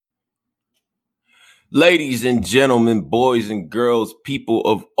Ladies and gentlemen, boys and girls, people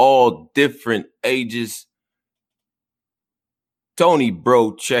of all different ages, Tony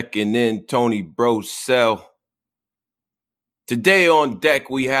Bro checking in, Tony Bro Cell. Today on deck,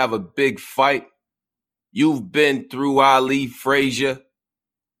 we have a big fight. You've been through Ali Frazier.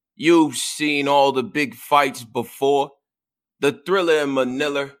 You've seen all the big fights before. The Thriller in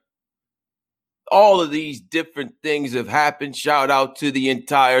Manila. All of these different things have happened. Shout out to the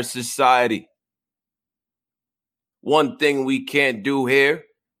entire society. One thing we can't do here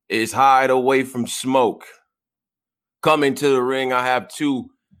is hide away from smoke. Coming to the ring, I have two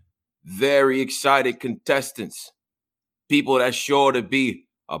very excited contestants. People that's sure to be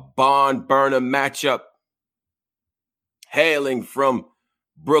a barn burner matchup. Hailing from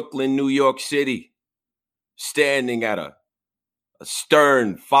Brooklyn, New York City. Standing at a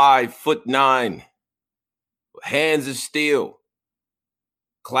stern 5'9", hands of steel.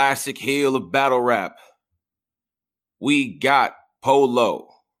 Classic heel of battle rap. We got Polo.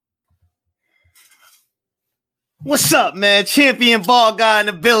 What's up, man? Champion ball guy in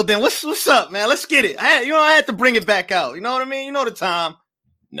the building. What's up, man? Let's get it. I had to bring it back out. You know what I mean? You know the time.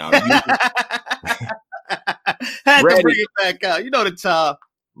 No, had to bring it back out. You know the time.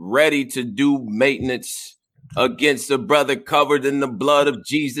 Ready to do maintenance against a brother covered in the blood of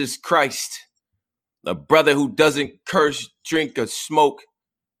Jesus Christ. A brother who doesn't curse, drink, or smoke.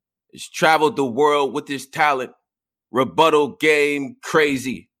 Has traveled the world with his talent. Rebuttal game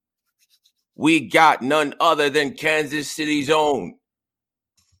crazy. We got none other than Kansas City's own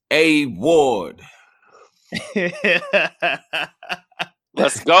A. Ward.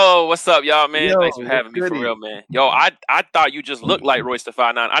 Let's go. What's up, y'all, man? Yo, thanks for having me, for real, man. Yo, I thought you just looked like Royce the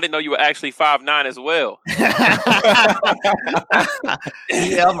 5'9". I didn't know you were actually 5'9" as well.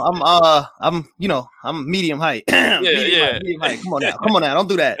 Yeah, I'm medium height. Medium height. Come on now. Don't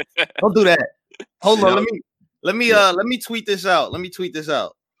do that. Hold on. Let me tweet this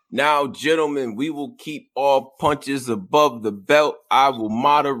out. Now, gentlemen, we will keep all punches above the belt. I will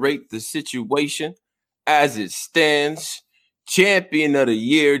moderate the situation as it stands. Champion of the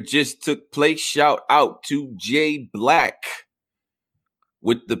year just took place. Shout out to Jay Black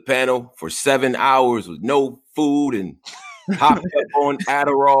with the panel for 7 hours with no food and hopped up on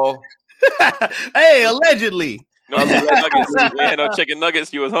Adderall. Hey, allegedly. No, no chicken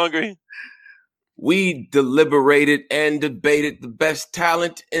nuggets. You was hungry. We deliberated and debated the best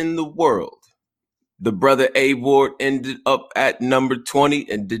talent in the world. The brother A. Ward ended up at number 20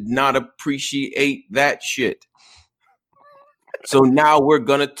 and did not appreciate that shit. So now we're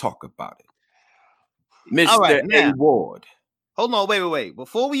going to talk about it. Mr. Right, A. Ward. Hold on, wait.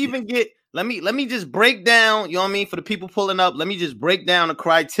 Before we even get, let me just break down, you know what I mean, for the people pulling up, let me just break down the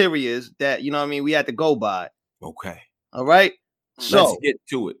criterias that, you know what I mean, we had to go by. Okay. All right? So let's get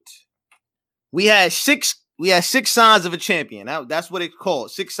to it. We had six signs of a champion. That's what it's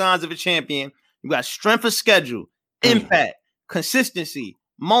called. 6 signs of a champion. You got strength of schedule, impact, consistency,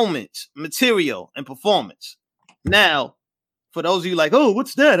 moments, material, and performance. Now, for those of you like, oh,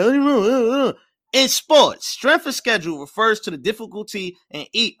 what's that? I don't know. In sports, strength of schedule refers to the difficulty and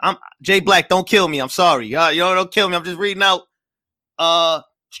I'm Jay Black. Don't kill me. I'm sorry. Don't kill me. I'm just reading out.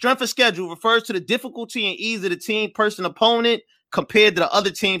 Strength of schedule refers to the difficulty and ease of the team, person, opponent compared to the other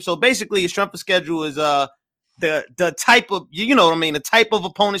team. So basically, your strength of schedule is the type of, you know what I mean, the type of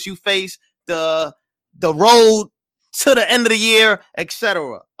opponents you face, the road to the end of the year,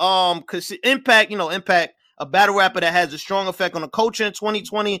 etc. Cause impact, a battle rapper that has a strong effect on the culture in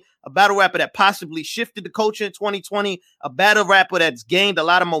 2020, a battle rapper that possibly shifted the culture in 2020, a battle rapper that's gained a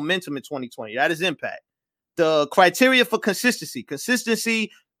lot of momentum in 2020. That is impact. The criteria for consistency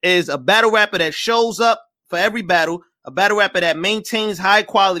is a battle rapper that shows up for every battle, a battle rapper that maintains high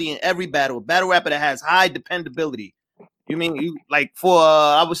quality in every battle, a battle rapper that has high dependability.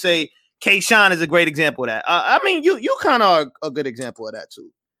 I would say K-Shine is a great example of that. You kind of are a good example of that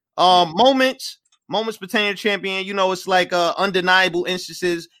too. Moments pertaining to champion, it's like undeniable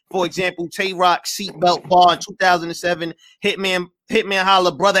instances. For example, Tay Rock seatbelt bar in 2007, Hitman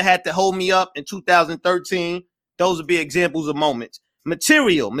Holla, brother had to hold me up in 2013. Those would be examples of moments.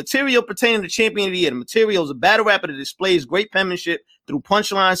 Material pertaining to champion of the year. The material is a battle rapper that displays great penmanship through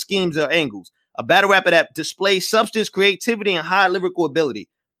punchline schemes or angles. A battle rapper that displays substance, creativity, and high lyrical ability.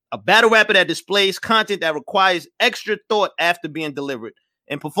 A battle rapper that displays content that requires extra thought after being delivered.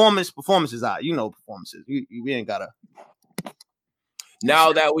 And performances are, performances. We ain't gotta.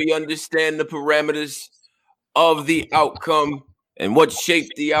 Now that we understand the parameters of the outcome and what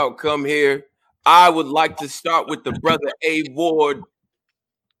shaped the outcome here, I would like to start with the brother A. Ward.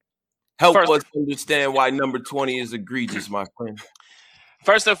 Help us understand why number 20 is egregious, my friend.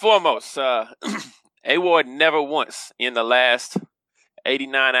 First and foremost, A Ward never once in the last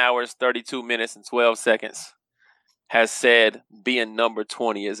 89 hours, 32 minutes, and 12 seconds has said being number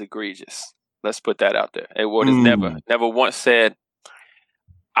 20 is egregious. Let's put that out there. A Ward has never once said,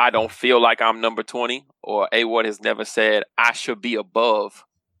 I don't feel like I'm number 20, or A Ward has never said I should be above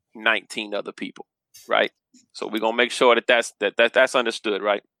 19 other people, right? So we're gonna make sure that that's understood,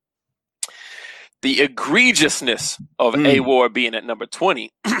 right? The egregiousness of A Ward being at number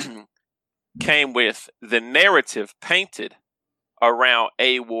 20 came with the narrative painted around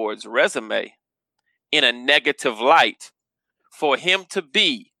A Ward's resume in a negative light for him to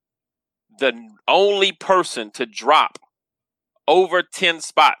be the only person to drop over 10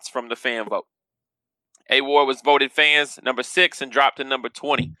 spots from the fan vote. A Ward was voted fans number 6 and dropped to number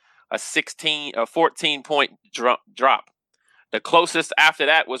 20, a 14-point drop. The closest after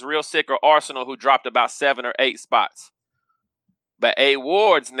that was Real Sick or Arsenal, who dropped about 7 or 8 spots. But A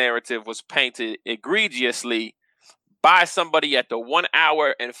Ward's narrative was painted egregiously by somebody at the 1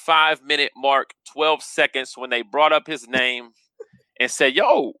 hour and 5 minute mark, 12 seconds, when they brought up his name and said,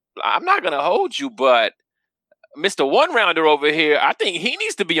 yo, I'm not going to hold you, but Mr. One Rounder over here, I think he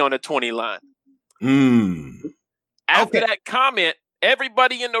needs to be on the 20 line. After that comment,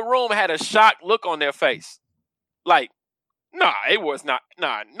 everybody in the room had a shocked look on their face. Like, nah, it was not,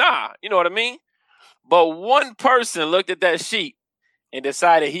 nah. You know what I mean? But one person looked at that sheet and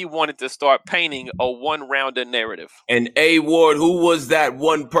decided he wanted to start painting a one-rounder narrative. And A Ward, who was that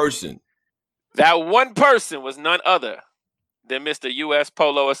one person? That one person was none other than Mr. U.S.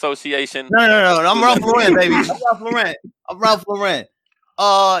 Polo Association. No. I'm Ralph Lauren, baby. I'm Ralph Lauren.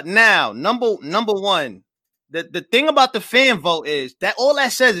 Now, number one, the thing about the fan vote is that all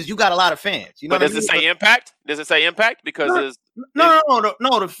that says is you got a lot of fans. You know, but does it say impact? Does it say impact? Because no.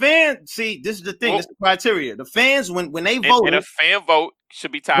 The fan. See, this is the thing. This is the criteria. The fans, when they vote, and a fan vote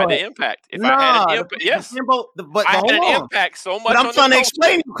should be tied to impact. If I had an impact, yes, but I had an impact so much. But I'm trying to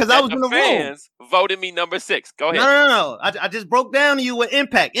explain you because I was in the fans voted me number 6. Go ahead. No. I just broke down to you what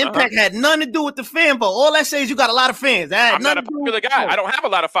impact. Impact had nothing to do with the fan vote. All that says you got a lot of fans. I'm not a popular guy. I don't have a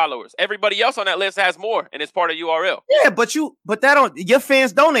lot of followers. Everybody else on that list has more, and it's part of URL. Yeah, but your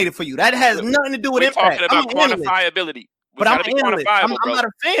fans donated for you. That has nothing to do with impact. We're talking about quantifiability. But I'm an analyst. I'm not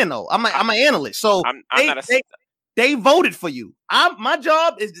a fan though. I'm an analyst. So they voted for you. My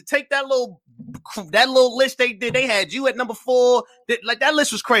job is to take that little list they did. They had you at number 4. That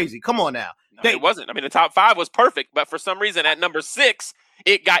list was crazy. Come on now. No, it wasn't. I mean, the top 5 was perfect, but for some reason at number 6,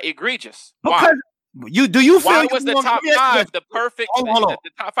 it got egregious. Why? Do you feel why was the top 5 the perfect?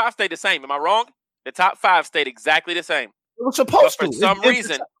 The top 5 stayed the same. Am I wrong? The top 5 stayed exactly the same. It was supposed to. For some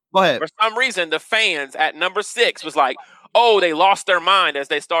reason, go ahead. For some reason, the fans at number 6 was like, oh, they lost their mind as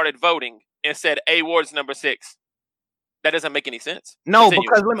they started voting and said A Ward's number 6. That doesn't make any sense. No,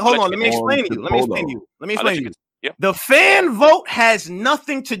 because let me explain to you. Yeah. The fan vote has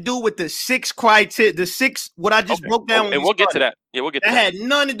nothing to do with the 6 criteria. The 6 what I just broke down. And we'll get to that. Yeah, we'll get to that. That had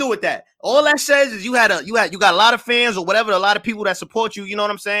nothing to do with that. All that says is you got a lot of fans or whatever, a lot of people that support you. You know what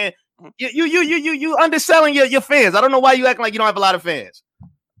I'm saying? You underselling your fans. I don't know why you acting like you don't have a lot of fans.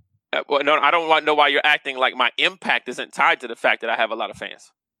 Well, no, I don't know why you're acting like my impact isn't tied to the fact that I have a lot of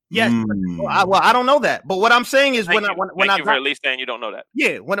fans. Yes, I don't know that. But what I'm saying is when I for at least saying you don't know that.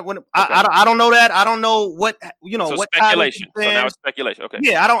 Yeah, I don't know that. I don't know what So what speculation. So now it's speculation. Okay.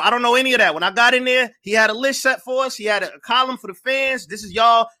 Yeah, I don't know any of that. When I got in there, he had a list set for us. He had a column for the fans. This is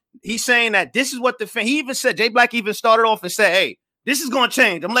y'all. He's saying that this is what the fan. He even said Jay Black even started off and said, "Hey, this is going to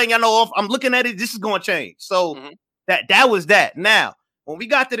change. I'm letting y'all know. I'm looking at it. This is going to change." So that was that. Now, when we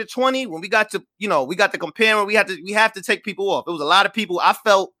got to the 20, when we got to we got to comparing, we have to take people off. It was a lot of people I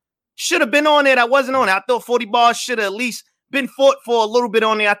felt should have been on it. I wasn't on it. I thought 40 bars should have at least been fought for a little bit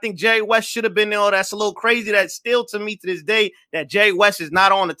on there. I think Jerry West should have been there. That's a little crazy. That's still to me to this day that Jerry West is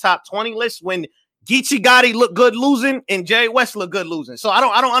not on the top 20 list when Geechee Gotti looked good losing and Jerry West looked good losing. So I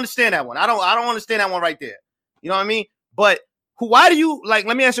don't understand that one. I don't understand that one right there. You know what I mean? But why do you let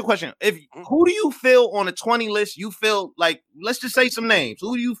me ask you a question. Who do you feel on the 20 list? You feel like, let's just say some names.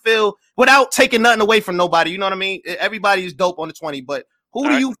 Who do you feel without taking nothing away from nobody? You know what I mean? Everybody is dope on the 20, but who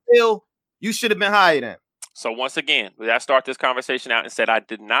do you feel you should have been higher than? So once again, I start this conversation out and said I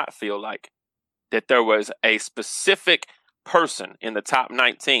did not feel like that there was a specific person in the top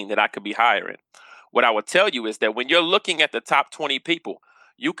 19 that I could be hiring. What I would tell you is that when you're looking at the top 20 people,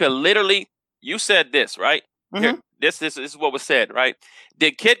 you could literally, you said this, right? Mm-hmm. Here, this is what was said, right?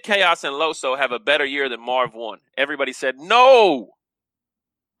 Did Kid Chaos and Loso have a better year than Marv won? Everybody said no.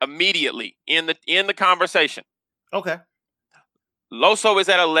 Immediately in the conversation. Okay. Loso is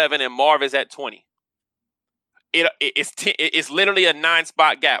at 11 and Marv is at 20. It's literally a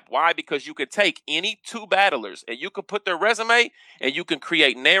 9-spot gap. Why? Because you could take any two battlers and you could put their resume and you can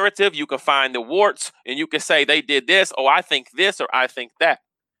create narrative. You can find the warts and you can say they did this. Oh, I think this or I think that.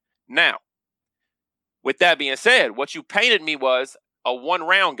 Now, with that being said, what you painted me was a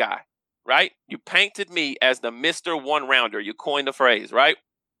one-round guy, right? You painted me as the Mr. One-Rounder. You coined the phrase, right?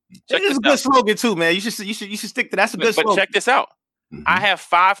 It is a good slogan too, man. You should stick to that's a good slogan. But check this out. I have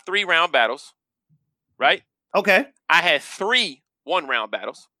 5 3-round battles, right? Okay. I had 3 1-round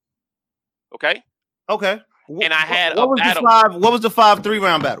battles. Okay. Okay. And I had what was the 5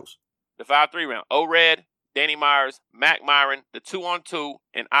 3-round battles? The 5 3-round. O-Red, Danny Myers, Mac Myron, the 2-on-2,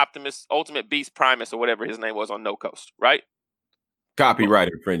 and Optimus, Ultimate Beast Primus, or whatever his name was on No Coast, right? Copyright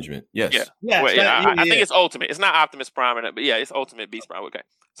infringement. Yes. Yeah. Well, I think it's Ultimate. It's not Optimus Prime, but yeah, it's Ultimate Beast Prime. Okay.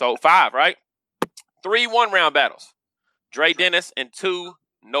 So 5, right? 3 1-round battles. Dre Dennis and 2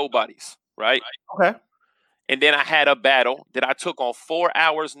 nobodies, right? Okay. And then I had a battle that I took on 4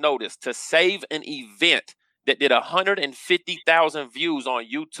 hours notice to save an event that did 150,000 views on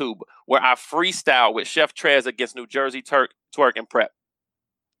YouTube where I freestyle with Chef Trez against New Jersey Twerk and Prep.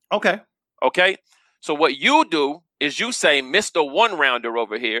 Okay. Okay. So what you do is you say Mr. One-Rounder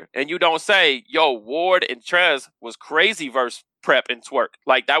over here, and you don't say, yo, Ward and Trez was crazy versus Prep and Twerk.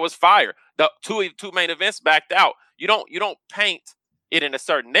 Like, that was fire. The two main events backed out. You don't paint it in a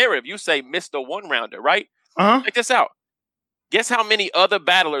certain narrative. You say Mr. One-Rounder, right? Uh-huh. Check this out. Guess how many other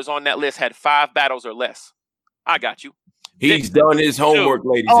battlers on that list had 5 battles or less? I got you. He's done his homework,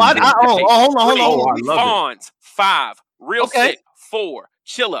 ladies. Hold on. Fawns, 5. Real Sick, 4.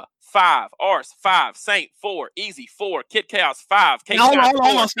 Chilla, 5. Arse, 5. Saint, 4. Easy, 4. Kid Chaos, 5. Hold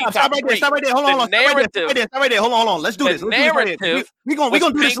on. Stop right there. Hold on. Stop right there. Hold on. Let's do this. The narrative we're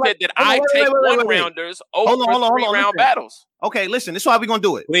gonna do this that I take one-rounders over 3-round battles. Okay, listen. This is how we're gonna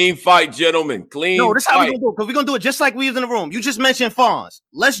do it. Clean fight, gentlemen. Clean. No, this is how we're gonna do it. Because we're gonna do it just like we was in the room. You just mentioned Fonz.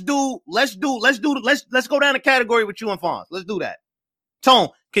 Let's go down the category with you and Fonz. Let's do that. Tone,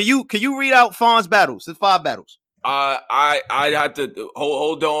 can you read out Fonz battles? It's 5 battles. I had to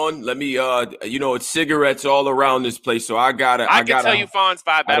hold on. Let me it's cigarettes all around this place, so I can tell you Fonz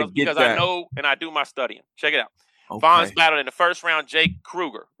 5 battles because I know and I do my studying. Check it out. Okay. Fonz battled in the first round Jake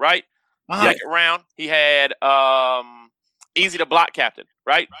Kruger, right? Second round he had Easy the Block Captain,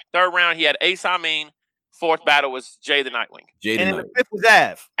 right? Third round he had Ace Amin. Fourth battle was Jay the Nightwing. And the fifth was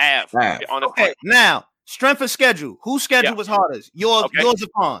Av. On the okay, now strength of schedule. Whose schedule was hardest? Yours or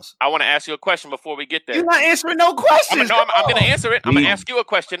Fonz? I want to ask you a question before we get there. You're not answering no questions. I'm going to answer it. I'm going to ask you a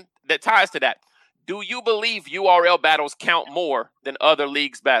question that ties to that. Do you believe URL battles count more than other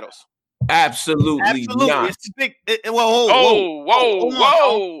leagues battles? Absolutely not. It's big.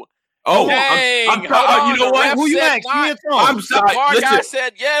 Whoa. Oh, dang. You know what? Who you asked? I'm sorry. I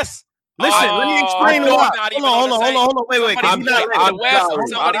said yes. Listen, let me explain why. Hold on. Wait.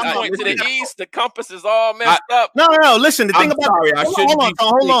 Somebody's pointing to the east. The compass is all messed up. No. Listen, the thing about hold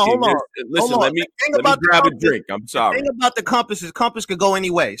on. Listen, let me grab a drink. I'm sorry. The thing about the compass is compass could go any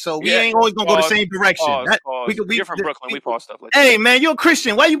way, so we ain't always gonna go the same direction. You're from Brooklyn. We pause stuff like that. Hey, man, you're a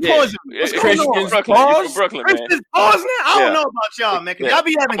Christian. Why you pausing? Christians pause. Brooklyn, man. Christians pausing? I don't know about y'all, man. Y'all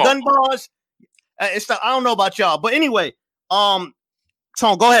be having gun bars. I don't know about y'all, but anyway,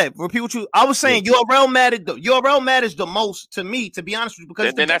 Tone, go ahead. Repeat what I was saying. URL matters the most to me, to be honest with you.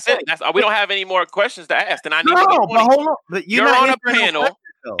 Because then that's it. We don't have any more questions to ask. Then I need but hold on. But you're on a panel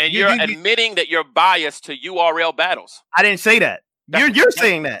and you're admitting that you're biased to URL battles. I didn't say that. You're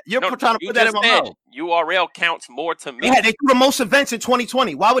saying that. You're trying to put that in my mouth. URL counts more to me. Yeah, they threw the most events in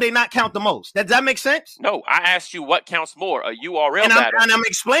 2020. Why would they not count the most? Does that make sense? No, I asked you what counts more, a URL battle. And I'm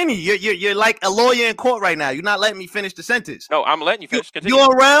explaining. You're like a lawyer in court right now. You're not letting me finish the sentence. No, I'm letting you finish. Continue.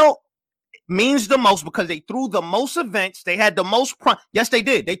 URL means the most because they threw the most events. They had the most. Yes, they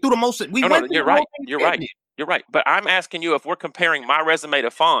did. They threw the most. You're right. You're right. But I'm asking you if we're comparing my resume to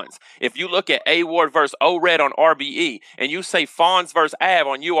Fonz. If you look at A Ward versus O-Red on RBE and you say Fonz versus Av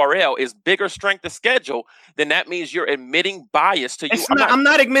on URL is bigger strength of schedule, then that means you're admitting bias to you. I'm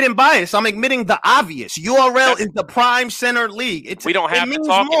not admitting bias. I'm admitting the obvious. URL is the prime center league. We don't have to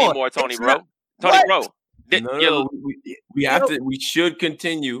talk anymore, Tony, bro. We should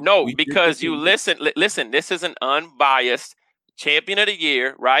continue. No, because you listen, this is an unbiased champion of the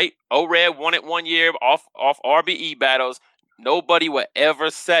year, right? O-Red won it 1 year off RBE battles. Nobody would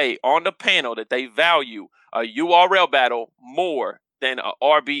ever say on the panel that they value a URL battle more than a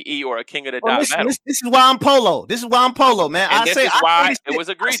RBE or a King of the Dot battle. This is why I'm Polo. Man. And this is why it was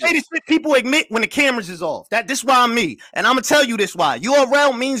egregious. I say this shit people admit when the cameras is off. This is why I'm me. And I'm going to tell you this why.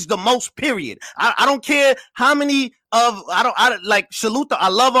 URL means the most, period. I don't care how many of I like Salute. I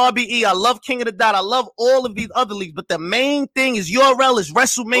love RBE. I love King of the Dot. I love all of these other leagues. But the main thing is URL is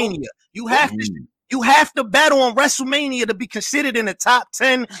WrestleMania. You have to battle on WrestleMania to be considered in the top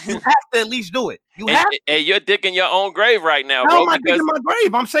 10. You have to at least do it. And you're digging your own grave right now, How bro. am I digging my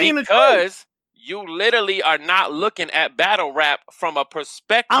grave? I'm saying the truth. Because you literally are not looking at battle rap from a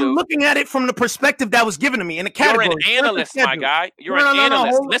perspective. I'm looking at it from the perspective that was given to me in the category. You're an analyst, my guy. You're an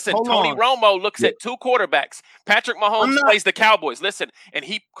analyst. Listen, Tony Romo looks at two quarterbacks. Patrick Mahomes plays the Cowboys. Listen, and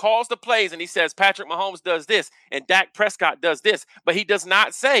he calls the plays and he says Patrick Mahomes does this and Dak Prescott does this, but he does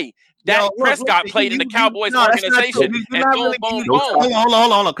not say Dak Prescott played in the Cowboys organization. And boom, boom, boom.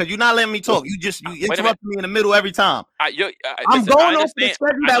 Hold on, because you're not letting me talk. You interrupt me in the middle every time. I'm going off the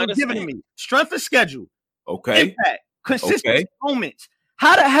schedule that was given to me. Strength of schedule. Okay. Impact. Consistent moments.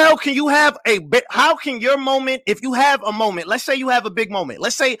 How the hell can you have how can your moment, if you have a moment, let's say you have a big moment.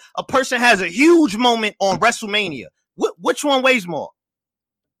 Let's say a person has a huge moment on WrestleMania. Which one weighs more?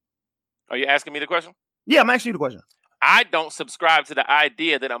 Are you asking me the question? Yeah, I'm asking you the question. I don't subscribe to the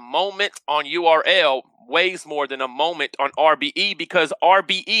idea that a moment on URL weighs more than a moment on RBE because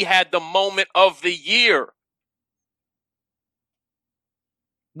RBE had the moment of the year.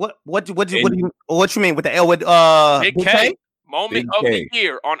 What you mean with the L with Big K? Moment of the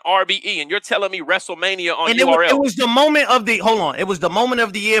year on RBE, and you're telling me WrestleMania on URL. It was the moment of the It was the moment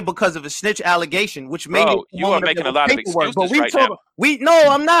of the year because of a snitch allegation, which made you are making a lot of excuses now. No,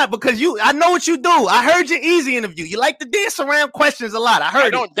 I'm not, because I know what you do. I heard your Easy interview. You like to dance around questions a lot. I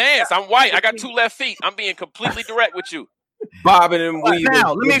don't dance. I'm white. I got 2 left feet. I'm being completely direct with you. Bobbing and weaving.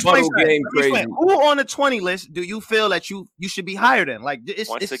 Now, let me explain. Who on the 20 list do you feel that you should be higher than? Like,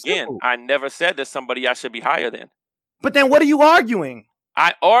 once again, I never said there's somebody I should be higher than. But then what are you arguing?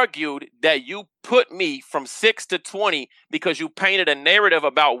 I argued that you put me from 6 to 20 because you painted a narrative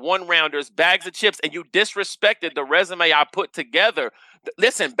about one-rounders, bags of chips, and you disrespected the resume I put together.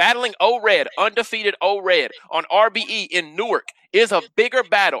 Listen, battling O-Red, undefeated O-Red on RBE in Newark is a bigger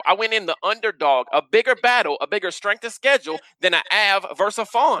battle. I went in the underdog, a bigger battle, a bigger strength of schedule than an Av versus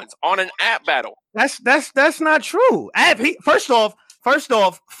Fonz on an app battle. That's not true. First off,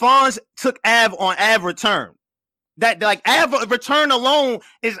 Fonz took Av on Av return. That like Av return alone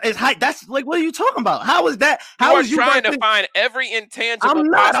is high. That's like, what are you talking about? How is that? How is you trying to find every intangible? I'm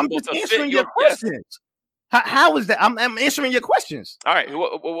not. I'm just answering your questions. How is that? I'm answering your questions. All right.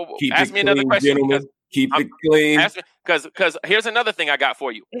 Ask me another question. Keep it clean. Because here's another thing I got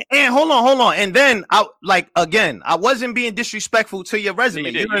for you. And hold on. And then I wasn't being disrespectful to your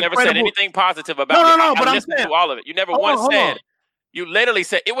resume. You never said anything positive about it. No. But I'm saying to all of it. You never once said. You literally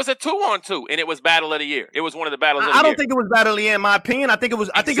said it was a 2-on-2, and it was Battle of the Year. It was one of the battles of the year. I don't think it was Battle of the Year, in my opinion. I think it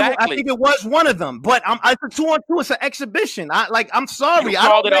was. Exactly. I think it was one of them. But it's a 2-on-2. It's an exhibition. I'm sorry. You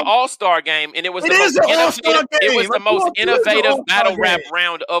called it an all-star game, and it was the most innovative battle rap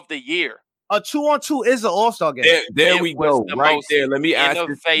round of the year. A 2-on-2 is an all-star game. There we go. Right there. Let me ask you.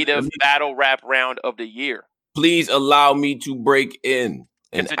 Innovative battle rap round of the year. Please allow me to break in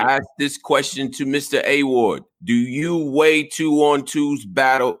and ask this question to Mr. A Ward. Do you weigh 2-on-2's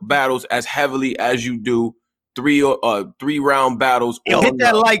battles as heavily as you do 3-round battles? Hit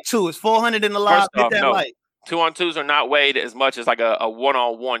that like too. It's 400 in the live. Hit that like. 2-on-2s are not weighed as much as like a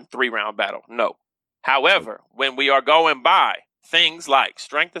 1-on-1 3-round battle. No. However, when we are going by things like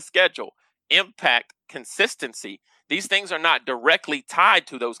strength of schedule, impact, consistency, these things are not directly tied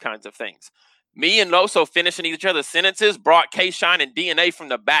to those kinds of things. Me and Loso finishing each other's sentences brought K-Shine and DNA from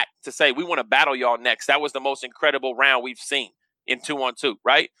the back to say, we want to battle y'all next. That was the most incredible round we've seen in 2-on-2,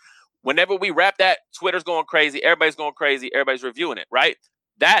 right? Whenever we wrap that, Twitter's going crazy. Everybody's going crazy. Everybody's reviewing it, right?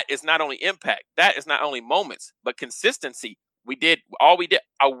 That is not only impact. That is not only moments, but consistency. We did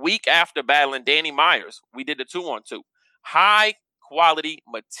a week after battling Danny Myers. We did the 2-on-2. High quality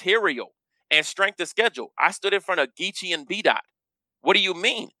material and strength of schedule. I stood in front of Geechee and B-Dot. What do you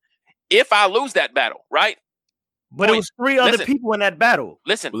mean? If I lose that battle, right? But it was 3 other people in that battle.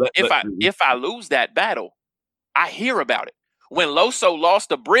 Listen, if I lose that battle, I hear about it. When Loso lost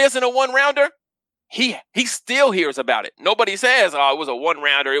to Briz in a 1-rounder, he still hears about it. Nobody says, "Oh, it was a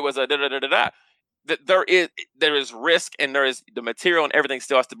 1-rounder. It was a da-da-da-da-da." There is risk, and there is the material, and everything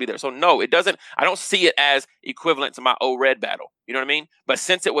still has to be there. So no, it doesn't. I don't see it as equivalent to my O-Red battle. You know what I mean? But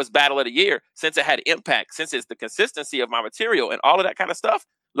since it was Battle of the Year, since it had impact, since it's the consistency of my material and all of that kind of stuff,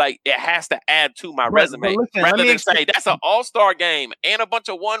 like, it has to add to my resume rather than say that's an all-star game and a bunch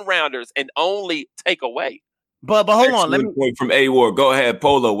of 1-rounders and only take away. But hold on, let me point from A Ward. Go ahead,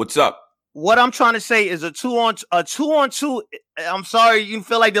 Polo. What's up? What I'm trying to say is a two on two. I'm sorry, you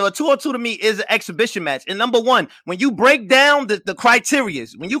feel like a 2-on-2 to me is an exhibition match. And number one, when you break down the criteria,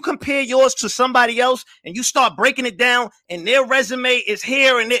 when you compare yours to somebody else and you start breaking it down, and their resume is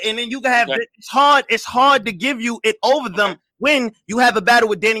here, and then you can have it's hard to give you it over them. When you have a battle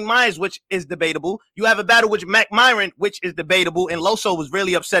with Danny Myers, which is debatable, you have a battle with Mac Myron, which is debatable, and Loso was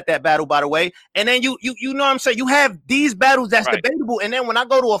really upset that battle, by the way. And then you know what I'm saying? You have these battles that's debatable, and then when I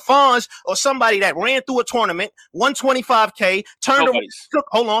go to a Fonz or somebody that ran through a tournament, 125K, turned around,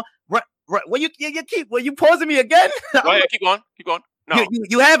 hold on, right, well you pausing me again? Go ahead, keep going. No.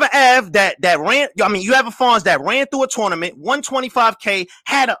 You have an Av that ran. I mean, you have a Fonz that ran through a tournament, 125K,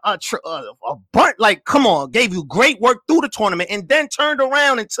 had a burnt, like, come on, gave you great work through the tournament, and then turned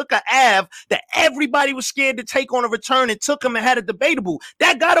around and took an Av that everybody was scared to take on a return and took him and had a debatable.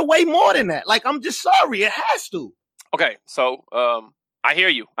 That got away more than that. Like, I'm just sorry, it has to. Okay, so I hear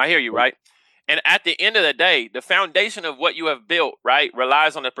you, right? And at the end of the day, the foundation of what you have built, right,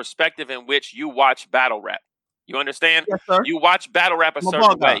 relies on the perspective in which you watch battle rap. You understand? Yes, sir. You watch battle rap a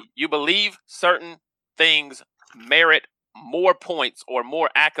certain way. You believe certain things merit more points or more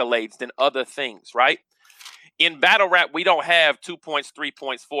accolades than other things, right? In battle rap, we don't have 2 points, 3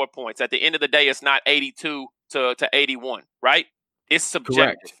 points, 4 points. At the end of the day, it's not 82 to 81, right? It's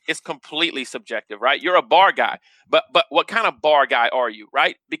subjective. Correct. It's completely subjective, right? You're a bar guy. But what kind of bar guy are you,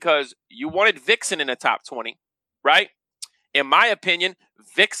 right? Because you wanted Vixen in the top 20, right? In my opinion,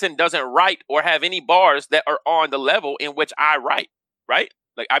 Vixen doesn't write or have any bars that are on the level in which I write, right?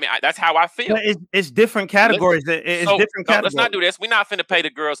 Like, I mean, that's how I feel. It's different categories. It's different categories. Let's not do this. We're not finna pay the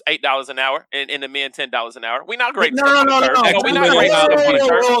girls $8 an hour and the men $10 an hour. We're not great. No. We're not great.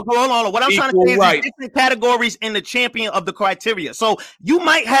 Hold on. What I'm trying to say is different categories in the champion of the criteria. So you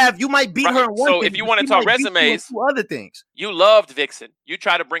might beat her in one. So if you want to talk resumes, other things. You loved Vixen. You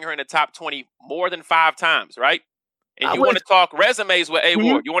try to bring her in the top 20 more than 5 times, right? And you want to talk resumes with A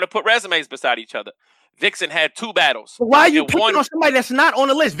Ward. You want to put resumes beside each other. Vixen had 2 battles. But why are you picking on somebody that's not on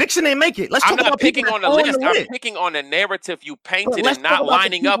the list? Vixen didn't make it. I'm not picking on the list. I'm picking on the narrative you painted and not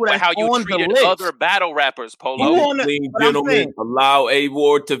lining up with how you treated other battle rappers, Polo. Gentlemen, allow A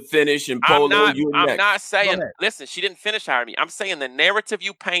Ward to finish, and Polo, I'm not saying, listen, she didn't finish higher me. I'm saying the narrative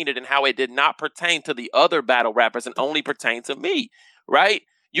you painted and how it did not pertain to the other battle rappers and only pertain to me, right?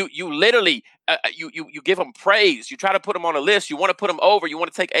 You literally you give them praise. You try to put them on a list. You want to put them over. You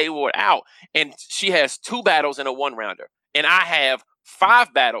want to take A Ward out. And she has 2 battles in a 1-rounder, and I have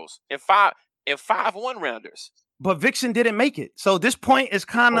 5 battles and 5 1-rounders. But Vixen didn't make it. So this point is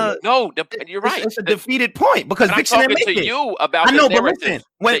kind of you're right. It's a defeated point because Vixen didn't make it. I'm talking to you about I know, but listen.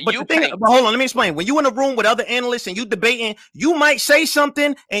 But hold on, let me explain. When you in a room with other analysts and you debating, you might say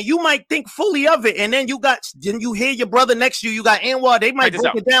something and you might think fully of it, and then you hear your brother next to you. You got Anwar. They might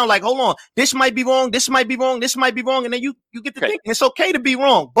break it down like, hold on, this might be wrong. This might be wrong. This might be wrong, and then you get to thinking it's okay to be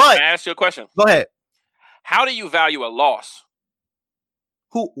wrong. But can I ask you a question? Go ahead. How do you value a loss?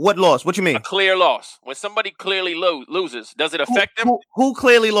 What loss? What you mean? A clear loss. When somebody clearly loses, does it affect them? Who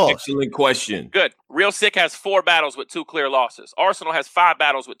clearly lost? Excellent question. Good. Real Sick has 4 battles with 2 clear losses. Arsenal has 5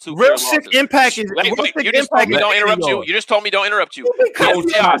 battles with 2 clear losses. Real Sick Impact is. You just told me don't interrupt you. You just told me don't interrupt you.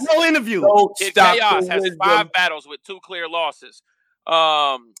 No interview. Chaos has 5 battles with 2 clear losses.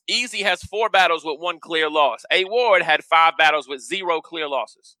 Easy has 4 battles with 1 clear loss. A Ward had 5 battles with 0 clear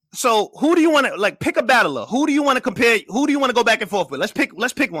losses. So who do you want to pick a battler? Who do you want to compare? Who do you want to go back and forth with? Let's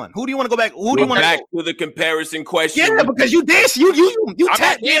pick one. Who do you want to go back? Who do you want to back to the comparison question? Yeah, because you dance. You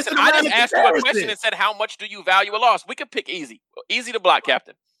tap dancing. I just asked you a question and said, how much do you value a loss? We could pick Easy. Easy the block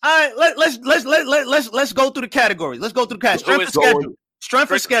captain. All right, let's go through the categories. Let's go through the categories.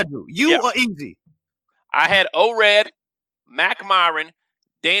 Strength of schedule. You or Easy? I had O-Red, Mac Myron,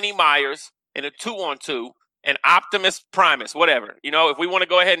 Danny Myers in a 2-on-2. And Optimus Primus, whatever. You know, if we want to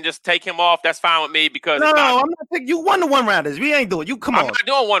go ahead and just take him off, that's fine with me because I'm not taking you 1 to 1-rounders. We ain't doing. Come on. I'm not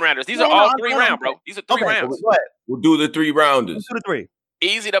doing 1-rounders. These are all 3 round, bro. These are 3 rounds. We'll do the 3 rounders. Let's do the 3.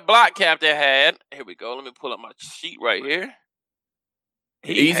 Easy the block captain had. Here we go. Let me pull up my sheet right here.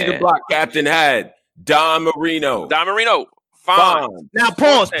 The block captain had Don Marino. Fine. Now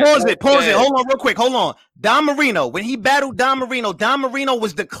pause it. Hold on real quick. Hold on. Don Marino, when he battled Don Marino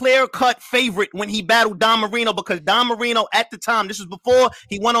was the clear-cut favorite when he battled Don Marino because Don Marino at the time, this was before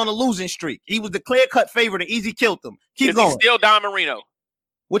he went on a losing streak. He was the clear-cut favorite and Easy killed him. Keep going. Is he still Don Marino?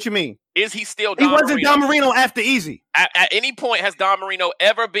 What you mean? Is he still Don Marino? He wasn't Don Marino after Easy. At any point has Don Marino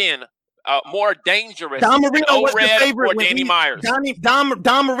ever been more dangerous Don Marino was the favorite or Danny Myers?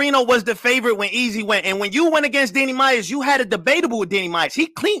 Don Marino was the favorite when Easy went. And when you went against Danny Myers, you had a debatable with Danny Myers. He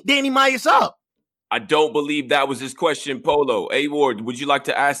cleaned Danny Myers up. I don't believe that was his question, Polo. A Ward, would you like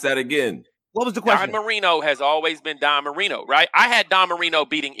to ask that again? What was the question? Don Marino has always been Don Marino, right? I had Don Marino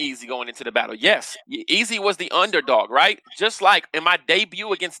beating Easy going into the battle. Yes, Easy was the underdog, right? Just like in my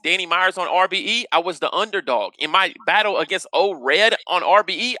debut against Danny Myers on RBE, I was the underdog. In my battle against O-Red on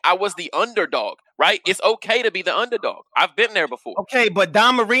RBE, I was the underdog, right? It's okay to be the underdog. I've been there before. Okay, but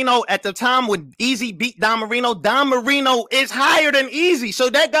Don Marino at the time when Easy beat Don Marino is higher than Easy. So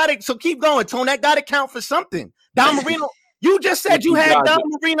that got it. So keep going, Tone. That got to count for something. Don Marino. You just said you had Don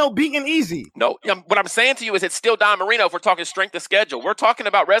Marino beating Easy. No, what I'm saying to you is it's still Don Marino if we're talking strength of schedule. We're talking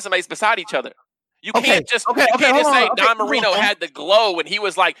about resumes beside each other. You can't just say Don Marino had the glow and he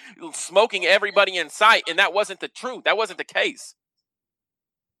was like smoking everybody in sight, and that wasn't the truth. That wasn't the case.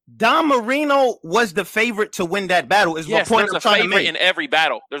 Don Marino was the favorite to win that battle. Is yes, what point there's I'm a trying to favorite make. in every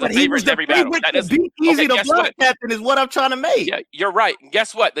battle. There's a favorite in every battle. That is Easy the block captain is what I'm trying to make. Yeah, you're right. And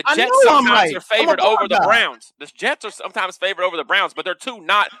guess what? The Jets sometimes are favored over the Browns. The Jets are sometimes favored over the Browns, but they're two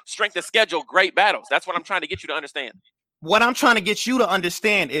not strength of schedule great battles. That's what I'm trying to get you to understand. What I'm trying to get you to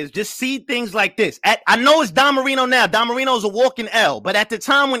understand is just see things like this. I know it's Don Marino now. Don Marino is a walking L, but at the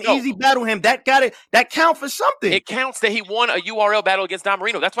time when Easy battled him, that count for something. It counts that he won a URL battle against Don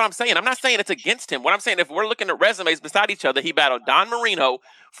Marino. That's what I'm saying. I'm not saying it's against him. What I'm saying, if we're looking at resumes beside each other, he battled Don Marino,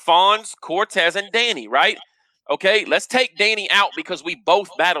 Fonz, Cortez, and Danny, right? Okay, let's take Danny out because we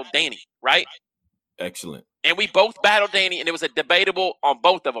both battled Danny, right? Excellent. And we both battled Danny, and it was a debatable on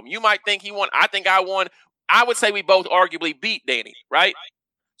both of them. You might think he won. I think I won. I would say we both arguably beat Danny, right?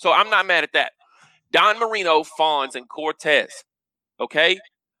 So I'm not mad at that. Don Marino, Fonz, and Cortez, okay?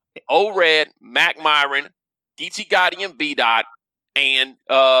 O-Red, Mac Myron, Geechee Gotti and B-Dot, and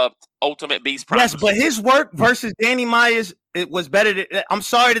Ultimate Beast Prime. Yes, but his work versus Danny Myers, it was better. I'm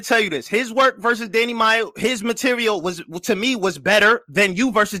sorry to tell you this. His work versus Danny Myers, his material was, to me, was better than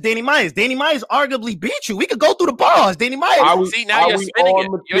you versus Danny Myers. Danny Myers arguably beat you. We could go through the bars. Danny Myers. See, now you're spinning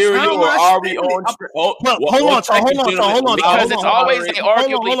it. Material, or are we on? Hold on. Because it's always they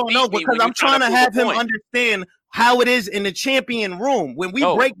arguably beat me. Because I'm trying to have him understand how it is in the champion room. When we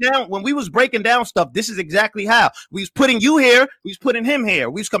when we was breaking down stuff, this is exactly how. We was putting you here, we was putting him here.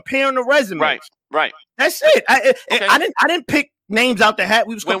 We was comparing the resumes. Right. That's it. I didn't pick names out the hat.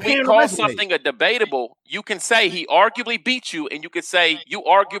 We was comparing when we call something a debatable, you can say he arguably beat you, and you could say you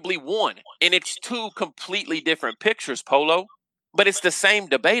arguably won. And it's two completely different pictures, Polo. But it's the same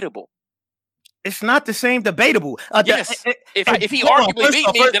debatable. It's not the same debatable. Yes. If he arguably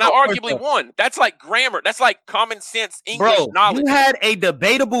beat me, then I arguably won. That's like grammar. That's like common sense English knowledge. You had a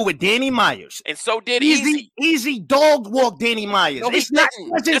debatable with Danny Myers. And so did Easy. Easy dog walk Danny Myers. No, it's not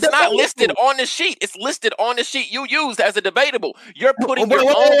listed on the sheet. It's listed on the sheet you used as a debatable. You're putting your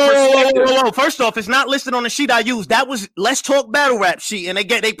own perspective. First off, it's not listed on the sheet I used. That was Let's Talk Battle Rap sheet, and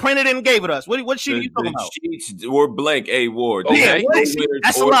they printed it and gave it us. What sheet are you talking about? Sheets were blank, A Ward. Okay.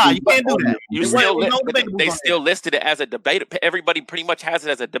 That's a lie. You can't do that. They still listed it as a debate. Everybody pretty much has it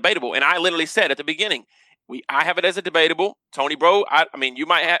as a debatable. And I literally said at the beginning, I have it as a debatable. Tony, bro, I mean, you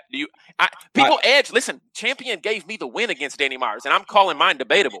might have people edge. Listen, Champion gave me the win against Danny Myers, and I'm calling mine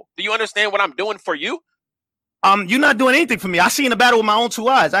debatable. Do you understand what I'm doing for you? You're not doing anything for me. I seen the battle with my own two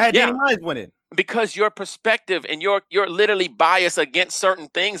eyes. I had Danny Myers winning. Because your perspective and you're literally biased against certain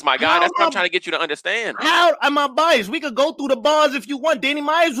things, my guy. That's what I'm trying to get you to understand. How am I biased? We could go through the bars if you want. Danny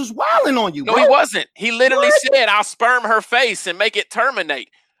Myers was wilding on you. No, he wasn't. He literally said, "I'll sperm her face and make it terminate."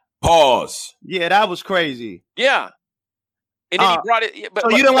 Pause. Yeah, that was crazy. Yeah. And then he brought it. But,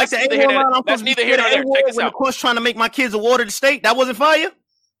 so you didn't like the A-Ward? That's neither here nor there. Check this out. Of course, trying to make my kids a water to state. That wasn't fire? That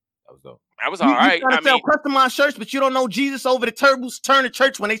was dope. That was all right. You trying to sell customized shirts, but you don't know Jesus over the turbos turn to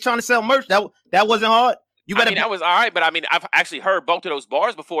church when they trying to sell merch. That wasn't hard. That was all right, but I mean, I've actually heard both of those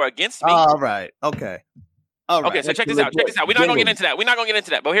bars before against me. All right. Okay. All right. Okay, so check this out. We're not going to get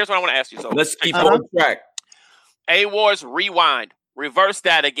into that. But here's what I want to ask you. So let's keep on track. A-Wars rewind. Reverse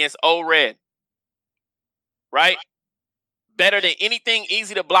that against O-Red. Right? Better than anything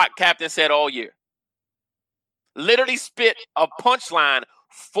Easy to Block Captain said all year. Literally spit a punchline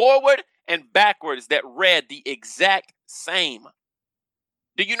forward and backwards that read the exact same.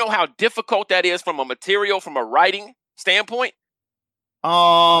 Do you know how difficult that is from a writing standpoint?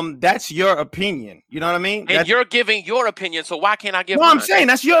 That's your opinion. You know what I mean? And you're giving your opinion, so why can't I give mine? No, I'm saying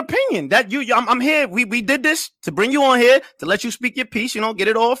that's your opinion. I'm here. We did this to bring you on here to let you speak your piece, get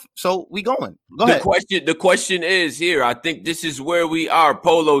it off. So we going. Go ahead. The question is here. I think this is where we are.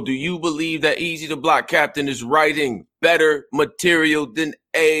 Polo, do you believe that Easy to Block Captain is writing better material than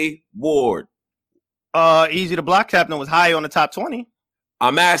A-Ward? Easy to Block Captain was high on the top 20.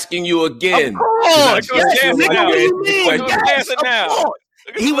 I'm asking you again. Of course. Yes, nigga, what do you mean? Yes, of course.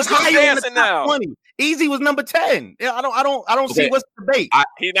 He was higher on the top 20. Easy was number 10. Yeah, I don't see what's the debate.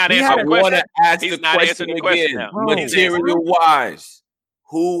 He's not answering the question. I want to ask He's the not question answering the question again. now. Material-wise,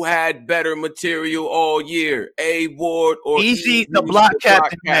 who had better material all year? A Ward or Easy? The block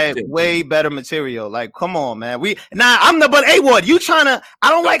captain had way better material. Like, come on, man. But A Ward, you trying to? I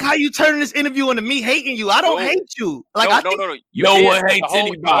don't like how you turning this interview into me hating you. I don't hate you. Like, no. No one hates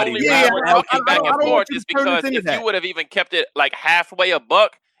anybody. Yeah, back and forth is because if you would have even kept it like halfway a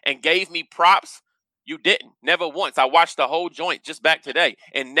buck and gave me props. You didn't. Never once. I watched the whole joint just back today,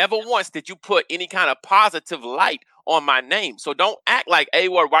 and never once did you put any kind of positive light on my name. So don't act like, hey,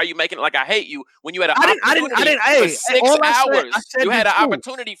 why are you making it like I hate you when you had an opportunity for 6 hours? You had an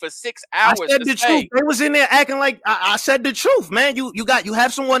opportunity for 6 hours. I said the truth. They was in there acting like I said the truth, man. You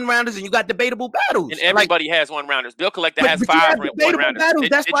have some 1-rounders and you got debatable battles. And everybody has 1-rounders. Bill Collector has 5 1-rounders.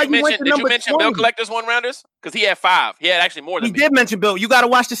 That's why you went to number 20. Did you mention Bill Collector's 1-rounders? Because he had 5. He had actually more than me. He did mention Bill. You got to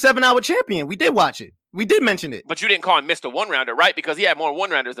watch the 7-hour champion. We did watch it. We did mention it. But you didn't call him Mr. 1-rounder, right? Because he had more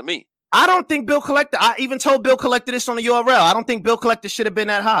 1-rounders than me. I don't think Bill Collector, I even told Bill Collector this on the URL. I don't think Bill Collector should have been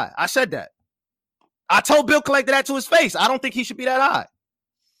that high. I said that. I told Bill Collector that to his face. I don't think he should be that high.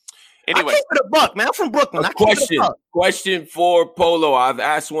 Anyway. I keep it a buck, man. I'm from Brooklyn. Question for Polo. I've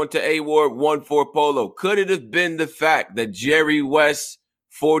asked one to A Ward, one for Polo. Could it have been the fact that Jerry West's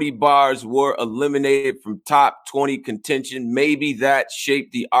 40 bars were eliminated from top 20 contention? Maybe that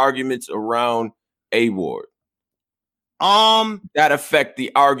shaped the arguments around A Ward. That affect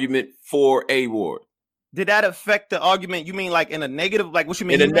the argument for A Ward. Did that affect the argument? You mean like in a negative? Like what you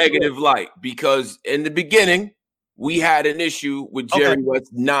mean? In a negative light, because in the beginning we had an issue with Jerry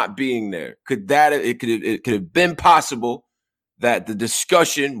West not being there. Could it have been possible that the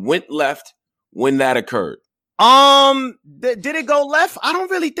discussion went left when that occurred? Did it go left? I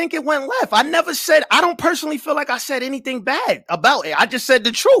don't really think it went left. I never said, I don't personally feel like I said anything bad about it. I just said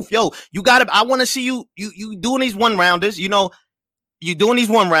the truth. Yo, I want to see you doing these 1-rounders, you doing these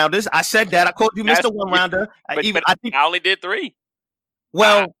 1-rounders. I said that. I called you Mr. 1-rounder. I think I only did 3.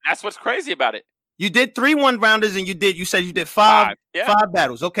 Well, that's what's crazy about it. You did 3 1-rounders and you said you did 5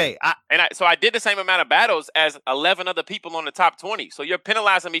 battles. Okay. So I did the same amount of battles as 11 other people on the top 20. So you're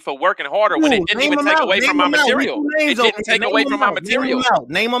penalizing me for working harder when it didn't even take away from my material. It didn't take away from my material.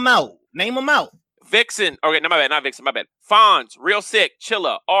 Name them out. Vixen. Okay, no, my bad. Not Vixen. My bad. Fonz, Real Sick,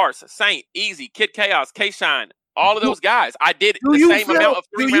 Chilla, Ars, Saint, Easy, Kid Chaos, K-Shine. All of those guys. I did the same amount of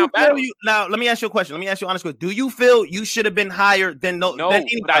 3-round battles. Now, let me ask you a question. Let me ask you honest question. Do you feel you should have been higher than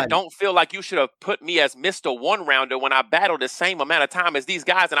anybody? But I don't feel like you should have put me as Mr. 1-rounder when I battled the same amount of time as these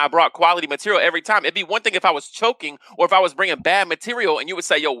guys and I brought quality material every time. It'd be one thing if I was choking or if I was bringing bad material and you would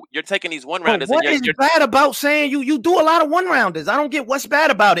say, yo, you're taking these 1-rounders. What is bad about saying you do a lot of 1-rounders? I don't get what's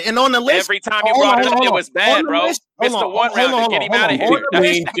bad about it. And on the list, every time you brought it up, it was bad, bro. Mr. 1-rounder, get him out of here.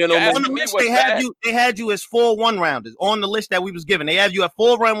 On the list, they had you as 4 1-rounders. On the list that we was given, they had you at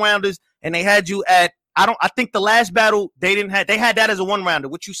 4 1-rounders, and they had you at I think the last battle they had that as a 1-rounder.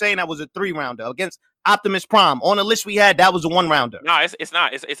 What you saying that was a 3-rounder against Optimus Prime. On the list we had, that was a 1-rounder. No, it's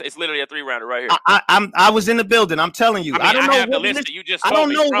not. It's literally a 3-rounder right here. I was in the building. I'm telling you. I don't know what list that you just told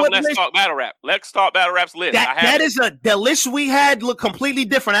me from Let's Talk Battle Rap. Let's Talk Battle Rap's list. The list we had looked completely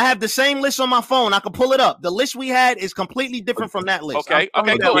different. I have the same list on my phone. I can pull it up. The list we had is completely different from that list. Okay, cool.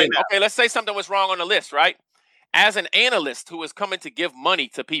 Okay, let's say something was wrong on the list, right? As an analyst who was coming to give money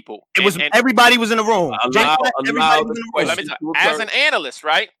to people, everybody was in the room. As an analyst,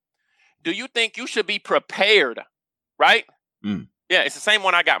 right? Do you think you should be prepared? Right? Mm. Yeah, it's the same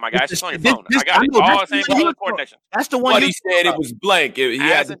one I got, my guy. It's just on your phone. I got it. All the same color coordination. That's the one. But he said it was blank. He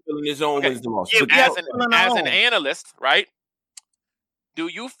had to fill in his own wisdom. As an analyst, right? Do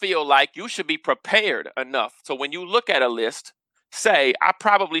you feel like you should be prepared enough so when you look at a list, say, I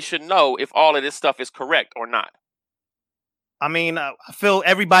probably should know if all of this stuff is correct or not? I mean, I feel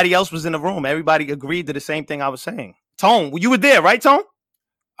everybody else was in the room. Everybody agreed to the same thing I was saying. Tone, you were there, right, Tone?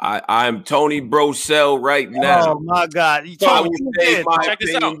 I'm Tony Brosell right now. Oh my God! Check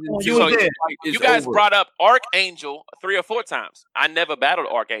this out. You guys brought up Archangel 3 or 4 times. I never battled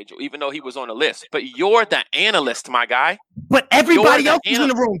Archangel, even though he was on the list. But you're the analyst, my guy. But everybody else was in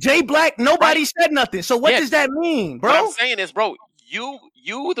the room. Jay Black, nobody said nothing. So what does that mean, bro? What I'm saying is, bro, you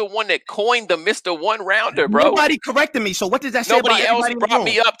the one that coined the Mr. 1-rounder, bro. Nobody corrected me. So what does that say? Nobody else brought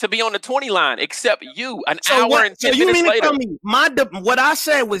me up to be on the 20 line except you. An hour and 10 minutes later. What I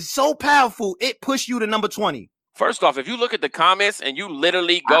said was so powerful, it pushed you to number 20. First off, if you look at the comments and you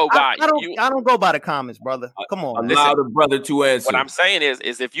literally go by, I don't go by the comments, brother. Come on. Allow the brother to answer. What I'm saying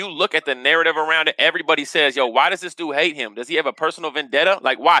is if you look at the narrative around it, everybody says, yo, why does this dude hate him? Does he have a personal vendetta?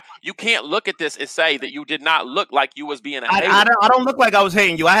 Like, why? You can't look at this and say that you did not look like you was being a hater. I don't look like I was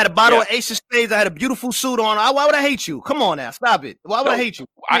hating you. I had a bottle of Ace of Spades. I had a beautiful suit on. Why would I hate you? Come on now, stop it. Why would I hate you?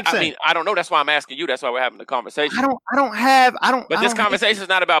 I mean, I don't know. That's why I'm asking you. That's why we're having the conversation. But this conversation is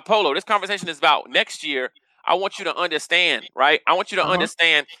not about Polo. This conversation is about next year. I want you to understand, right? I want you to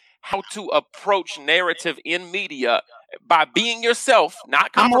understand how to approach narrative in media by being yourself,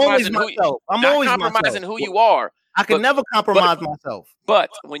 not compromising who you are. I can never compromise myself. But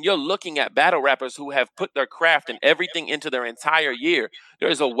when you're looking at battle rappers who have put their craft and everything into their entire year,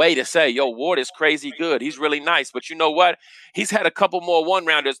 there's a way to say, yo, Ward is crazy good. He's really nice. But you know what? He's had a couple more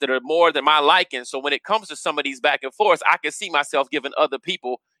one-rounders that are more than my liking. So when it comes to some of these back and forths, I can see myself giving other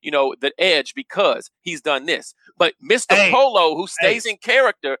people, the edge because he's done this. But Mr. Polo, who stays in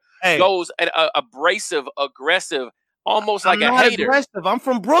character, goes at abrasive, aggressive, almost like a hater. Aggressive. I'm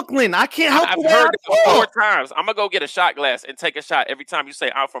from Brooklyn. I can't help I've heard it 4 times. I'm gonna go get a shot glass and take a shot every time you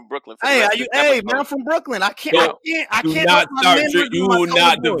say I'm from Brooklyn. Man, I'm from Brooklyn. I can't. You will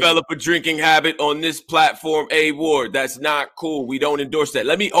not develop a drinking habit on this platform, A Ward. That's not cool. We don't endorse that.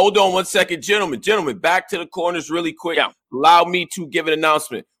 Let me hold on 1 second, gentlemen. Back to the corners really quick. Yeah. Allow me to give an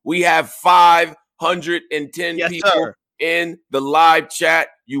announcement. We have 510 people in the live chat.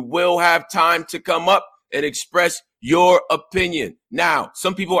 You will have time to come up and express your opinion. Now,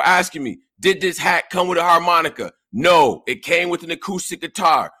 some people are asking me, did this hat come with a harmonica? No, it came with an acoustic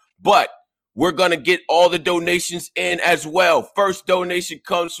guitar, but we're going to get all the donations in as well. First donation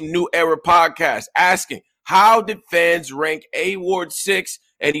comes from New Era Podcast asking, how did fans rank A Ward 6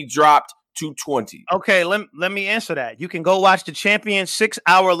 and he dropped 220? Okay, let me answer that. You can go watch the Champion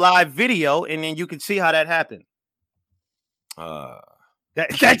 6-hour live video and then you can see how that happened.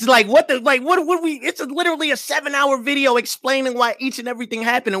 That's like what would we? It's literally a 7-hour video explaining why each and everything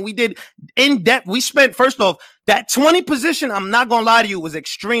happened, and we did in depth. We spent first off that 20 position. I'm not gonna lie to you, was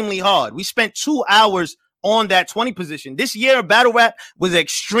extremely hard. We spent 2 hours on that 20 position. This year, battle rap was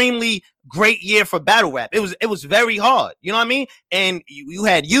extremely great year for battle rap. It was very hard. You know what I mean? And you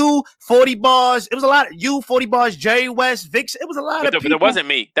had 40 bars. It was a lot. 40 bars. Jerry West, Vix. It was a lot of people. But it wasn't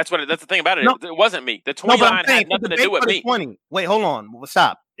me. That's the thing about it. No, it wasn't me. The 20 line had nothing to do with me. 20. Wait, hold on.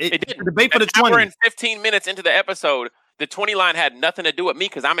 Stop. It didn't. The debate for the 20. Hour and 15 minutes into the episode, the 20 line had nothing to do with me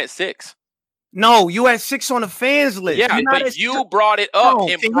because I'm at 6. No, you had 6 on the fans list. Yeah, but you brought it up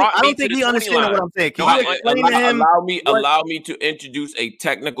and brought me to the 20 line. What I'm saying. Can you explain to him? Allow me to introduce a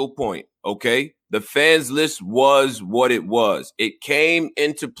technical point, okay? The fans list was what it was. It came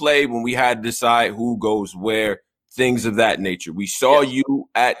into play when we had to decide who goes where, things of that nature. We saw you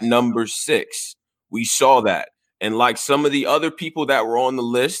at number 6. We saw that. And like some of the other people that were on the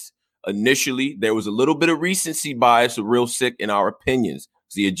list, initially, there was a little bit of recency bias of Real Sick in our opinions.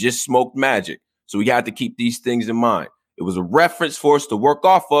 He had just smoked Magic. So we had to keep these things in mind. It was a reference for us to work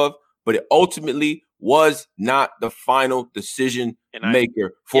off of, but it ultimately was not the final decision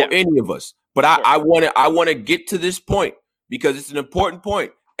maker for any of us. But I want to get to this point because it's an important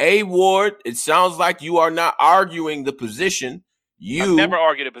point. A Ward, it sounds like you are not arguing the position. I've never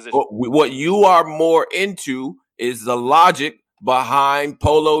argued a position. What you are more into is the logic behind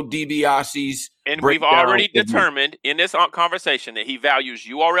Polo DiBiase's. And we've already determined in this conversation that he values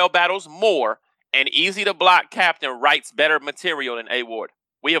URL battles more, and Easy to Block Captain writes better material than A Ward.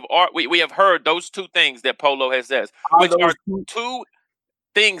 We have heard those 2 things that Polo has said, which are 2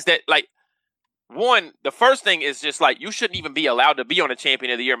 things that, like, one, the first thing is just like you shouldn't even be allowed to be on a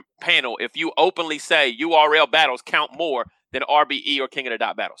Champion of the Year panel if you openly say URL battles count more than RBE or King of the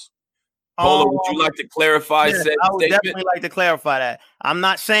Dot battles. Polo, would you like to clarify? Yes, I would definitely like to clarify that. I'm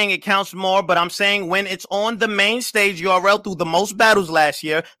not saying it counts more, but I'm saying when it's on the main stage, URL through the most battles last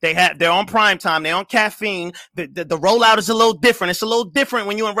year, they're on prime time, they're on caffeine. The rollout is a little different. It's a little different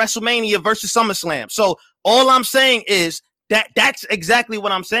when you're in WrestleMania versus SummerSlam. So all I'm saying is that's exactly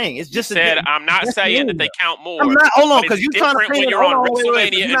what I'm saying. It's just I'm not saying that they count more. I'm not. Hold on, because you're trying to when you're on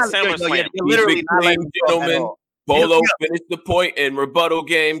WrestleMania and SummerSlam. You're literally not like gentlemen. Polo finished the point and rebuttal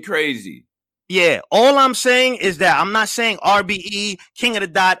game crazy. Yeah, all I'm saying is that I'm not saying RBE, King of the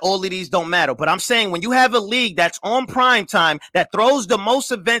Dot, all of these don't matter. But I'm saying when you have a league that's on prime time, that throws the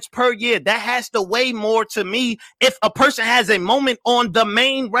most events per year, that has to weigh more to me if a person has a moment on the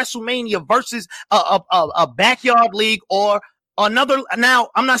main WrestleMania versus a backyard league or another. Now,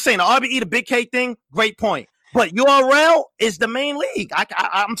 I'm not saying the RBE, the Big K thing, great point. But URL is the main league.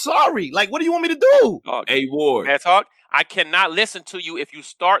 I'm sorry. Like, what do you want me to do? A Ward. Can I talk? I cannot listen to you if you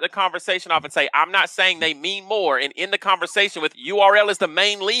start the conversation off and say, I'm not saying they mean more, and end the conversation with URL is the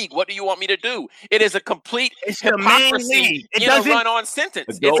main league. What do you want me to do? It is a complete hypocrisy in a run-on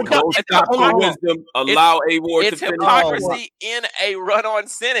sentence. Don't stop the wisdom. Allow A Ward to finish. It's hypocrisy in a run-on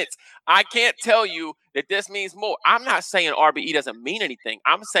sentence. I can't tell you that this means more. I'm not saying RBE doesn't mean anything.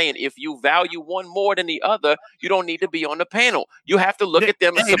 I'm saying if you value one more than the other, you don't need to be on the panel. You have to look at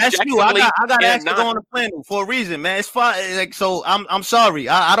them subjectively. I got asked to go on the panel for a reason, man. It's fine. Like, so I'm sorry.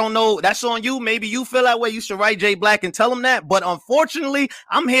 I don't know. That's on you. Maybe you feel that way. You should write Jay Black and tell him that. But unfortunately,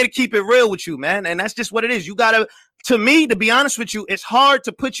 I'm here to keep it real with you, man. And that's just what it is. You gotta, to me, to be honest with you, it's hard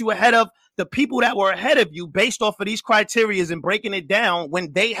to put you ahead of the people that were ahead of you based off of these criteria and breaking it down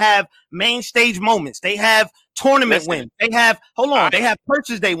when they have main stage moments. They have tournament wins. They have, they have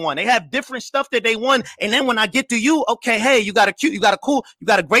purses they won. They have different stuff that they won. And then when I get to you, okay, hey, you got a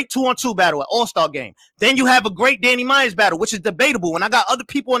great 2-on-2 battle at All-Star game. Then you have a great Danny Myers battle, which is debatable. And I got other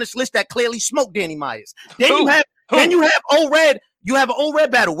people on this list that clearly smoked Danny Myers. Then you have O-Red. You have an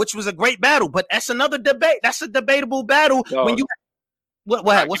O-Red battle, which was a great battle, but that's another debate. That's a debatable battle. When you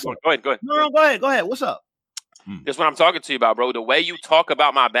What's up? Go ahead. No, go ahead. What's up? That's what I'm talking to you about, bro. The way you talk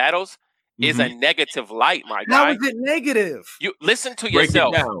about my battles is a negative light, my guy. How is it negative? You listen to break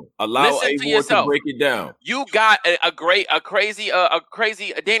yourself. It down. Allow A Ward to break it down. You got a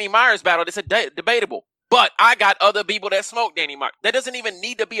crazy Danny Myers battle that's debatable. But I got other people that smoke Danny Myers. That doesn't even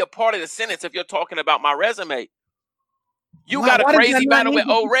need to be a part of the sentence if you're talking about my resume. You got a crazy battle with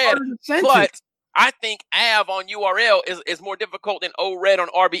O-Red, but I think Av on URL is more difficult than O-Red on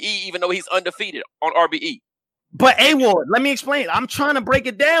RBE, even though he's undefeated on RBE. But A-Ward, let me explain. I'm trying to break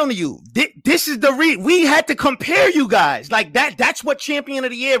it down to you. This is the we had to compare you guys like that. That's what Champion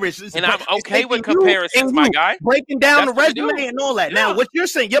of the Year is. And I'm okay with comparisons, my guy. Breaking down the resume and all that. Yeah. Now, what you're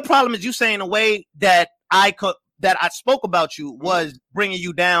saying, your problem is you saying the way that I spoke about you was bringing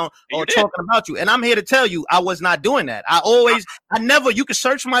you down or talking about you. And I'm here to tell you, I was not doing that. You can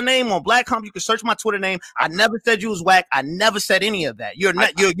search my name on Black Comp. You can search my Twitter name. I never said you was whack. I never said any of that. You're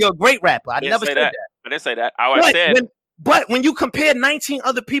a great rapper. I never said that. I didn't say that. But when you compare 19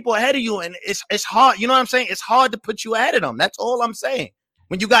 other people ahead of you, and it's hard, you know what I'm saying? It's hard to put you ahead of them. That's all I'm saying.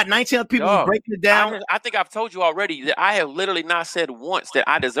 When you got 19 other people breaking it down. I think I've told you already that I have literally not said once that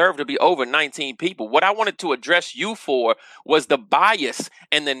I deserve to be over 19 people. What I wanted to address you for was the bias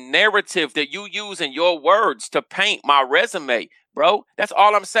and the narrative that you use in your words to paint my resume. Bro, that's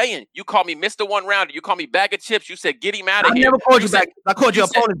all I'm saying. You call me Mr. One Rounder. You call me Bag of Chips. You said, get him out of here. I never called you back. I called your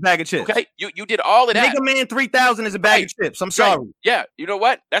opponent's Bag of Chips. Okay, you did all of that. Nigga Man 3000 is a bag of chips. I'm sorry. Yeah, you know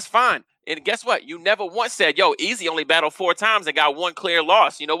what? That's fine. And guess what? You never once said, yo, Easy only battled 4 times and got 1 clear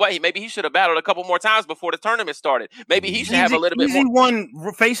loss. You know what? Maybe he should have battled a couple more times before the tournament started. Maybe he should have a little bit more. Easy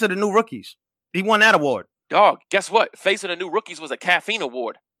won Face of the New Rookies. He won that award. Dog, guess what? Face of the New Rookies was a caffeine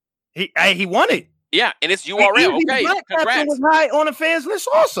award. He won it. Yeah, and it's URL. Okay, congrats. Was high on the fans list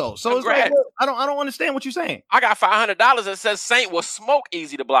also. So congrats. It's like, I don't understand what you're saying. I got $500 that says Saint will smoke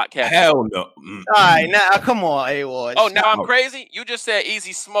Easy to block Caffeine. Hell no. All right, now come on, A-Ward. Oh, now I'm crazy? You just said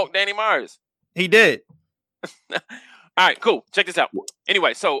Easy smoked Danny Myers. He did. All right, cool. Check this out.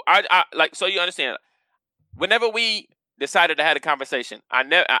 Anyway, so I so you understand. Whenever we decided to have a conversation, I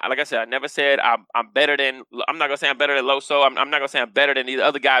never said I'm better than. I'm not gonna say I'm better than Loso. I'm not gonna say I'm better than these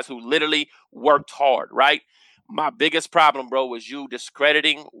other guys who literally worked hard. Right. My biggest problem, bro, was you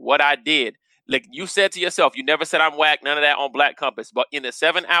discrediting what I did. Like you said to yourself, you never said I'm whack, none of that on Black Compass. But in the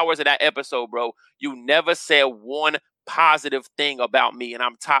 7 hours of that episode, bro, you never said one positive thing about me, and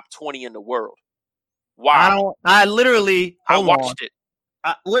I'm top 20 in the world. Wow. I literally watched it.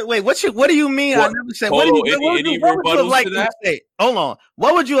 Wait, what do you mean? I never said. What would you have liked me to say? Hold on.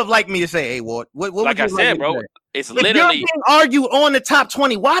 What would you have liked me to say, A-Ward? Like I said, bro, it's literally. If you're being argued on the top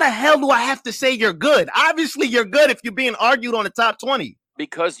 20, why the hell do I have to say you're good? Obviously, you're good if you're being argued on the top 20.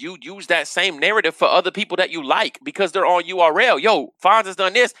 Because you use that same narrative for other people that you like because they're on URL. Yo, Fonz has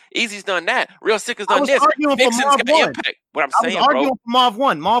done this. Easy's done that. Real Sick has done this. Vixen's got impact. What I'm saying, bro. I was arguing for Marv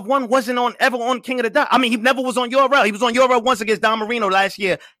 1. Marv 1 wasn't ever on King of the Dot. I mean, he never was on URL. He was on URL once against Don Marino last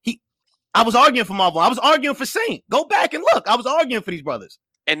year. I was arguing for Marv 1. I was arguing for Saint. Go back and look. I was arguing for these brothers.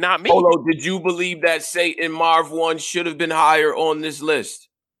 And not me. Polo, did you believe that Saint and Marv 1 should have been higher on this list?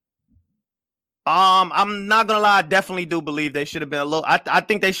 I'm not gonna lie. I definitely do believe they should have been a little. I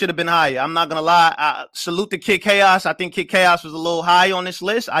think they should have been higher. I'm not gonna lie. I salute the Kid Chaos. I think Kid Chaos was a little high on this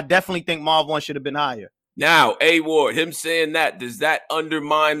list. I definitely think Marv 1 should have been higher. Now, A-Ward, him saying that, does that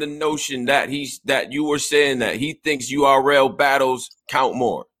undermine the notion that you were saying that he thinks URL battles count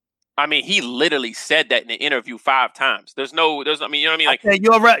more? I mean, he literally said that in the interview 5 times. I mean, you know what I mean? Like,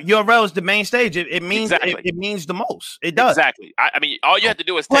 URL is the main stage. It means exactly. it means the most. It does. Exactly. I mean, all you have to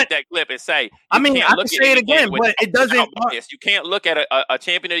do is take that clip and say, I can say it again, but it doesn't. Bias. You can't look at a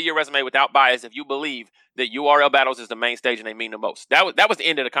champion of the year resume without bias if you believe that URL battles is the main stage and they mean the most. That was the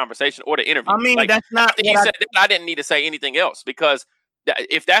end of the conversation or the interview. I mean, like, that's not. After he said that, I didn't need to say anything else because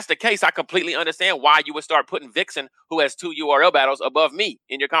if that's the case, I completely understand why you would start putting Vixen, who has 2 URL battles, above me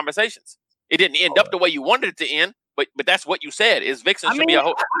in your conversations. It didn't end up the way you wanted it to end, but that's what you said. Is Vixen should be a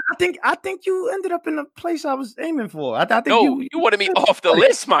host. I think you ended up in the place I was aiming for. I think you wanted me off the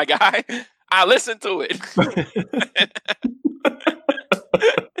list, my guy. I listened to it.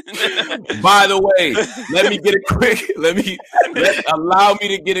 By the way, allow me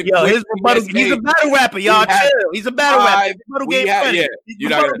to get a quick. He's a battle rapper, y'all. Chill. He's a battle rapper. Battle game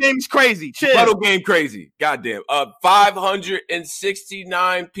game's crazy. Chill. Battle game crazy. Goddamn.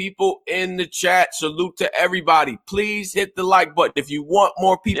 569 people in the chat. Salute to everybody. Please hit the like button if you want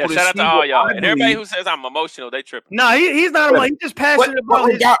more people to see. Shout out to all y'all. And everybody who says I'm emotional, they tripping. No, he's not emotional. He's just passionate about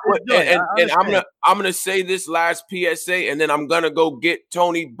his and I'm gonna say this last PSA, and then I'm gonna go get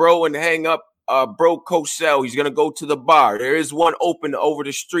Tony Bro and hang up Bro Cosell. He's gonna go to the bar. There is one open over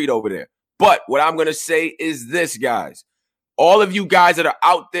the street over there. But what I'm gonna say is this, guys. All of you guys that are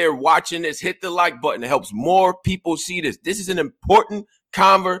out there watching this, hit the like button. It helps more people see this. This is an important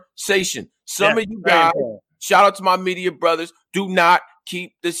conversation. Some of you guys, shout out to my media brothers, do not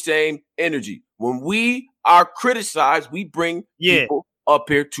keep the same energy. When we are criticized, we bring people up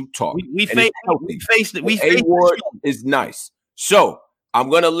here to talk. We faced it. A-Ward is nice. So I'm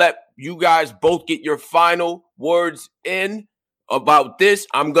going to let you guys both get your final words in about this.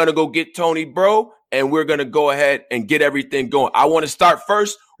 I'm going to go get Tony Bro, and we're going to go ahead and get everything going. I want to start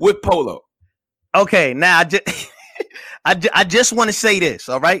first with Polo. Okay, now I just want to say this,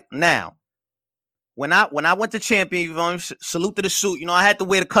 all right? Now, when I went to champion, salute to the suit, I had to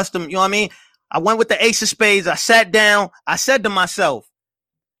wear the custom, you know what I mean? I went with the ace of spades. I sat down. I said to myself,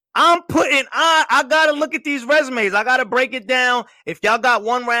 I gotta look at these resumes. I gotta break it down. If y'all got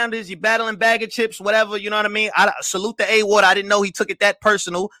one rounders, you battling bag of chips, whatever, you know what I mean? I salute the A-Ward. I didn't know he took it that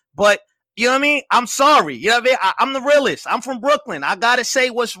personal, but you know what I mean? I'm sorry. You know what I mean? I'm the realist. I'm from Brooklyn. I gotta say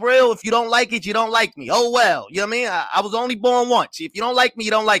what's real. If you don't like it, you don't like me. Oh well. You know what I mean? I was only born once. If you don't like me,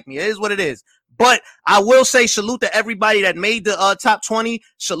 you don't like me. It is what it is. But I will say salute to everybody that made the top 20.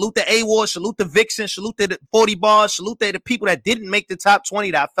 Salute to A-Ward. Salute to Vixen. Salute to the 40 bars. Salute to the people that didn't make the top 20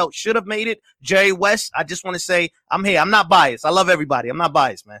 that I felt should have made it. Jerry West. I just want to say I'm here. I'm not biased. I love everybody. I'm not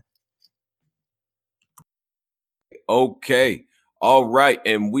biased, man. Okay. All right.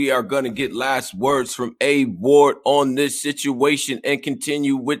 And we are going to get last words from A-Ward on this situation and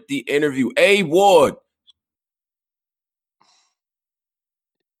continue with the interview. A-Ward.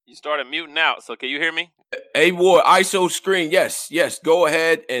 You started muting out, so can you hear me? A-Ward, ISO screen. Yes. Go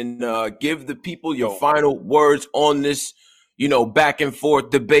ahead and give the people your final words on this, back and forth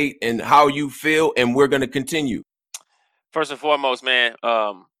debate and how you feel, and we're going to continue. First and foremost, man,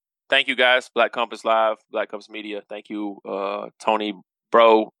 thank you guys, Black Compass Live, Black Compass Media. Thank you, Tony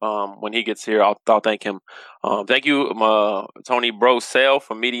Bro. When he gets here, I'll thank him. Thank you, Tony Bro Sale,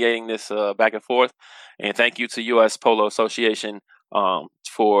 for mediating this back and forth, and thank you to U.S. Polo Association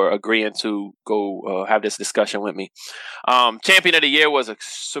for agreeing to go have this discussion with me. Champion of the Year was a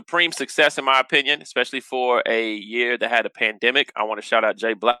supreme success, in my opinion, especially for a year that had a pandemic. I want to shout out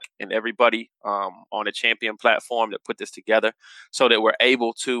Jay Black and everybody on the Champion platform that put this together so that we're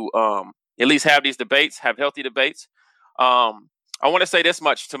able to at least have these debates, have healthy debates. I want to say this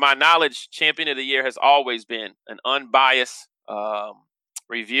much. To my knowledge, Champion of the Year has always been an unbiased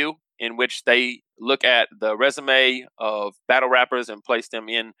review in which they look at the resume of battle rappers and place them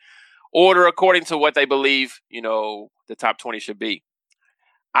in order according to what they believe, the top 20 should be.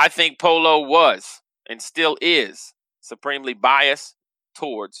 I think Polo was and still is supremely biased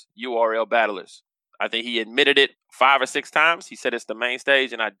towards URL battlers. I think he admitted it 5 or 6 times. He said it's the main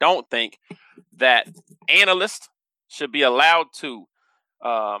stage, and I don't think that analysts should be allowed to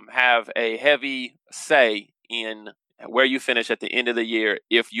have a heavy say in where you finish at the end of the year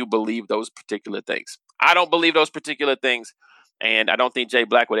if you believe those particular things. I don't believe those particular things, and I don't think Jay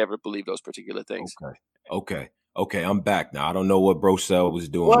Black would ever believe those particular things. Okay. I'm back now. I don't know what Brosell was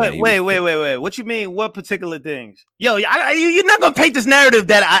doing. Wait. What you mean? What particular things? Yo, you're not gonna paint this narrative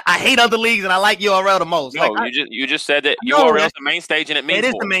that I hate other leagues and I like URL the most. No, you just said that URL is the main stage and it means it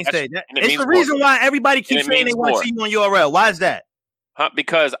is more. The main stage. It's the reason why everybody keeps saying they want to see you on URL. Why is that?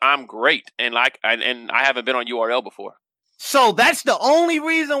 Because I'm great and I haven't been on URL before. So that's the only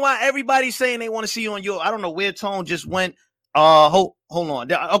reason why everybody's saying they want to see you on URL. I don't know where Tone just went. Hold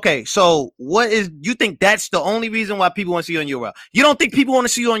on. Okay, so you think that's the only reason why people want to see you on URL? You don't think people want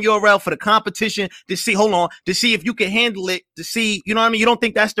to see you on URL for the competition to see if you can handle it, to see, you know what I mean? You don't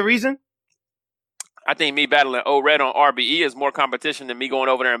think that's the reason? I think me battling O-Red on RBE is more competition than me going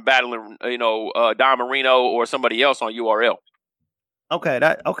over there and battling, Don Marino or somebody else on URL. Okay,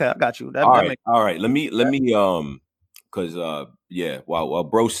 I got you. All right. Let me because while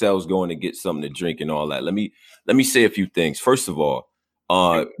Bro Cell's going to get something to drink and all that, let me say a few things. First of all,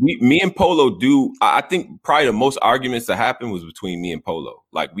 me and Polo I think probably the most arguments that happened was between me and Polo.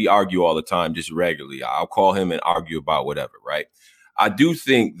 Like, we argue all the time, just regularly. I'll call him and argue about whatever, right? I do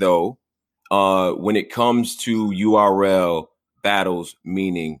think though, when it comes to URL battles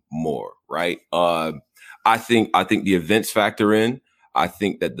meaning more, right? I think the events factor in. I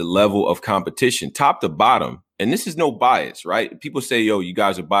think that the level of competition, top to bottom, and this is no bias, right? People say, yo, you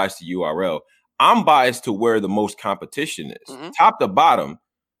guys are biased to URL. I'm biased to where the most competition is. Mm-hmm. Top to bottom,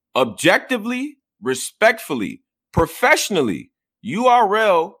 objectively, respectfully, professionally,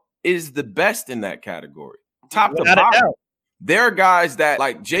 URL is the best in that category. Top to bottom. There are guys that,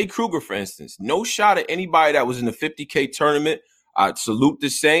 like Jay Kruger, for instance, no shot at anybody that was in the 50K tournament. I salute the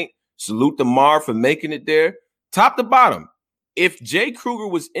Saint, salute the Mar for making it there. Top to bottom. If Jay Kruger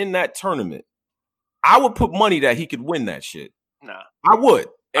was in that tournament, I would put money that he could win that shit. Nah, I would.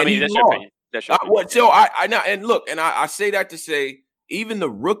 And that's your opinion. That's your opinion. So I say that to say, even the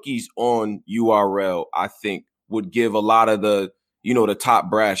rookies on URL, I think, would give a lot of the top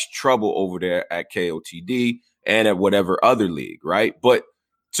brass trouble over there at KOTD and at whatever other league, right? But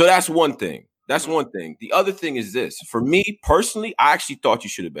so that's one thing. That's one thing. The other thing is this. For me personally, I actually thought you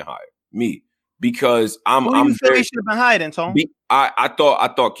should have been higher. Me. Because I'm should have been higher than Tom. I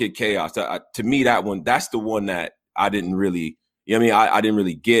thought Kid Chaos. To me, that's the one that I didn't really, I didn't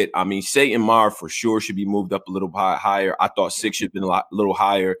really get. I mean, Satan Mar for sure should be moved up a little higher. I thought Six should have been a little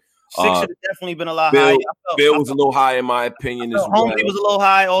higher. Six should have definitely been a lot higher. Bill was a little high in my opinion as well. Homie was a little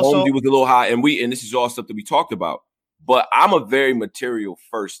high also. Homie was a little high, and this is all stuff that we talked about. But I'm a very material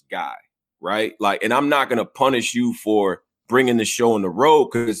first guy, right? Like, and I'm not gonna punish you for bringing the show on the road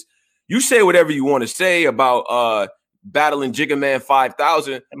because you say whatever you want to say about battling Jigga Man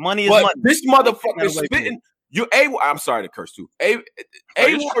 5000. Money is money. This motherfucker is spitting. I'm sorry to curse too.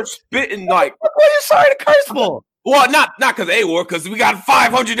 A-Ward spitting like. What are you sorry to curse for? Well, not because A-Ward, because we got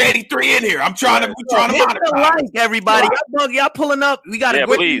 583 in here. I'm trying to hit the like, everybody. Y'all pulling up. We got a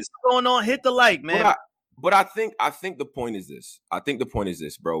great going on. Hit the like, man. But I think the point is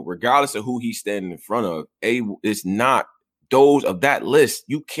this. Bro. Regardless of who he's standing in front of, it's not those of that list.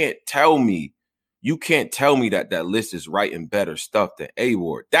 You can't tell me that list is writing better stuff than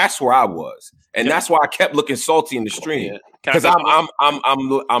A-Ward. That's where I was, and that's why I kept looking salty in the stream because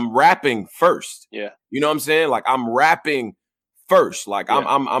I'm rapping first. Yeah, you know what I'm saying? Like, I'm rapping first. Like,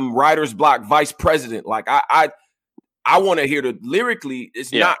 I'm writer's block vice president. Like, I want to hear lyrically.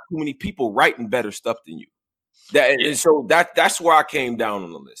 It's not too many people writing better stuff than you. And so that's where I came down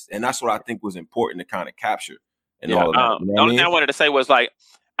on the list, and that's what I think was important to kind of capture. And all of that. You know the only thing I wanted to say was, like,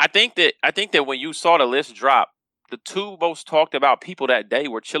 I think that when you saw the list drop, the two most talked about people that day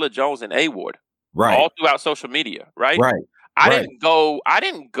were Chilla Jones and A-Ward, right? All throughout social media, right? Right. I didn't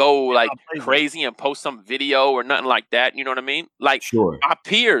go like crazy and post some video or nothing like that. You know what I mean? Like, my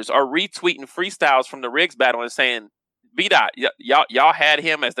peers are retweeting freestyles from the Riggs battle and saying, B-Dot, y'all had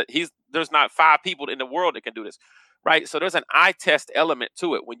him as there's not 5 people in the world that can do this, right? So there's an eye test element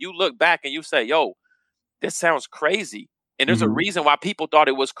to it. When you look back and you say, yo, this sounds crazy. And there's a reason why people thought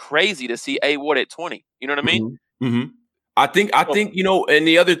it was crazy to see A-Ward at 20. You know what I mean? Mm-hmm. I think, and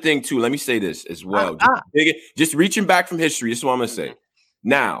the other thing too, let me say this as well. Just reaching back from history, this is what I'm going to say.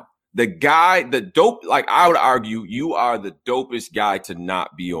 Now, the dope, like, I would argue you are the dopest guy to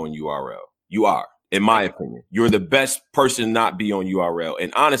not be on URL. You are, in my opinion. You're the best person to not be on URL.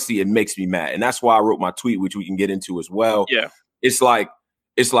 And honestly, it makes me mad. And that's why I wrote my tweet, which we can get into as well. Yeah. It's like,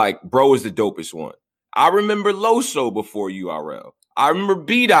 bro is the dopest one. I remember Loso before URL. I remember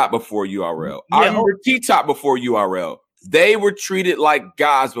B-Dot before URL. I remember T-Top before URL. They were treated like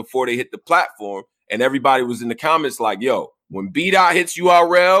guys before they hit the platform, and everybody was in the comments like, yo, when B-Dot hits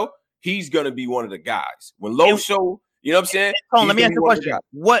URL, he's going to be one of the guys. When Loso, you know what I'm saying? Let me ask you a question.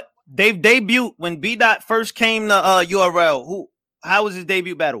 What they debuted when B-Dot first came to URL, how was his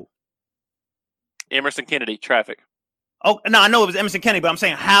debut battle? Emerson Kennedy, Traffic. Oh, no, I know it was Emerson Kennedy, but I'm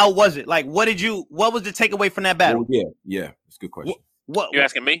saying, how was it? Like, what was the takeaway from that battle? Yeah. It's a good question. What you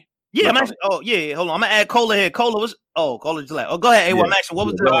asking me? Yeah, I'm asking. Oh, yeah. Hold on. I'm gonna add Cola here. Cola just like. Oh, go ahead. I'm asking. What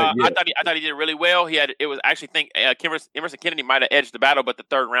was the? I thought he did really well. Emerson Kennedy might have edged the battle, but the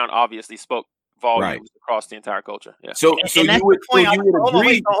third round obviously spoke volumes across the entire culture. Yeah. So and that's the point.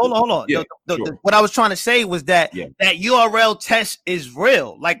 Hold on. Yeah, what I was trying to say was that that URL test is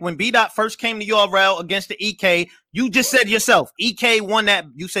real. Like when B-Dot first came to URL against the EK, you just said yourself, EK won that.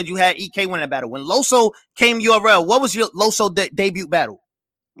 You said you had EK win that battle. When Loso came to URL, what was your Loso debut battle?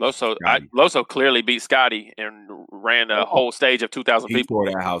 Loso clearly beat Scotty and ran a whole stage of 2,000 people. He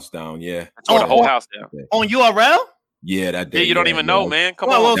tore that house down, tore the whole house down. On URL? Yeah, that day. You don't even know, man. Come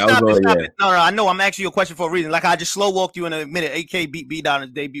on. Well, stop it. No, I know. I'm asking you a question for a reason. Like I just slow walked you in a minute. AK beat B-Dot in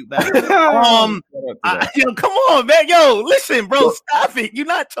his debut battle. Come on, man. Yo, listen, bro. Stop it. You're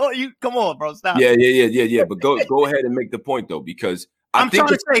not told you. Come on, bro. Stop. Yeah. But go ahead and make the point though, because I'm trying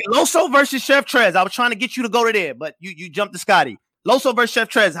to say Loso versus Chef Trez. I was trying to get you to go to there, but you jumped to Scotty. Loso versus Chef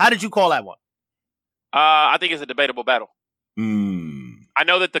Trez. How did you call that one? I think it's a debatable battle. I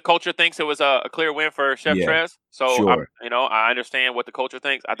know that the culture thinks it was a clear win for Chef Trez. So, sure. I understand what the culture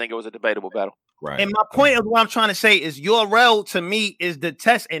thinks. I think it was a debatable battle. Right. And my point of what I'm trying to say is URL to me is the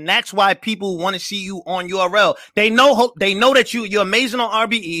test, and that's why people want to see you on URL. They know that you're amazing on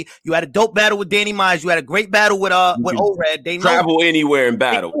RBE. You had a dope battle with Danny Mize. You had a great battle with O-Red. They know travel anywhere in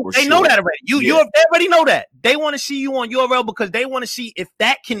battle. They know that already. You already know that. They want to see you on URL because they want to see if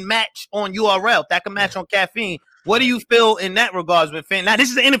that can match on URL, if that can match on Caffeine. What do you feel in that regards with Finn? Now, this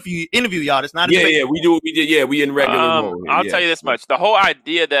is an interview, y'all. It's not a debate. We do what we did. Yeah, we in regular mode. I'll tell you this much. The whole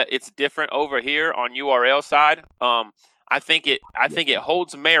idea that it's different over here on URL side, I think it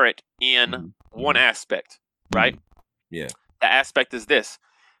holds merit in one aspect, right? Yeah. The aspect is this.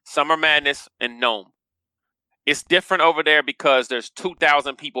 Summer Madness and Nome. It's different over there because there's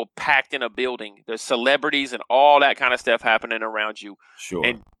 2,000 people packed in a building. There's celebrities and all that kind of stuff happening around you. Sure.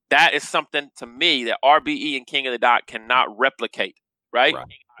 And that is something to me that RBE and King of the Dot cannot replicate, right?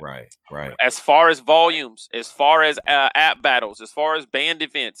 Right. As far as volumes, as far as app battles, as far as band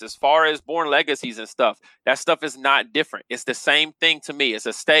events, as far as Born Legacies and stuff, that stuff is not different. It's the same thing to me. It's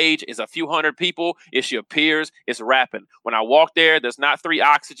a stage. It's a few hundred people. It's your peers. It's rapping. When I walk there, there's not 3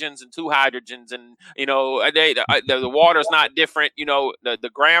 oxygens and 2 hydrogens, and the water's not different. The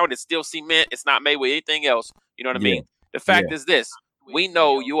ground is still cement. It's not made with anything else. You know what I mean? The fact is this. We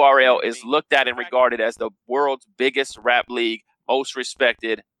know URL is looked at and regarded as the world's biggest rap league, most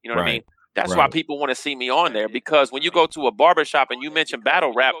respected. You know what I mean? That's why people want to see me on there, because when you go to a barbershop and you mention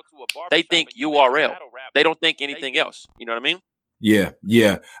battle rap, they think URL. They don't think anything else. You know what I mean? Yeah.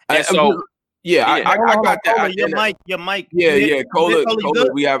 And I got that. Your mic. Yeah. Cola,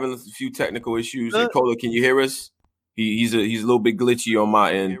 we having a few technical issues. Hey, Cola, can you hear us? He's a little bit glitchy on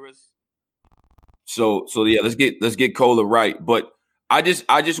my end. So yeah, let's get Cola right. But I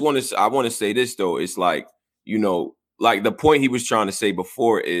want to say this though. It's like, like the point he was trying to say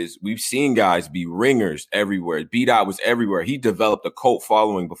before is we've seen guys be ringers everywhere. B-Dot was everywhere. He developed a cult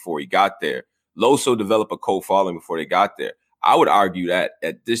following before he got there. Loso developed a cult following before they got there. I would argue that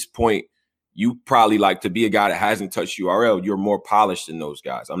at this point, you probably like to be a guy that hasn't touched URL. You're more polished than those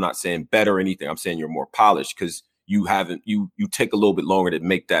guys. I'm not saying better or anything. I'm saying you're more polished because you take a little bit longer to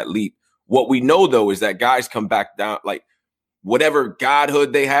make that leap. What we know though is that guys come back down, like whatever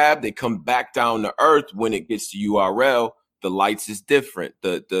godhood they have, they come back down to earth when it gets to URL. The lights is different.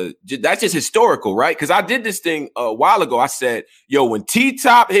 That's just historical, right? Because I did this thing a while ago. I said, when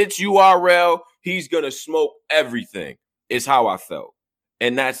T-Top hits URL, he's gonna smoke everything. Is how I felt,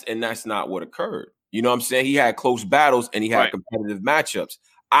 and that's not what occurred. You know what I'm saying? He had close battles and he had competitive matchups.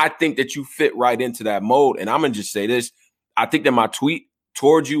 I think that you fit right into that mode. And I'm gonna just say this: I think that my tweet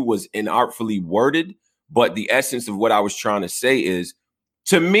towards you was inartfully worded, but the essence of what I was trying to say is,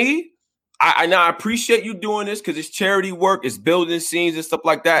 to me, I appreciate you doing this because it's charity work, it's building scenes and stuff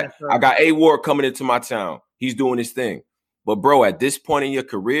like that. I got A-Ward coming into my town. He's doing his thing. But bro, at this point in your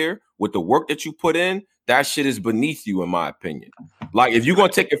career, with the work that you put in, that shit is beneath you, in my opinion. Like, if you're going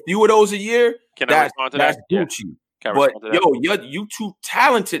to take a few of those a year, that's Gucci. But you too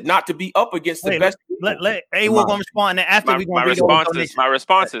talented not to be up against the best. Let A-Ward gonna respond, and after my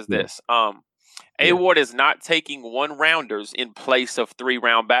response is this. A-Ward is not taking 1-rounders in place of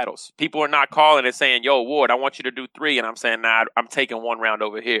 3-round battles. People are not calling and saying, Ward, I want you to do 3. And I'm saying, nah, I'm taking 1 round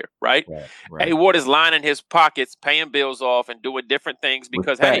over here, right? A-Ward is lining his pockets, paying bills off, and doing different things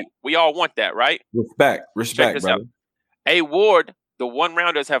because, hey, we all want that, right? Respect, brother. A-Ward, the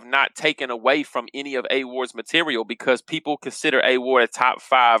 1-rounders have not taken away from any of A-Ward's material because people consider A-Ward a top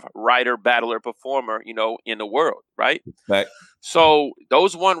 5 writer, battler, performer, in the world, right? Respect. So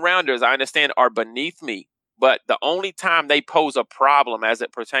those 1-rounders, I understand, are beneath me. But the only time they pose a problem as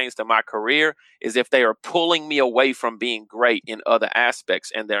it pertains to my career is if they are pulling me away from being great in other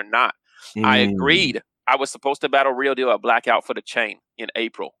aspects, and they're not. I agreed. I was supposed to battle Real Deal at Blackout for the chain in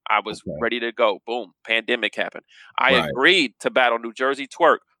April. I was ready to go. Boom, pandemic happened. I agreed to battle New Jersey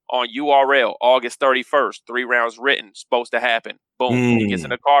Twerk on URL August 31st. 3 rounds written, supposed to happen. Boom, he gets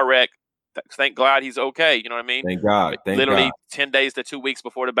in a car wreck. Thank God he's okay. You know what I mean? Thank God. Literally 10 days to 2 weeks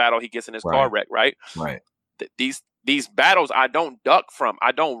before the battle, he gets in his car wreck, right? Right. These battles I don't duck from.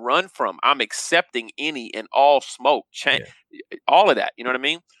 I don't run from. I'm accepting any and all smoke, all of that. You know what I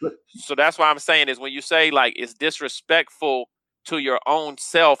mean? So that's why I'm saying is when you say like it's disrespectful to your own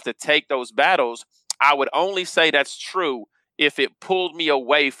self to take those battles, I would only say that's true if it pulled me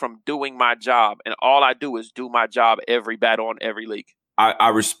away from doing my job. And all I do is do my job every battle on every league. I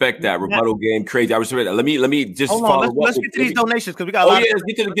respect that. Rebuttal game crazy. I respect that. Let me just follow up. Let's get to these donations because we got a lot. Let's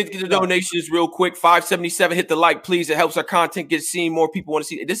get to the donations real quick. 577. Hit the like, please. It helps our content get seen. More people want to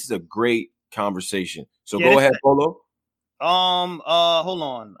see it. This is a great conversation. So go ahead, Polo. Hold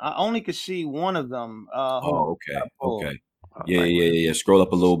on. I only could see one of them. Okay. Yeah. Scroll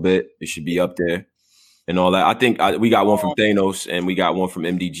up a little bit. It should be up there. And all that. I think we got one from Thanos and we got one from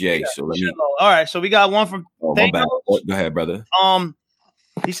MDJ. So let me. All right. So we got one from Thanos. Go ahead, brother.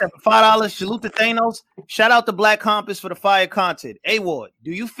 He said for $5, salute to Thanos. Shout out to Black Compass for the fire content. A-Ward, do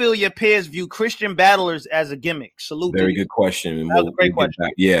you feel your peers view Christian battlers as a gimmick? Salute. Very good question. That was a great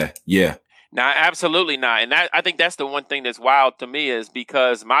question. Yeah. No, absolutely not. And I think that's the one thing that's wild to me is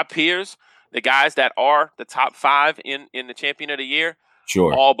because my peers, the guys that are the top 5 in the champion of the year,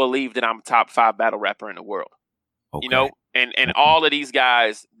 all believe that I'm top 5 battle rapper in the world. Okay. You know, and all of these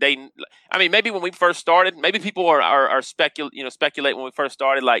guys, maybe when we first started, maybe people are speculate when we first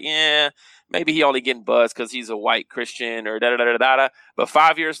started, like, maybe he only getting buzzed because he's a white Christian or da. But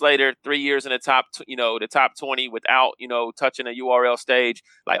 5 years later, 3 years in the top, the top 20 without, touching a URL stage,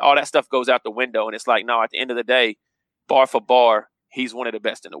 like all that stuff goes out the window. And it's like, no, at the end of the day, bar for bar, he's one of the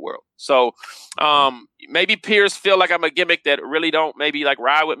best in the world. So maybe peers feel like I'm a gimmick that really don't maybe like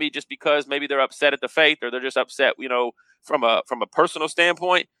ride with me just because maybe they're upset at the faith or they're just upset, from a personal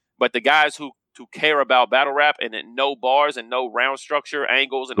standpoint. But the guys who care about battle rap and no bars and no round structure,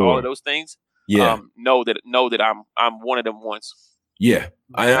 angles, and all of those things, know that I'm one of them ones. Yeah,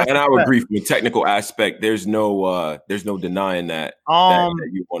 and I would agree from a technical aspect. There's no denying that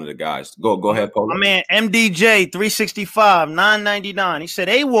you're one of the guys. Go ahead, Polo. My man MDJ 365 999. He said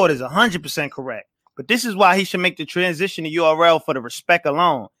A-Ward is 100% correct, but this is why he should make the transition to URL for the respect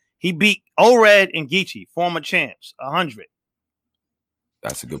alone. He beat O-Red and Geechee, former champs, 100.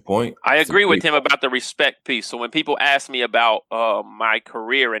 That's a good point. I agree with him about the respect piece. So when people ask me about my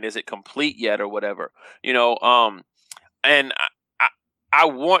career and is it complete yet or whatever, and I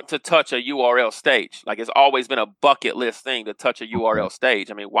want to touch a URL stage. Like it's always been a bucket list thing to touch a URL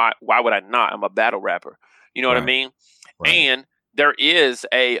stage. I mean, why would I not? I'm a battle rapper. You know what I mean? Right. And there is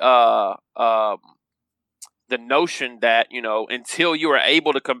the notion that, until you are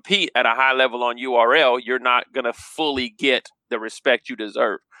able to compete at a high level on URL, you're not going to fully get the respect you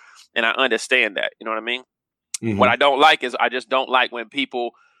deserve. And I understand that. You know what I mean? Mm-hmm. What I don't like is I just don't like when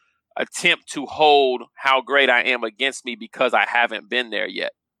people attempt to hold how great I am against me because I haven't been there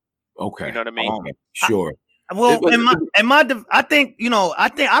yet. Okay. You know what I mean? Sure. I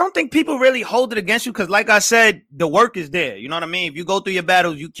don't think people really hold it against you because, like I said, the work is there. You know what I mean? If you go through your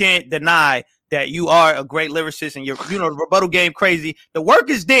battles, you can't deny that you are a great lyricist and you're, the rebuttal game crazy. The work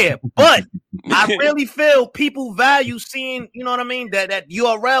is there, but I really feel people value seeing, you know what I mean? That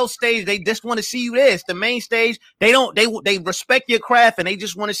URL stage, they just want to see you there. It's the main stage. They respect your craft and they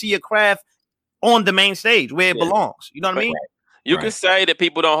just want to see your craft on the main stage where it belongs. You know what I mean? You can say that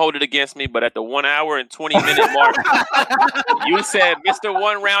people don't hold it against me, but at the 1 hour and 20-minute mark, you said Mr.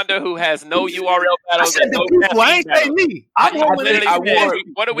 One Rounder who has no URL battles. I ain't saying me.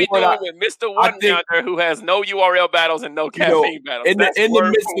 What are we doing with Mr. One Rounder who has no URL battles and no caffeine battles? In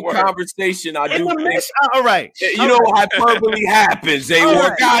the midst of conversation, I do think. All right. Hyperbole happens. They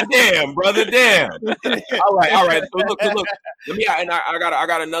were goddamn, brother, damn. All right. So look. Let me. And I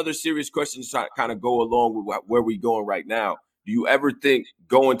got another serious question to kind of go along with where we going right now. Do you ever think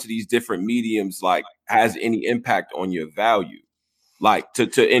going to these different mediums has any impact on your value,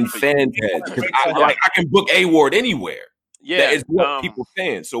 in fan heads? Because I can book A-Ward anywhere. Yeah, that is what people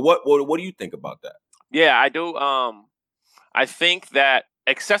fan. So what do you think about that? Yeah, I do. I think that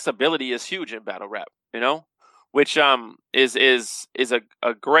accessibility is huge in battle rap. Which is a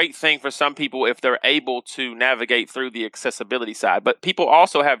great thing for some people if they're able to navigate through the accessibility side. But people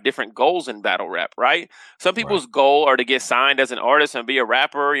also have different goals in battle rap, right? Some people's goal are to get signed as an artist and be a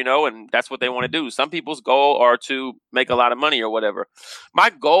rapper, and that's what they want to do. Some people's goal are to make a lot of money or whatever. My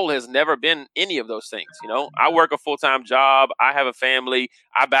goal has never been any of those things. I work a full-time job. I have a family.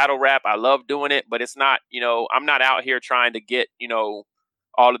 I battle rap. I love doing it, but it's not, I'm not out here trying to get,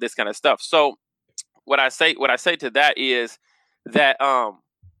 all of this kind of stuff. So what I say to that is that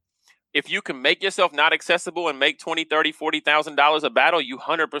if you can make yourself not accessible and make $20,000, $30,000, $40,000 a battle, you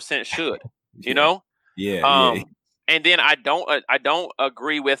 100% should. You know? Yeah. And then I don't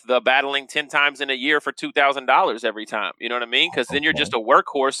agree with the battling 10 times in a year for $2,000 every time. You know what I mean? Because then you're just a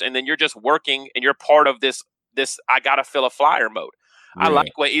workhorse, and then you're just working, and you're part of this I gotta fill a flyer mode. Yeah. I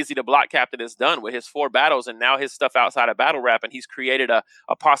like what Easy the Block Captain has done with his 4 battles and now his stuff outside of battle rap, and he's created a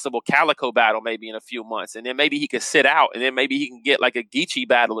possible Calico battle maybe in a few months, and then maybe he could sit out, and then maybe he can get like a Geechee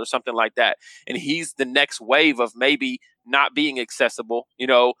battle or something like that, and he's the next wave of maybe not being accessible, you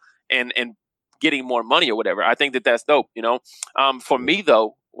know, and getting more money or whatever. I think that's dope, you know. For me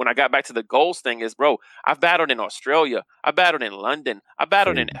though, when I got back to the goals thing is, bro, I've battled in Australia. I battled in London. I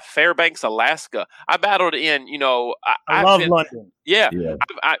battled in Fairbanks, Alaska. I battled in, you know, I love London. Yeah.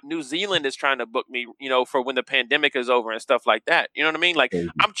 New Zealand is trying to book me, you know, for when the pandemic is over and stuff like that. You know what I mean? Like,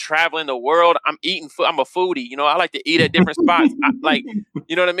 I'm traveling the world. I'm eating food. I'm a foodie. You know, I like to eat at different spots.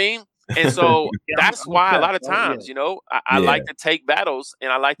 You know what I mean? And so that's why a lot of times, you know, I like to take battles, and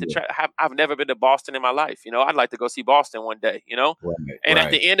I like to try. I've never been to Boston in my life. You know, I'd like to go see Boston one day, you know,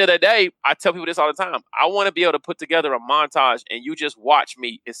 at the end of the day, I tell people this all the time. I want to be able to put together a montage and you just watch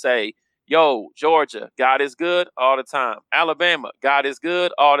me and say, yo, Georgia, God is good all the time. Alabama, God is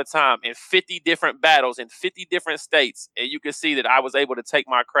good all the time. In 50 different battles in 50 different states. And you can see that I was able to take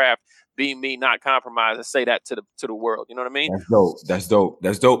my craft, be me, not compromise, and say that to the world. You know what I mean? That's dope.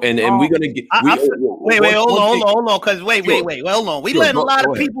 And we're gonna get. Wait, hold on. Because wait, hold on. We letting a lot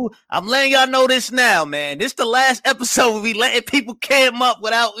of people. I'm letting y'all know this now, man. This the last episode where we letting people cam up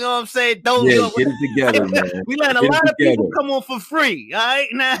without, you know what I'm saying? Don't get it together, man. We letting a lot of people come on for free. All right,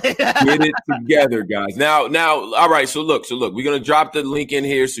 now get it together, guys. Now, all right. So look, we're gonna drop the link in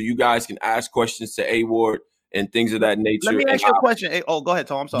here so you guys can ask questions to A Ward and things of that nature. Let me ask you a question. Hey, go ahead,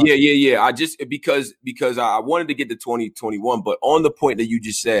 Tom. I'm sorry. Yeah. I just because I wanted to get to 2021, but on the point that you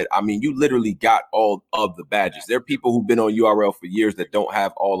just said, I mean, you literally got all of the badges. There are people who've been on URL for years that don't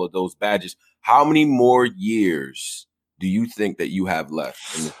have all of those badges. How many more years do you think that you have left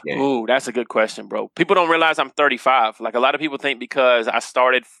in this game? Ooh, that's a good question, bro. People don't realize I'm 35. Like, a lot of people think because I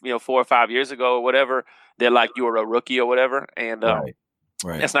started, 4 or 5 years ago or whatever, they're like, you were a rookie or whatever. And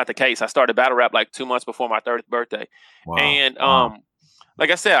Right. That's not the case. I started battle rap like 2 months before my 30th birthday. Wow. And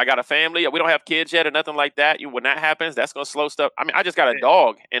like I said, I got a family. We don't have kids yet or nothing like that. When that happens, that's gonna slow stuff. I mean, I just got a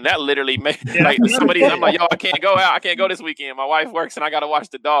dog, and that literally made like somebody. I'm like, yo, I can't go out. I can't go this weekend. My wife works, and I got to watch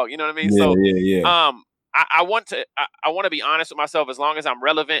the dog. You know what I mean? I want to be honest with myself. As long as I'm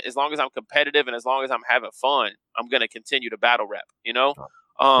relevant, as long as I'm competitive, and as long as I'm having fun, I'm gonna continue to battle rap. You know.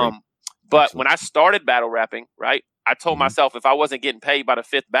 But when I started battle rapping, right, I told myself if I wasn't getting paid by the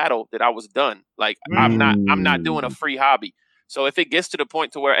 5th battle, that I was done. Like, I'm not doing a free hobby. So if it gets to the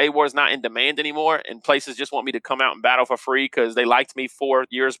point to where A Ward is not in demand anymore and places just want me to come out and battle for free because they liked me 4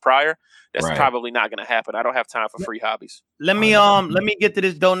 years prior, that's probably not going to happen. I don't have time for free hobbies. Let me get to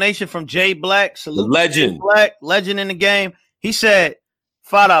this donation from Jay Black. Salute, legend, Jay Black, legend in the game. He said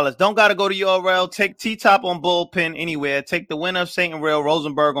 $5. Don't got to go to URL. Take T-Top on Bullpen anywhere. Take the winner of St. and Real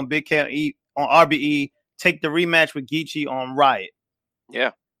Rosenberg on Big Cat E on RBE. Take the rematch with Geechee on Riot.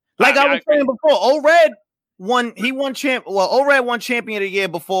 Yeah. Like I was saying before, O-Red won O-Red won champion of the year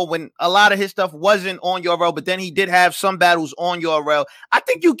before when a lot of his stuff wasn't on URL, but then he did have some battles on URL. I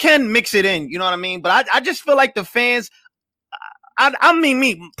think you can mix it in, you know what I mean? But I just feel like the fans, I mean,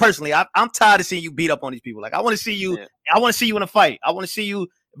 me personally, I'm tired of seeing you beat up on these people. Like, I want to see you, I want to see you in a fight. I want to see you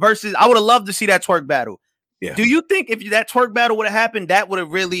versus, I would have loved to see that twerk battle. Yeah. Do you think if that twerk battle would have happened, that would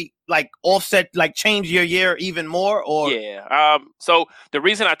have really like offset, like change your year even more? Or so the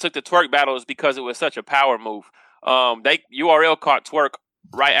reason I took the twerk battle is because it was such a power move. URL caught twerk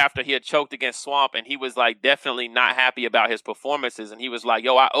right after he had choked against Swamp, and he was like definitely not happy about his performances, and he was like,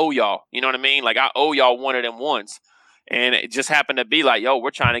 "Yo, I owe y'all." You know what I mean? Like, I owe y'all one of them ones, and it just happened to be like, "Yo, we're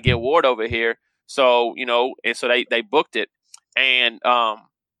trying to get Ward over here," so and so they booked it, and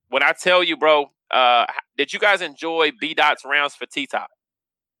when I tell you, bro. Did you guys enjoy B-Dot's rounds for T-Top?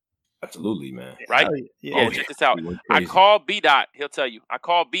 Absolutely, man. Right? Check this out. I called B-Dot. He'll tell you. I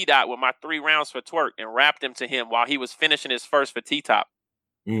called B-Dot with my 3 rounds for twerk and rapped them to him while he was finishing his first for T-Top.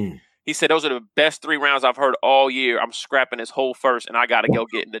 He said, those are the best 3 rounds I've heard all year. I'm scrapping his whole first, and I got to go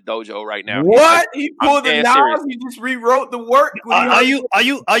get in the dojo right now. What? He pulled the knives? He just rewrote the work? Are you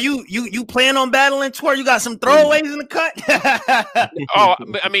planning on battling twerk? You got some throwaways in the cut?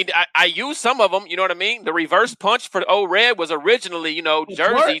 I mean, I used some of them. You know what I mean? The reverse punch for O-Red was originally,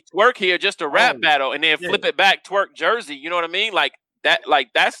 Jersey, twerk here, just a rap battle, and then flip it back, twerk Jersey. You know what I mean? Like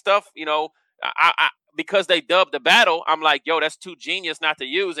that stuff, because they dubbed the battle, I'm like, yo, that's too genius not to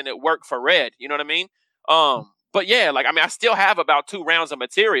use, and it worked for Red. You know what I mean? But yeah, like, I mean, I still have about 2 rounds of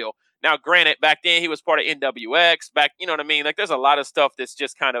material. Now, granted, back then he was part of NWX. You know what I mean? Like, there's a lot of stuff that's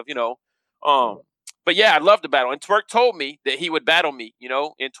just kind of, but yeah, I love the battle. And Twerk told me that he would battle me, in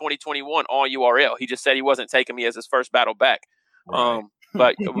 2021 on URL. He just said he wasn't taking me as his first battle back. Right.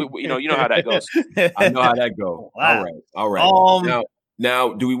 But you know how that goes. I know how that goes. Wow. All right.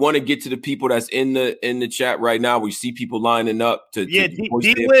 Now, do we want to get to the people that's in the chat right now? We see people lining up to. Yeah,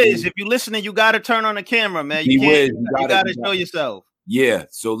 D-Wiz, if you're listening, you got to turn on the camera, man. You got to show yourself. Yeah.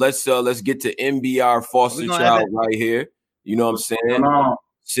 So let's get to MBR Foster Child right here. You know what I'm saying?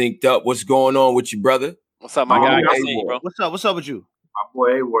 Synced up. What's going on with you, brother? What's up, my guy? I see you, bro. What's up with you? My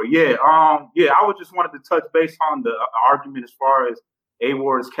boy A-War. Yeah. I would just wanted to touch base on the argument as far as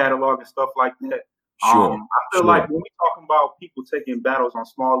A-War's catalog and stuff like that. Sure. I feel like when we're talking about people taking battles on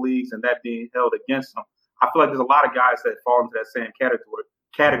small leagues and that being held against them, I feel like there's a lot of guys that fall into that same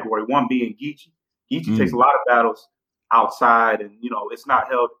category. One being Geechee. Geechee takes a lot of battles outside, and it's not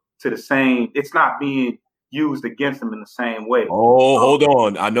held to the same. It's not being used against them in the same way. Oh, hold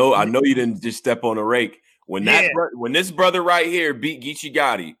on. I know you didn't just step on a rake. When this brother right here beat Geechee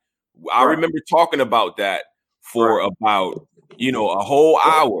Gotti, I remember talking about that for about a whole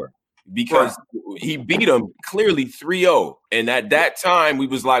hour. Because he beat him clearly 3-0. And at that time, we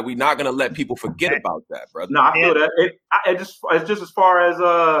was like, we're not going to let people forget about that, brother. No, I feel that. It's just as far as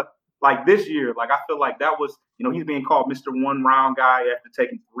like this year, like I feel like that was, he's being called Mr. One Round guy after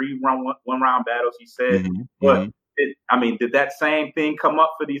taking 3 one round battles, he said. But did that same thing come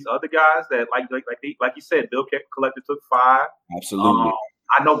up for these other guys that like you said, Bill Collector took 5. Absolutely.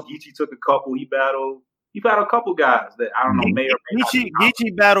 I know Geechee took a couple. He battled a couple guys that I don't know may or may not.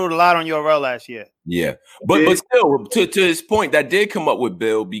 Geechee battled a lot on URL last year. Yeah, but still, to his point, that did come up with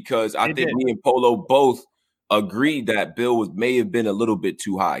Bill because I think me and Polo both agreed that Bill may have been a little bit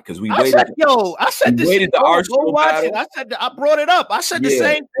too high because we waited. I said this. Waited the Arsenal battle. I brought it up. I said the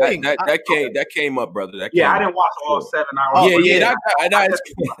same thing. That came up, brother. I didn't watch all 7 hours. That's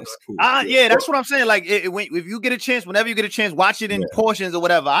cool. That's what I'm saying. Like, if you get a chance, whenever you get a chance, watch it in portions or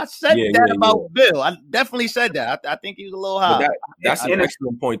whatever. I said that about Bill. I definitely said that. I think he was a little high. That's an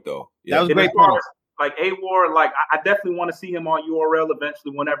excellent point, though. Yeah. That was a great point. Like A-War, like I definitely want to see him on URL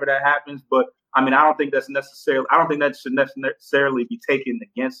eventually, whenever that happens. But I don't think that should necessarily be taken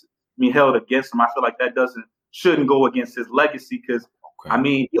against. Held against him. I feel like that shouldn't go against his legacy because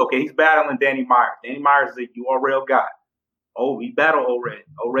he's battling Danny Myers. Danny Myers is a URL guy. Oh, he battled O-Red.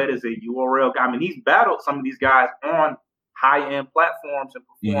 O-Red is a URL guy. He's battled some of these guys on high-end platforms and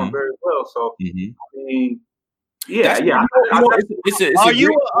performed very well. So Are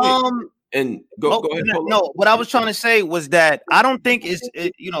you And go ahead. No, what I was trying to say was that I don't think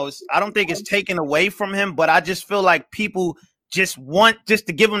it's taken away from him, but I just feel like people just want to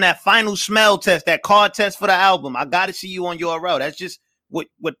give him that final smell test, that card test for the album. I got to see you on URL. That's just what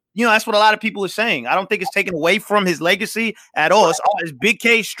that's what a lot of people are saying. I don't think it's taken away from his legacy at all. It's Big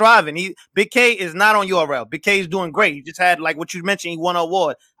K striving. Big K is not on URL. Big K is doing great. He just had, like what you mentioned, he won an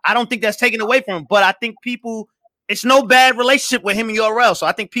award. I don't think that's taken away from him, but I think it's no bad relationship with him and URL. So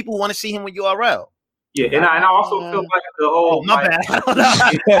I think people want to see him with URL. Yeah, and I also feel like the whole my bad.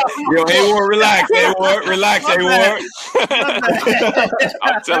 Yo, A-War, relax, A-War.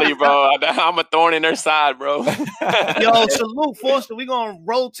 I'm telling you, bro, I'm a thorn in their side, bro. Yo, salute Foster. We're gonna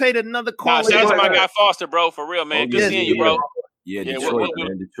rotate another call. Shout out to my guy Foster, bro, for real, man. Good seeing you, bro. Yeah,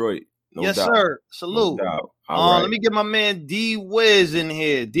 Detroit. No doubt. Sir. Salute. No right. Let me get my man D-Wiz in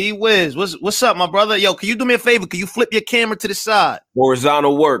here. D-Wiz, what's up, my brother? Yo, can you do me a favor? Can you flip your camera to the side?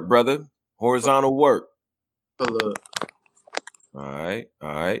 Horizontal work, brother. Horizontal work. All right.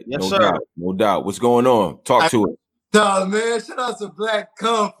 Yes, sir. No doubt. What's going on? Talk to it. No, man. Shout out to Black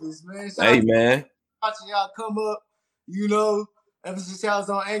Compass, man. Man. Watching y'all come up, ever since y'all was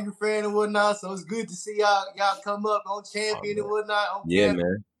on Angry Fan and whatnot. So it's good to see y'all come up on Champion and whatnot.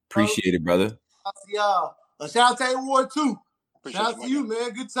 Man. Appreciate it, brother. Shout out to y'all. Shout out to A-War too. Shout out to you,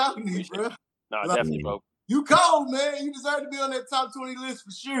 man. Good talking to you, bro. No, definitely, bro. You cold, man. You deserve to be on that top 20 list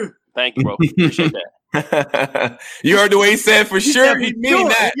for sure. Thank you, bro. Appreciate that. You heard the way he said for sure. He mean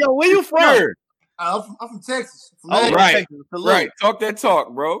that. Yo, where you from? Sure. I'm from Texas. Right. Talk that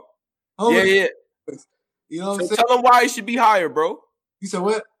talk, bro. Yeah. You know what I'm saying? Tell him why he should be higher, bro. You said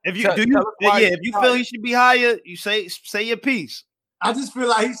what? If you feel he should be higher, you say your piece. I just feel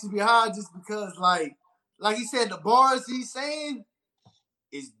like he should be higher just because, like he said, the bars he's saying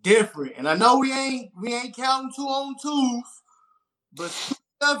is different. And I know we ain't counting 2-on-2s, but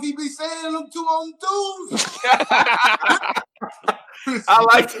stuff he be saying them 2-on-2s. I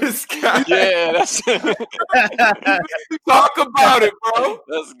like this guy. Yeah, that's Talk about it, bro.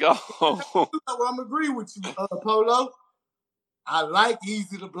 let's go. I'm agree with you, Polo. I like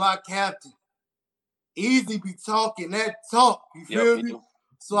Easy the block captain. Easy be talking that talk. You feel me?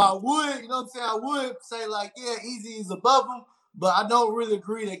 So I would, you know what I'm saying? I would say like, yeah, Easy is above him, but I don't really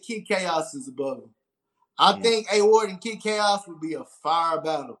agree that Kid Chaos is above him. I think A Ward and Kid Chaos would be a fire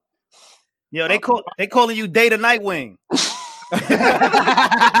battle. Yo, they calling you Data Nightwing.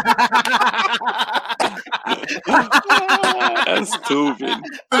 That's stupid.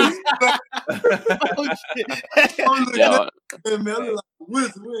 Oh, shit. Yeah.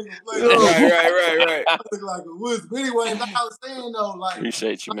 Right. I look like a wizard. But anyway, like I was saying though, like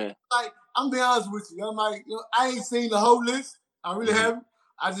Appreciate you, man. like I'm being honest with you. I'm like, I ain't seen the whole list. I really haven't.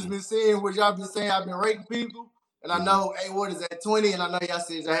 I just been seeing what y'all been saying. I've been rating people, and I know A Ward is at 20, and I know y'all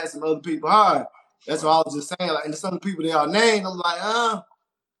said y'all had some other people high. That's what I was just saying. Like, and some people they all named, I'm like, A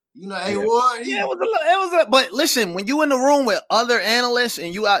Ward. Yeah, it was. But listen, when you in the room with other analysts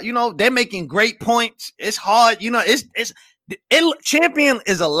and you out, they're making great points. It's hard, Champion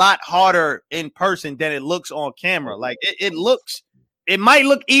is a lot harder in person than it looks on camera. Like it might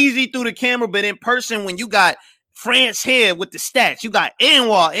look easy through the camera, but in person, when you got France here with the stats, you got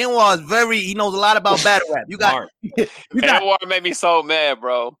Anwar. Anwar is he knows a lot about battle rap. You got Anwar made me so mad,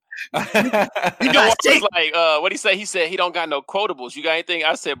 bro. Anwar was like, what'd he say? He said he don't got no quotables. You got anything?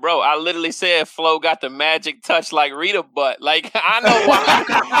 I said, bro, I literally said Flo got the magic touch like Rita butt. Like, I know why.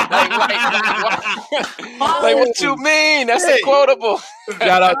 Like, what you mean? That's a quotable.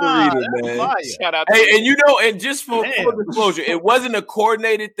 Shout out to Rita, man. Shout out to Rita. And just for disclosure, it wasn't a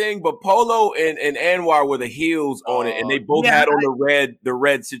coordinated thing, but Polo and Anwar were the heels on it, and they both had on the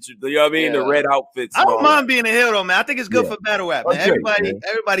red situation. You know what I mean? The red outfits. I don't mind being a heel though, man. I think it's good for battle rap, man.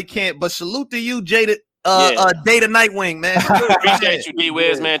 Everybody can't, but salute to you, Data Nightwing, man. Appreciate you,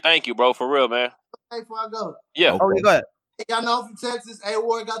 D-Wiz, man. Thank you, bro, for real, man. Hey, before I go. Yeah. Okay. Go ahead. Y'all know from Texas, A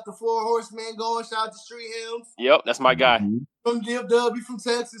Ward got the 4 horsemen going. Shout out to Street Hymns. Yep, that's my guy. From DFW from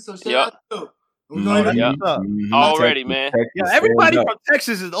Texas, so shout out to him. Already, man. Yeah, everybody from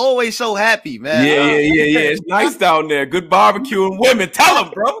Texas is always so happy, man. Yeah. It's nice down there. Good barbecue and women. Tell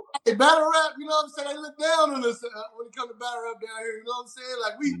them, bro. Hey, battle rap, you know what I'm saying? They look down on us when it comes to battle rap down here. You know what I'm saying?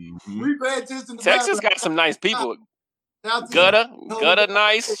 Like we pay attention to Texas got some nice people. Gutter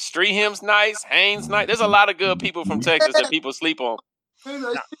nice, Street Hymns nice, Haynes nice. There's a lot of good people from Texas that people sleep on. I ain't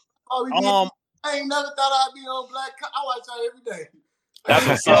never thought I'd be on Black. I watch y'all every day. That's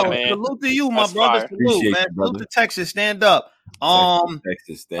what's up, man. Salute to you, my brother. Salute, man. Salute to Texas. Stand up.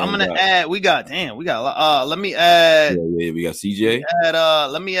 Texas, stand I'm gonna up. add. We got. Let me add. Yeah. We got CJ.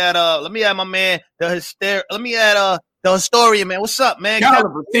 Let me add my man. Let me add the historian, man. What's up, man?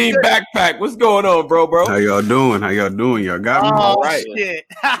 Caliber Team Backpack. What's going on, bro? How y'all doing? Y'all got me? All right. Shit.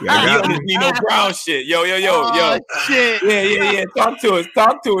 Y'all got me. Nino Brown shit. Yo. Shit. Yeah. Talk to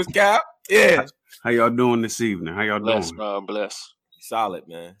us, Cap. Yeah. How y'all doing this evening? How y'all doing? Bless. Solid,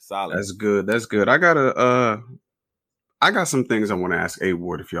 man. Solid. That's good. I got some things I want to ask A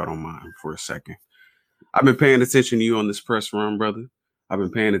Ward if y'all don't mind for a second. I've been paying attention to you on this press run, brother. I've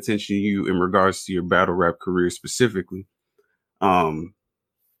been paying attention to you in regards to your battle rap career specifically. And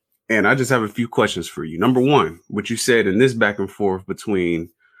I just have a few questions for you. Number one, what you said in this back and forth between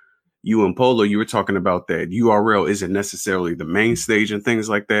you and Polo, you were talking about that URL isn't necessarily the main stage and things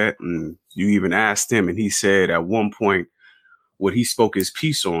like that. And you even asked him, and he said at one point what he spoke his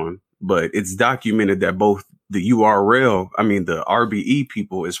piece on, but it's documented that both the URL, the RBE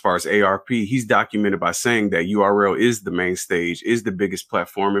people, as far as ARP, he's documented by saying that URL is the main stage, is the biggest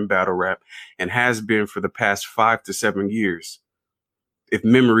platform in battle rap, and has been for the past 5 to 7 years. If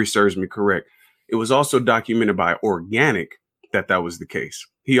memory serves me correct, it was also documented by Organic that was the case.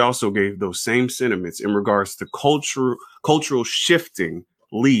 He also gave those same sentiments in regards to cultural shifting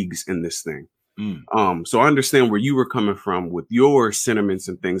leagues in this thing. So I understand where you were coming from with your sentiments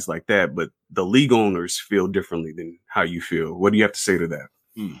and things like that, but the league owners feel differently than how you feel. What do you have to say to that?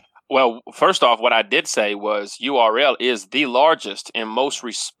 Well, first off, what I did say was URL is the largest and most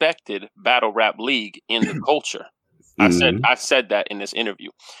respected battle rap league in the culture. I said that in this interview.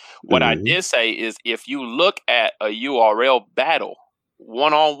 What I did say is if you look at a URL battle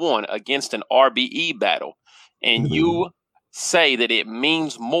one-on-one against an RBE battle and you say that it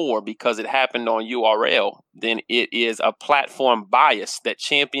means more because it happened on URL, then it is a platform bias that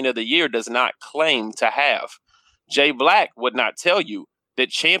Champion of the Year does not claim to have. Jay Black would not tell you that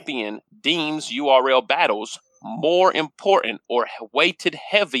Champion deems URL battles more important or weighted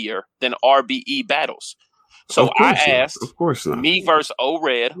heavier than RBE battles. So I asked me versus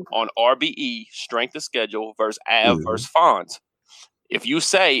O-Red on RBE, strength of schedule versus Av versus Fonz. If you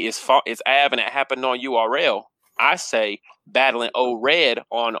say it's Av and it happened on URL, I say battling O-Red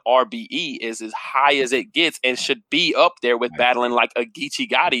on RBE is as high as it gets and should be up there with battling like a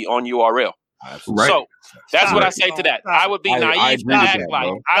Geechee Gotti on URL. Right. So that's what I say to that. I would be naive to act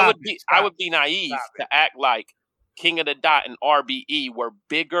like I would be naive to act like King of the Dot and RBE were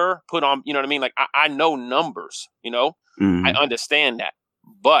bigger, put on, you know what I mean? Like I know numbers, you know, I understand that.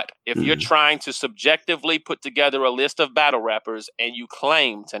 But if you're trying to subjectively put together a list of battle rappers and you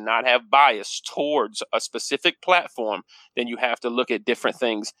claim to not have bias towards a specific platform, then you have to look at different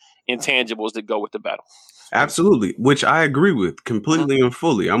things, intangibles that go with the battle. Absolutely, which I agree with completely and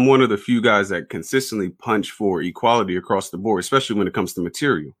fully. I'm one of the few guys that consistently punch for equality across the board, especially when it comes to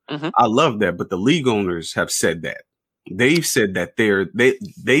material. I love that, but the league owners have said that. They've said that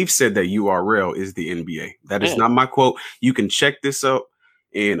they've said that URL is the NBA. That is not my quote. You can check this up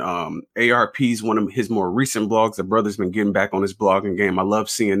in ARP's one of his more recent blogs. The brother's been getting back on his blogging game. I love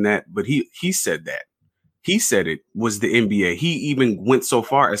seeing that. But he said that. He said it was the NBA. He even went so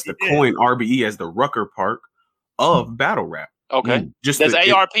far as to coin RBE as the Rucker Park of battle rap. Okay. Does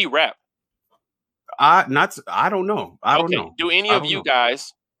ARP rap? I don't know. I don't know. Do any of you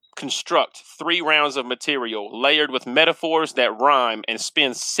guys construct 3 rounds of material layered with metaphors that rhyme and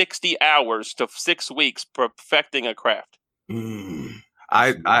spend 60 hours to 6 weeks perfecting a craft?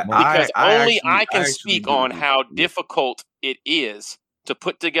 I can speak on how difficult it is to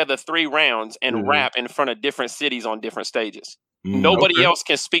put together 3 rounds and rap in front of different cities on different stages. Nobody else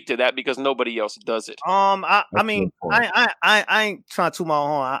can speak to that because nobody else does it. I mean, I ain't trying to my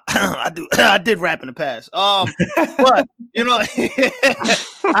horn. I did rap in the past. But you know,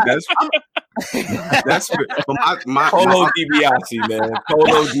 that's my Polo DiBiase, man.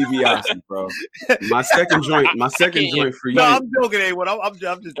 Polo DiBiase, bro. My second joint for you. No, I'm joking, A1. I'm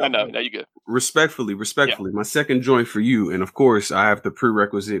just. I know. Now you good. Respectfully, my second joint for you, and of course, I have the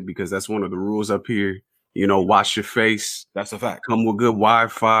prerequisite because that's one of the rules up here. You know, wash your face. That's a fact. Come with good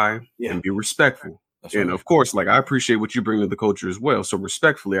Wi-Fi and be respectful. And of course, like I appreciate what you bring to the culture as well. So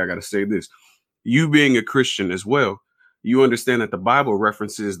respectfully, I got to say this. You being a Christian as well, you understand that the Bible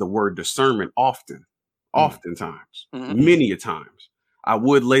references the word discernment oftentimes, many a times. I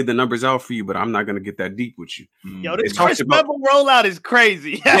would lay the numbers out for you, but I'm not going to get that deep with you. Yo, this first level rollout is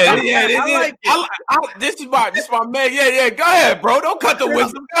crazy. This is my man. Yeah. Go ahead, bro. Don't cut the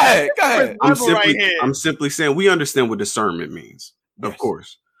wisdom. Go ahead. I'm simply saying we understand what discernment means, of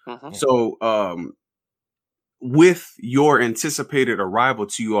course. So, with your anticipated arrival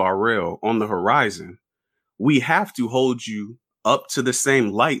to URL on the horizon, we have to hold you up to the same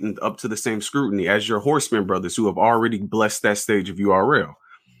light and up to the same scrutiny as your Horseman brothers who have already blessed that stage of URL.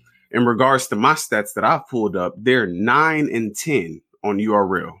 In regards to my stats that I've pulled up, they're 9 and 10 on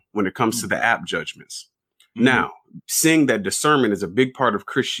URL when it comes to the app judgments. Now, seeing that discernment is a big part of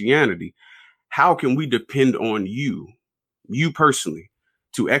Christianity, how can we depend on you personally,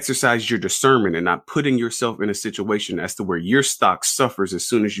 to exercise your discernment and not putting yourself in a situation as to where your stock suffers as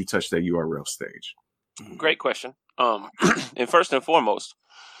soon as you touch that URL stage? Great question. And first and foremost,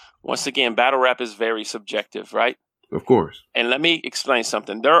 once again, battle rap is very subjective, right? Of course. And let me explain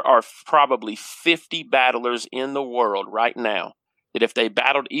something. There are probably 50 battlers in the world right now that if they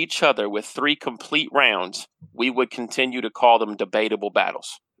battled each other with 3 complete rounds, we would continue to call them debatable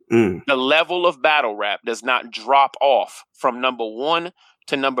battles. The level of battle rap does not drop off from number 1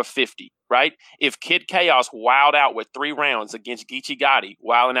 to number 50, right? If Kid Chaos wilded out with 3 rounds against Geechee Gotti,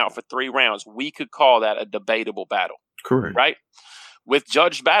 wilding out for 3 rounds, we could call that a debatable battle. Correct. Right? With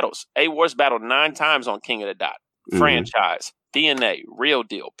judged battles, A-Wars battled 9 times on King of the Dot. Franchise, DNA, Real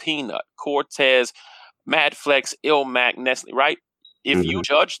Deal, Peanut, Cortez, Mad Flex, Ilmac, Nestle, right? If you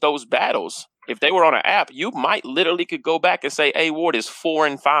judge those battles, if they were on an app, you might literally could go back and say A-Ward is 4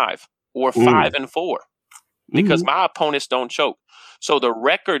 and 5 or 5 and 4 because my opponents don't choke. So the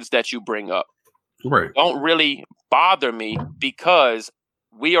records that you bring up don't really bother me because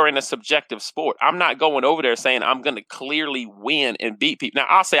we are in a subjective sport. I'm not going over there saying I'm going to clearly win and beat people. Now,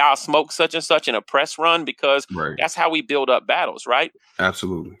 I'll say I'll smoke such and such in a press run because that's how we build up battles, right?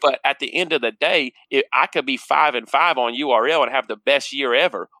 Absolutely. But at the end of the day, I could be 5 and 5 on URL and have the best year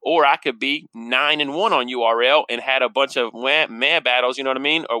ever, or I could be 9 and 1 on URL and had a bunch of man battles, you know what I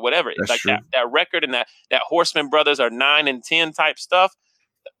mean, or whatever. That's like true. that record and that Horseman Brothers are 9 and 10 type stuff.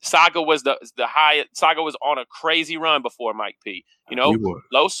 Saga was the high. Saga was on a crazy run before Mike P. You know,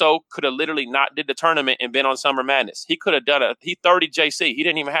 Loso could have literally not did the tournament and been on Summer Madness. He could have done he 30 JC. He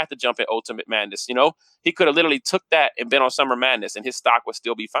didn't even have to jump at Ultimate Madness. You know, he could have literally took that and been on Summer Madness, and his stock would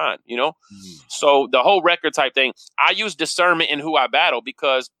still be fine. You know, so the whole record type thing. I use discernment in who I battle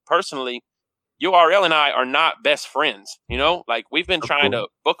because personally, URL and I are not best friends. You know, like we've been trying to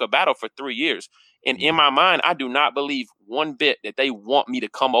book a battle for 3 years. And in my mind, I do not believe one bit that they want me to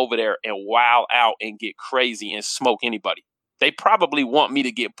come over there and wow out and get crazy and smoke anybody. They probably want me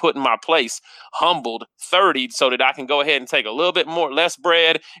to get put in my place, humbled, 30'd, so that I can go ahead and take a little bit less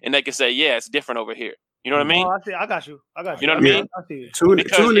bread, and they can say, yeah, it's different over here. You know what I mean? I got you. You know what I mean? To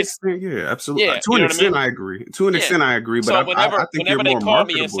an extent, yeah, absolutely. Yeah, to an extent, I agree. To an extent, I agree. But so I think whenever you're they more call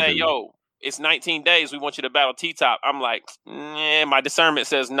me and say, marketable yo, it's 19 days, we want you to battle T-Top, I'm like, my discernment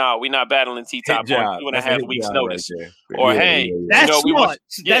says, no, we're not battling T-Top on 2.5 weeks notice. Right or, hey, that's smart.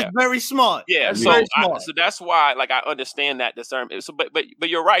 That's very smart. Yeah, so that's why, like, I understand that discernment. So, but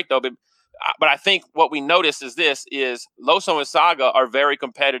you're right, though. But I think what we notice is Loso and Saga are very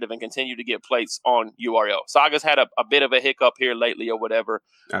competitive and continue to get plates on URL. Saga's had a bit of a hiccup here lately or whatever,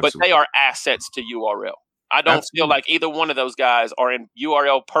 but they are assets to URL. I don't feel like either one of those guys are in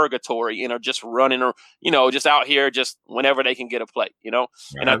URL purgatory and are just running or, just out here just whenever they can get a plate,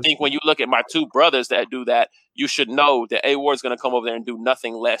 And I think when you look at my two brothers that do that, you should know that A-Ward's going to come over there and do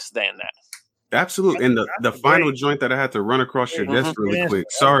nothing less than that. Absolutely. And the final joint that I had to run across your desk really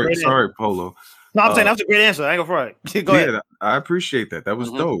quick. Sorry, Polo. No, I'm saying that was a great answer. I ain't gonna front. Go ahead. I appreciate that. That was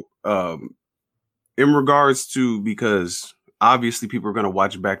dope. In regards to, because obviously people are going to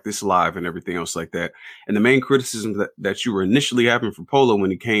watch back this live and everything else like that. And the main criticism that you were initially having for Polo when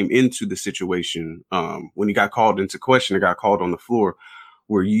he came into the situation, when he got called into question, and got called on the floor,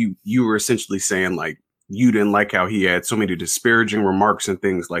 where you were essentially saying like, you didn't like how he had so many disparaging remarks and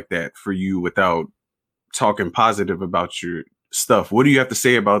things like that for you without talking positive about your stuff. What do you have to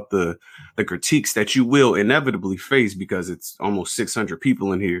say about the critiques that you will inevitably face, because it's almost 600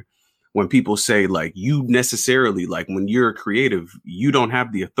 people in here, when people say like, you necessarily, like, when you're a creative, you don't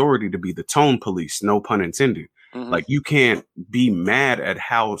have the authority to be the tone police, no pun intended. Like, you can't be mad at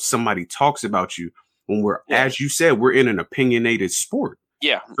how somebody talks about you when as you said, we're in an opinionated sport.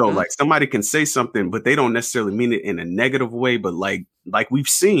 Yeah. So like, somebody can say something, but they don't necessarily mean it in a negative way. But like we've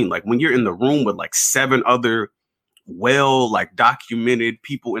seen, like, when you're in the room with like 7 other documented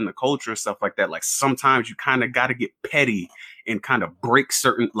people in the culture and stuff like that, like, sometimes you kind of got to get petty and kind of break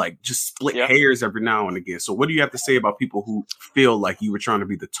certain, like, just split hairs every now and again. So what do you have to say about people who feel like you were trying to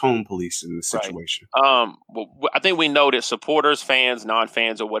be the tone police in this situation? Well, I think we know that supporters, fans,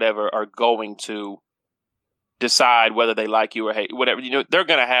 non-fans, or whatever are going to decide whether they like you or hate whatever. They're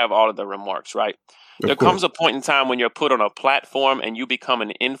going to have all of the remarks, right? There comes a point in time when you're put on a platform and you become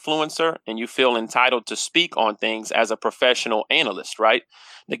an influencer and you feel entitled to speak on things as a professional analyst, right?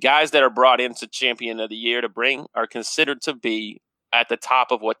 The guys that are brought into Champion of the Year to bring are considered to be at the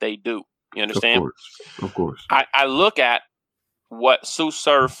top of what they do. You understand? Of course. I look at what Sue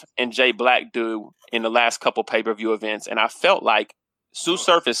Surf and Jay Black do in the last couple pay-per-view events, and I felt like Sue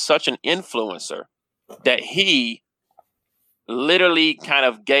Surf is such an influencer that he literally kind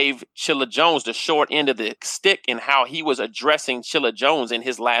of gave Chilla Jones the short end of the stick in how he was addressing Chilla Jones in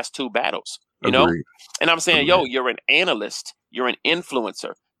his last 2 battles, you know? And I'm saying, yo, you're an analyst, you're an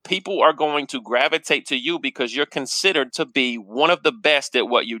influencer. People are going to gravitate to you because you're considered to be one of the best at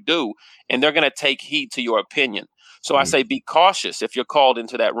what you do, and they're going to take heed to your opinion. So I say, be cautious if you're called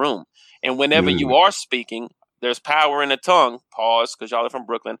into that room. And whenever you are speaking, there's power in the tongue. Pause, because y'all are from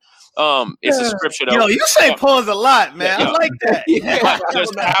Brooklyn. It's a scripture, though. Yo, you say pause a lot, man. I like that.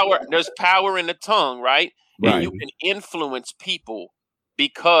 There's power in the tongue, right? And you can influence people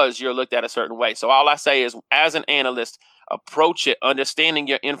because you're looked at a certain way. So all I say is, as an analyst, approach it, understanding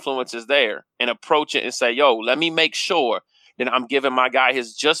your influence is there, and approach it and say, yo, let me make sure that I'm giving my guy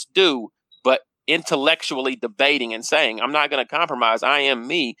his just due, but intellectually debating and saying, I'm not going to compromise. I am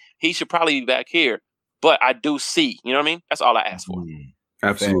me. He should probably be back here. But I do see, you know what I mean? That's all I ask for.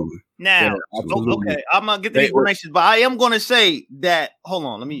 Absolutely. Now, okay, I'm gonna get the information, but I am gonna say that. Hold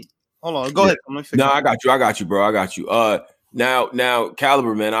on. Go ahead. I got you, bro. I got you. Now,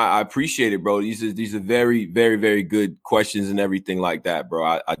 Caliber, man, I appreciate it, bro. These are very, very, very good questions and everything like that, bro.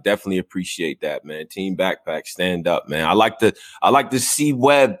 I definitely appreciate that, man. Team Backpack, stand up, man. I like the C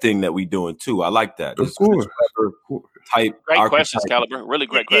Web thing that we doing too. I like that. Of course. Type great questions, Caliber. Really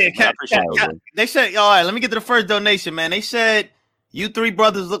great questions. I appreciate it. They said, all right, let me get to the first donation, man. They said you 3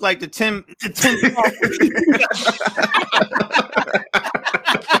 brothers look like the 10.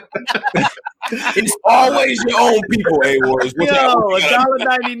 It's always your own people, A-Ward.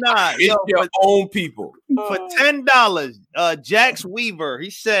 $1.99. It's your own people. For $10, Jax Weaver, he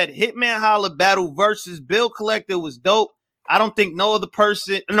said Hitman Holla battle versus Bill Collector was dope. I don't think no other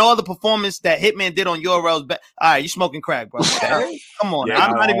performance that Hitman did on URL's better. All right, you smoking crack, bro. Come on.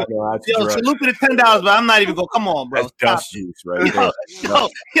 I'm not even. Yo, salute to the $10, but I'm not even going. Come on, bro. That's dust juice, right there. Yo,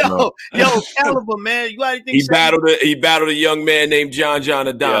 Caliber, man. You got anything? He battled a young man named John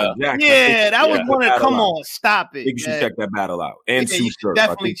Adon. Yeah, that was one of. Come on, stop it. You should check that battle out. And you should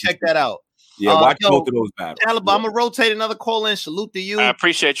definitely check that out. Yeah, watch both of those battles. Caliber, I'm gonna rotate another call in. Salute to you. I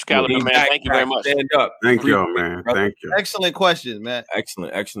appreciate you, Caliber, man. Thank you very much. Stand up. Thank you, man. Thank you. Excellent questions, man.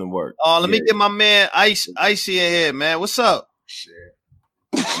 Excellent work. Let me get my man Icy in here, man. What's up? Shit.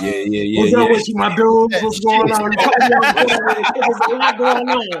 Yeah. What's up with you, my dude? What's going on?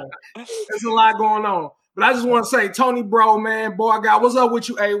 There's a lot going on. But I just want to say, Tony, bro, man, boy, what's up with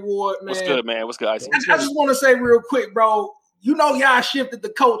you, A Ward, man? What's good, man? What's good, Icy? I just want to say real quick, bro. You know y'all shifted the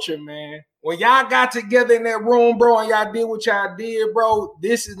culture, man. When y'all got together in that room, bro, and y'all did what y'all did, bro,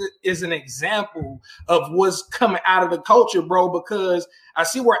 this is an example of what's coming out of the culture, bro, because I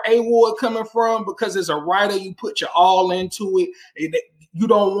see where A Ward coming from, because as a writer, you put your all into it. You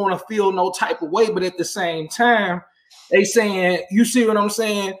don't want to feel no type of way, but at the same time, they saying, you see what I'm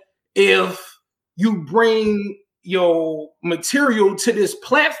saying? If you bring your material to this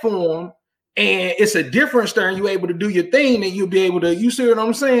platform and it's a difference there and you're able to do your thing, and you'll be able to, you see what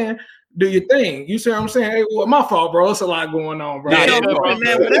I'm saying? Do your thing. You see what I'm saying? Hey, well, my fault, bro. It's a lot going on, bro. You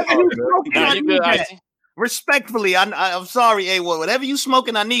good, respectfully, I'm sorry, A Ward. Whatever you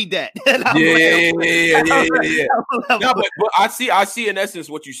smoking, I need that. Yeah. No, but I see in essence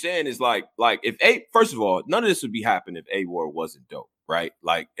what you're saying is like if first of all, none of this would be happening if A Ward wasn't dope, right?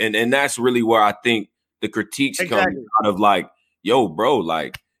 Like, and that's really where I think the critiques come out of, like, yo, bro,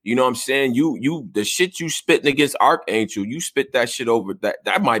 like, you know what I'm saying? You the shit you spitting against Archangel, you spit that shit over.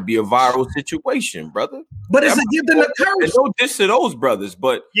 That might be a viral situation, brother. But it's a gift and a curse. No diss to those brothers,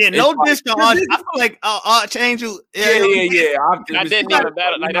 but no diss to Archangel. I feel like Archangel. Yeah. I didn't even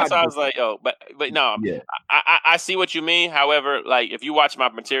battle. Like, that's why I was like, yo, but no, I see what you mean. However, like, if you watch my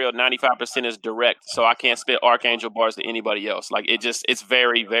material, 95% is direct, so I can't spit Archangel bars to anybody else. Like, it's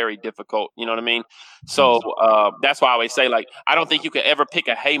very, very difficult. You know what I mean? So that's why I always say, like, I don't think you could ever pick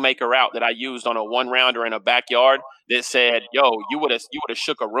a haymaker out that I used on a 1-rounder in a backyard that said, yo, you would have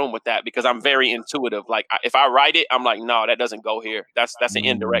shook a room with that, because I'm very intuitive. Like, if I write it, I'm like, no, that doesn't go here. That's an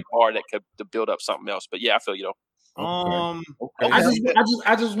indirect bar that could build up something else. But yeah, I feel you though. I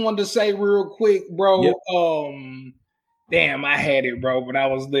just wanted to say real quick, bro. Yep. Damn, I had it, bro, but I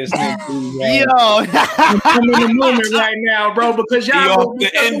was listening to I'm in the moment right now, bro, because y'all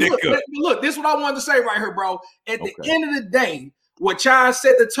look, this is what I wanted to say right here, bro. At the end of the day, what y'all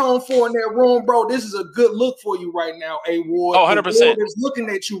set the tone for in that room, bro, this is a good look for you right now, A Ward. Oh, 100%. The Ward is looking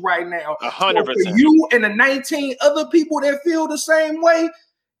at you right now. 100%. So for you and the 19 other people that feel the same way,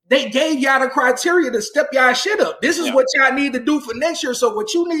 they gave y'all the criteria to step y'all shit up. This is what y'all need to do for next year. So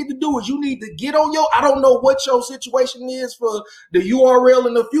what you need to do is you need to get on I don't know what your situation is for the URL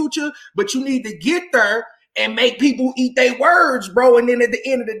in the future, but you need to get there and make people eat their words, bro. And then at the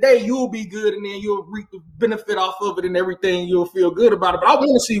end of the day, you'll be good, and then you'll reap the benefit off of it and everything. You'll feel good about it. But I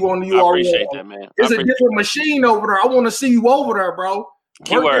want to see you on the URL. I appreciate that, man. It's a different machine over there. I want to see you over there, bro.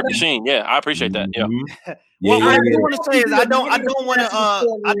 Keyword machine. Yeah, I appreciate that. Yeah. What I want to say is I don't want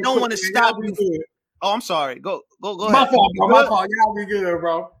to stop you. Oh, I'm sorry. Go ahead. My fault. Y'all be good,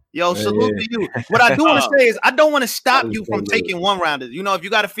 bro. Yo, salute to you. What I do want to say is I don't want to stop you from taking 1-rounders. You know, if you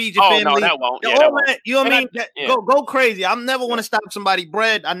got to feed your family. No, that won't. Yeah, that won't. You know what I mean? Go crazy. I never want to stop somebody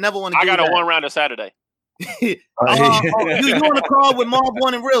bread. I never want to. I got a 1-rounder Saturday. You on the call with Marv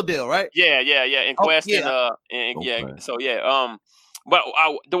One and Real Deal, right? Yeah. In Quest and So yeah. But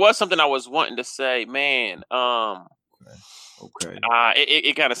there was something I was wanting to say, man.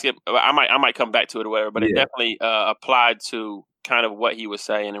 It kind of skipped. I might come back to it or whatever, but it definitely applied to kind of what he was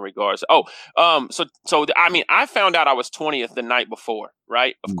saying in regards. So I mean, I found out I was 20th the night before,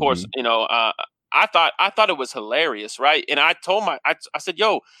 right? Of course, you know, I thought it was hilarious, right? And I told I said,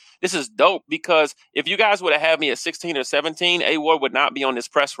 yo, this is dope, because if you guys would have had me at 16 or 17, A Ward would not be on this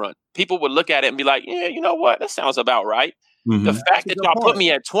press run. People would look at it and be like, yeah, you know what? That sounds about right. The fact that y'all put me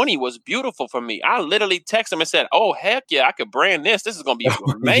at 20 was beautiful for me. I literally texted him and said, oh, heck yeah, I could brand this. This is going to be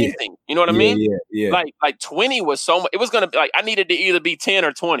amazing. You know what I mean? Yeah. Like 20 was so much. It was going to be like, I needed to either be 10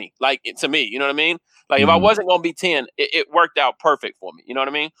 or 20, like, to me. You know what I mean? Like, if I wasn't going to be 10, it worked out perfect for me. You know what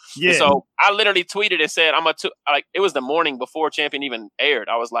I mean? Yeah. And so I literally tweeted and said, like, it was the morning before Champion even aired.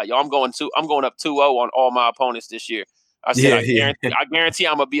 I was like, yo, I'm going up 2-0 on all my opponents this year. I said, I guarantee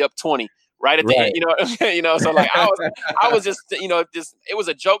I'm going to be up 20. Right at the end, you know, so like I was just, you know, it was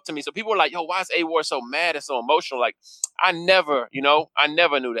a joke to me. So people were like, yo, why is A Ward so mad and so emotional? Like, I never knew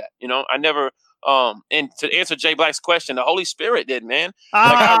that, you know, I never And to answer Jay Black's question, the Holy Spirit did, man.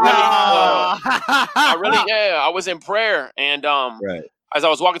 Like I was in prayer, and as I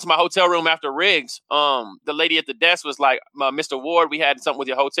was walking to my hotel room after Riggs, the lady at the desk was like, "Mr. Ward, we had something with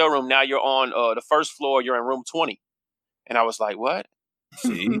your hotel room. Now you're on the first floor. You're in room 20." And I was like, "What?"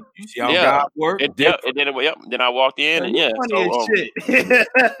 See, you see how God works. Then I walked in, and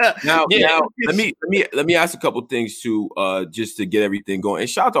now let me ask a couple things too, just to get everything going. And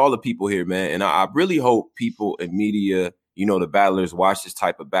shout out to all the people here, man. And I really hope people in media, the battlers, watch this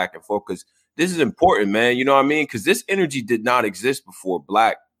type of back and forth, because this is important, man. You know what I mean? Because this energy did not exist before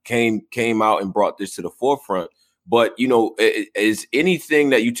Black came out and brought this to the forefront. But, is anything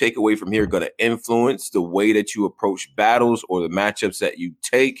that you take away from here going to influence the way that you approach battles or the matchups that you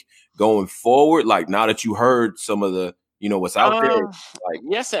take going forward? Like, now that you heard some of the, what's out there? Like,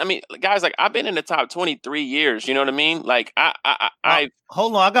 yes, I mean, guys, like, I've been in the top 23 years. You know what I mean? Like, I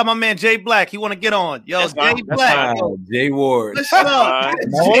hold on. I got my man Jay Black. He want to get on. Yo, Jay Black. Jay Ward. What's up?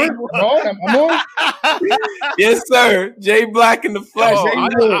 I'm on. Yes, sir. Jay Black in the flesh.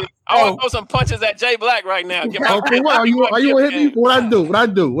 I want to throw some punches at Jay Black right now. Okay, are you gonna hit me? What I do?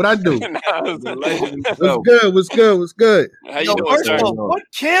 What's good? How you doing, sir? What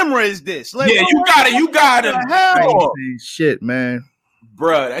camera is this? Like, yeah, you got it. I ain't saying shit, man.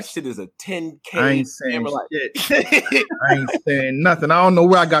 Bruh, that shit is a 10K. I ain't saying shit. I ain't saying nothing. I don't know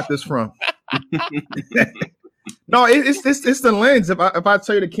where I got this from. No, it's the lens. If I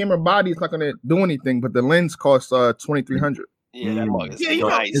tell you the camera body, it's not gonna do anything. But the lens costs $2,300. Yeah, that mug is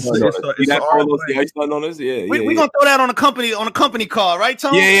nice. We're gonna throw that on a company car, right,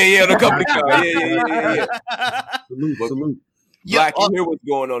 Tom? Yeah, on a company car. Yeah. Salute. Black, you hear what's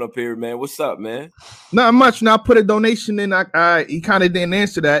going on up here, man? What's up, man? Not much. Now I put a donation in. He kind of didn't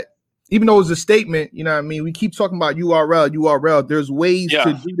answer that, even though it was a statement. You know what I mean? We keep talking about URL. There's ways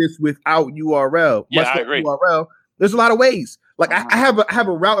to do this without URL. Yeah, I agree. URL. There's a lot of ways. Like I have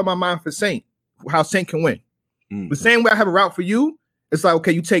a route in my mind for Saint, how Saint can win. The same way I have a route for you, it's like,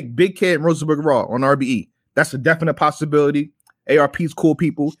 okay, you take Big Kid and Rosenberg Raw on RBE. That's a definite possibility. ARP's cool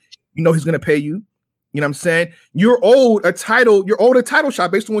people. He's going to pay you. You know what I'm saying? You're owed a title shot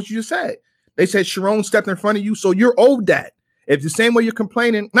based on what you just said. They said Sharon stepped in front of you, so you're owed that. If the same way you're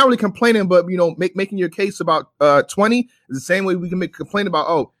complaining, not really complaining, but, making your case about 20 is the same way we can make a complaint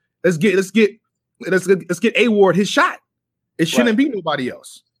about, let's get A Ward his shot. It shouldn't be nobody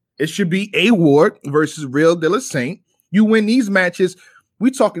else. It should be A Ward versus Real De La Saint. You win these matches, we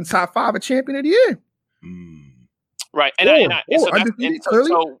talking top 5 of champion of the year. Right.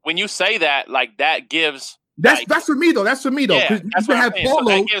 So when you say that, like, that gives that's for me though. That's for me though. Yeah, that's what I'm saying. So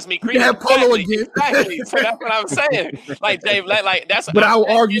that gives me credence. You can have Polo again. Exactly. So that's what I'm saying. Like, Dave, like that's. But I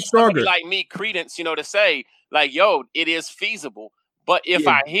will argue stronger. Like me, credence, to say, like, yo, it is feasible. But if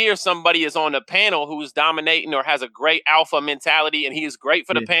I hear somebody is on the panel who's dominating or has a great alpha mentality and he is great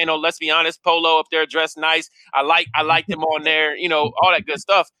for the panel, let's be honest, Polo up there dressed nice. I like them on there, all that good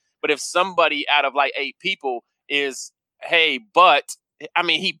stuff. But if somebody out of like 8 people is, hey, but I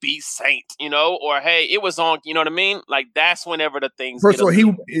mean, he beat Saint, or hey, it was on, you know what I mean? Like, that's whenever the things. First of all,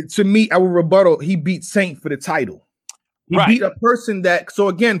 to me, I will rebuttal. He beat Saint for the title. He beat a person that. So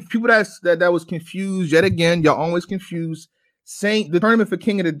again, people that was confused yet again. Y'all always confused. Saint, the tournament for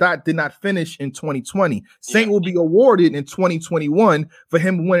King of the Dot did not finish in 2020. Saint will be awarded in 2021 for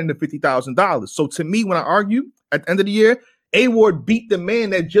him winning the $50,000. So to me, when I argue at the end of the year, A Ward beat the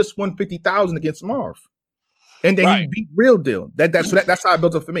man that just won $50,000 against Marv, and then he beat Real Deal. That's how it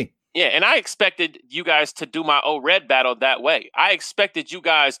built up for me. Yeah, and I expected you guys to do my O-Red battle that way. I expected you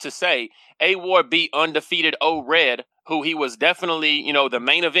guys to say A Ward beat undefeated O-Red, who he was definitely, the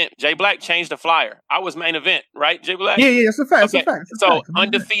main event. Jay Black changed the flyer. I was main event, right, Jay Black? Yeah, that's a fact. Okay. That's a fact. So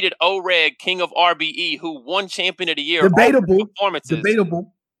undefeated O-Red, King of RBE, who won Champion of the Year.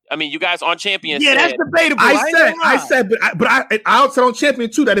 Debatable. I mean, you guys on champion. Yeah, that's debatable. I said, but I also on champion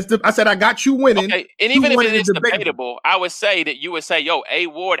too. I said I got you winning. Okay, and even if it is debatable, I would say that you would say, yo, A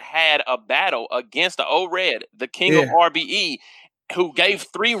Ward had a battle against the O-Red, the King of RBE, who gave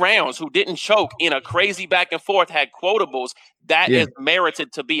 3 rounds, who didn't choke in a crazy back and forth, had quotables. That is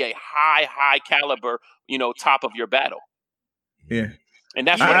merited to be a high caliber, top of your battle. Yeah, and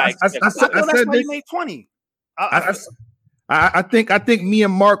that's what I said. That's why you made 20. I think me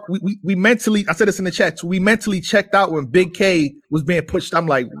and Mark, we mentally, I said this in the chat, so we mentally checked out when Big K was being pushed. I'm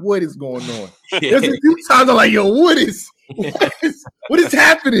like, what is going on? There's a few times I'm like, yo, what is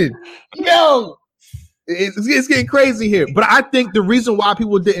happening? Yo, it's getting crazy here. But I think the reason why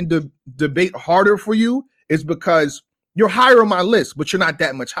people didn't debate harder for you is because you're higher on my list, but you're not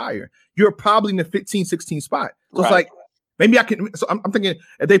that much higher. You're probably in the 15, 16 spot. So it's like, Maybe I can. So I'm thinking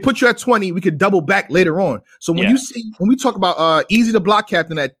if they put you at 20, we could double back later on. So when we talk about Easy the block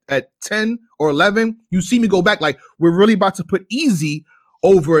captain at 10 or 11, you see me go back like we're really about to put Easy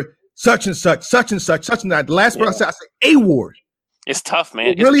over such and such, such and such, such and that. The last person I said A Ward. It's tough,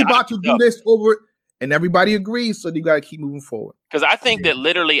 man. We're really about to do this over, and everybody agrees. So you got to keep moving forward. Because I think that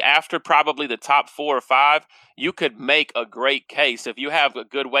literally after probably the top 4 or 5, you could make a great case if you have a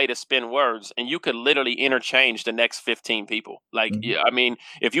good way to spin words, and you could literally interchange the next 15 people. Like, I mean,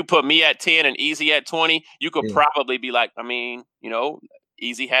 if you put me at 10 and Easy at 20, you could probably be like, I mean, you know,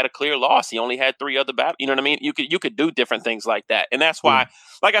 Easy had a clear loss. He only had 3 other battles. You know what I mean? You could do different things like that, and that's why,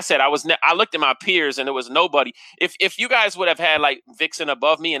 like I said, I looked at my peers and there was nobody. If you guys would have had like Vixen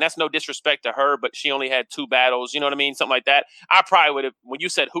above me, and that's no disrespect to her, but she only had 2 battles. You know what I mean? Something like that. I probably would have. When you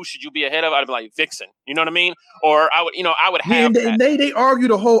said who should you be ahead of, I'd be like Vixen. You know what I mean? Or I would have. And they argued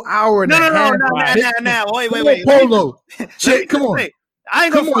a whole hour. And No. Wait. Polo, shit, come on. I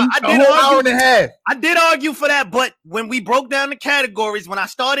ain't gonna. Hour and a half. I did argue for that, but when we broke down the categories, when I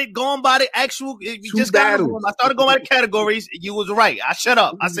started going by the actual, I started going by the categories. You was right. I shut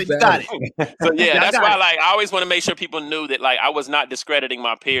up. I said you got it. So that's why, like, I always want to make sure people knew that, like, I was not discrediting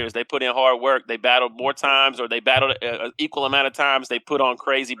my peers. They put in hard work. They battled more times, or they battled an equal amount of times. They put on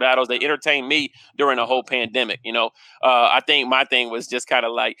crazy battles. They entertained me during the whole pandemic. You know, I think my thing was just kind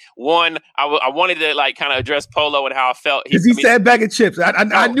of like I wanted to like kind of address Polo and how I felt. Because he said bag of chips.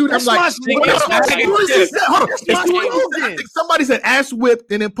 I knew that. I'm like, somebody said ass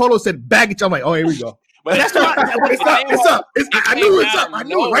whipped, and then Polo said baggage. I'm like, oh, here we go. But that's why it's up. I knew it's up. I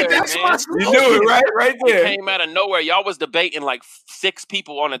knew it right there. You knew it right there. It came out of nowhere. Y'all was debating like 6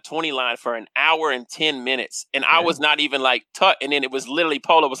 people on a 20 line for an hour and 10 minutes, and I was not even like tut. And then it was literally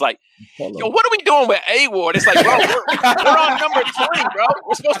Polo was like, "Yo, what are we doing with A Ward?" It's like, bro, we're on number 20, bro.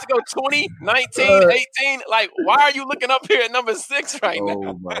 We're supposed to go 20, 19, 18. Like, why are you looking up here at number 6 right now?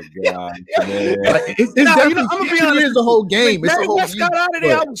 Oh my god, it's definitely. I'm gonna be honest. It's the whole game. It's the whole game. Got out of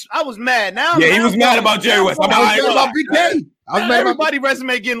there. I was mad. Now, he was mad about Jerry West. I was about BK. I was mad about everybody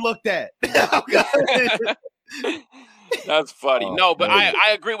resume getting looked at. That's funny. No, but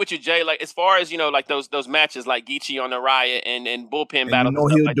I agree with you, Jay. Like, as far as, you know, like those matches like Geechee on the Riot and bullpen battles.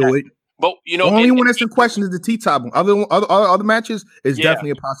 You know he'll do it. But, you know, the only one that's in question is the T-top one. Other matches is definitely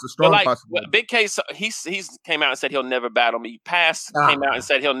a strong possibility. Big Case, he's came out and said he'll never battle me. Pass came out and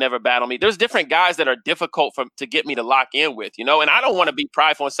said he'll never battle me. There's different guys that are difficult to get me to lock in with, you know. And I don't want to be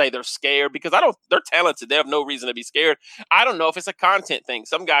prideful and say they're scared, because they're talented. They have no reason to be scared. I don't know if it's a content thing.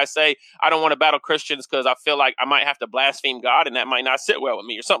 Some guys say I don't want to battle Christians because I feel like I might have to blaspheme God, and that might not sit well with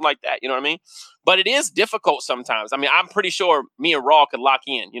me, or something like that. You know what I mean? But it is difficult sometimes. I mean, I'm pretty sure me and Raw could lock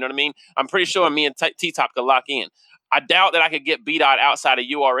in. You know what I mean? I'm pretty sure me and T-Top could lock in. I doubt that I could get B-Dot outside of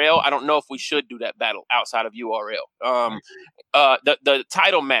URL. I don't know if we should do that battle outside of URL. The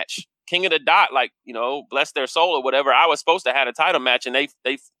title match, King of the Dot, like, you know, bless their soul or whatever. I was supposed to have a title match, and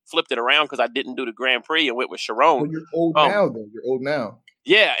they flipped it around because I didn't do the Grand Prix and went with Sharon. Well, you're old now, though. You're old now.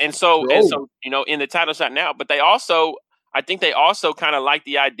 Yeah, and so you know, in the title shot now, but I think they also kind of like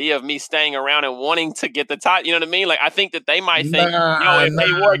the idea of me staying around and wanting to get the title. You know what I mean? Like, I think that they might think, if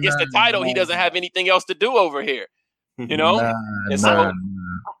A Ward gets the title, he doesn't have anything else to do over here. You know?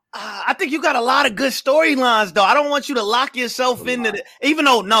 I think you got a lot of good storylines, though. I don't want you to lock yourself into even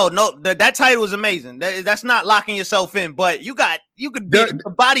though that title is amazing. That's not locking yourself in, but you could beat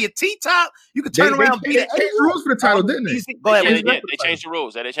the body of T-Top. You could turn around. They changed the rules for the title, didn't they? Go ahead. They changed the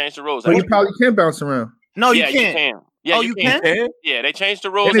rules. They changed the rules. So you probably can bounce around. No, you can't. You can. Yeah, you can? Yeah, they changed the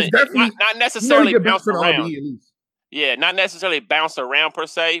rules. Not necessarily bounce around. Yeah, not necessarily bounce around per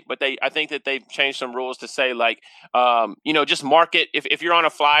se, but I think that they've changed some rules to say, like, you know, just market. If you're on a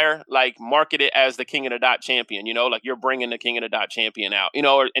flyer, like, market it as the King of the Dot champion. You know, like, you're bringing the King of the Dot champion out. You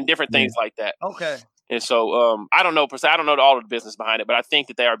know, and different things like that. Okay. And so I don't know per se. I don't know all of the business behind it, but I think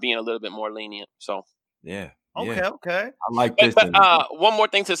that they are being a little bit more lenient. So yeah. Okay. I like this. But one more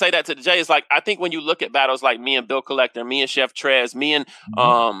thing to say that to the Jay is, like, I think when you look at battles like me and Bill Collector, me and Chef Trez, me and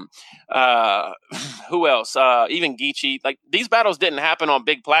who else? Even Geechee, like, these battles didn't happen on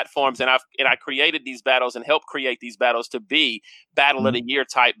big platforms, and I created these battles and helped create these battles to be battle of the year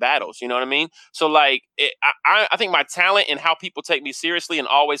type battles. You know what I mean? So, like, I think my talent and how people take me seriously and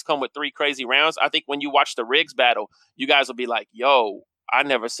always come with 3 crazy rounds. I think when you watch the Riggs battle, you guys will be like, yo, I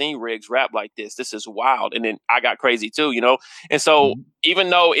never seen Riggs rap like this. This is wild. And then I got crazy too, you know? And so even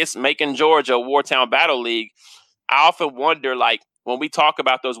though it's Macon Georgia, Wartown Battle League, I often wonder, like, when we talk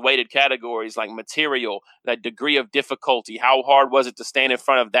about those weighted categories, like material, that degree of difficulty, how hard was it to stand in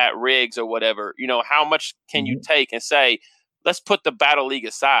front of that Riggs or whatever? You know, how much can you take and say, let's put the Battle League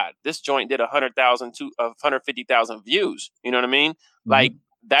aside. This joint did 100,000 to 150,000 views. You know what I mean? Mm-hmm. Like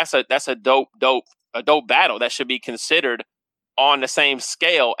that's a dope battle that should be considered on the same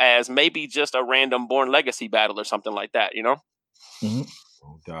scale as maybe just a random Born Legacy battle or something like that. You know? Mm-hmm.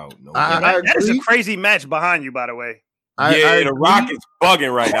 No doubt. That is a crazy match behind you, by the way. The Rock is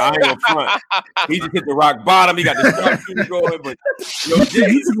bugging right now. I ain't gonna front. He just hit the rock bottom. He got the structure going, but Jay,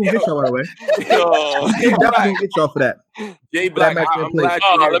 he's gonna get y'all, by the way. He's definitely gonna get y'all for that. Jay Black, I'm glad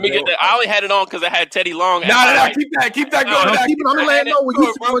let me get that. I only had it on because I had Teddy Long. Keep that going. I'm gonna let him know what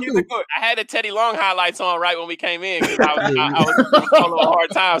you want to do. I had the Teddy Long highlights on right when we came in. I was on a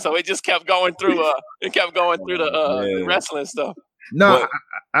hard time, so it just kept going through. The wrestling stuff. No,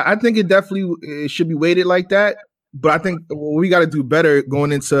 I think it definitely should be weighted like that. But I think what we got to do better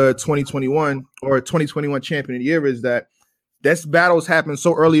going into 2021 or 2021 champion of the year is that this battles happen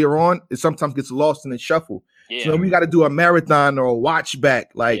so earlier on, it sometimes gets lost in the shuffle. Yeah. So we got to do a marathon or a watch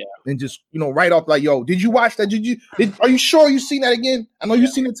back, and just, write off like, yo, did you watch that? Are you sure you seen that again? I know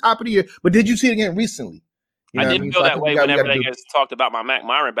you've seen it top of the year, but did you see it again recently? I didn't feel that way whenever they guys talked about my Mac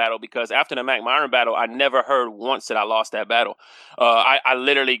Myron battle, because after the Mac Myron battle, I never heard once that I lost that battle. I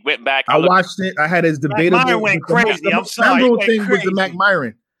literally went back. I watched it. I had his debatable. Mac Myron went crazy. I'm sorry. The thing was the Mac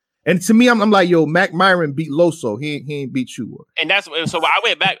Myron. And to me, I'm like, yo, Mac Myron beat Loso. He ain't beat you. And that's so I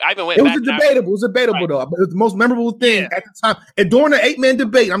went back. I even went back. It was debatable though. It was the most memorable thing at the time. And during the 8-man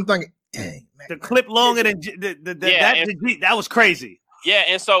debate, I'm thinking, dang. The clip longer than that was crazy. Yeah,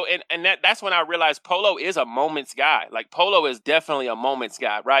 and so and that's when I realized Polo is a moments guy. Like Polo is definitely a moments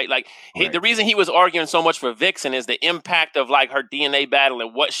guy, right? Like the reason he was arguing so much for Vixen is the impact of like her DNA battle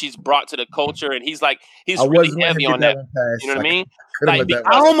and what she's brought to the culture, and he's really heavy on that. You know what I mean? Like,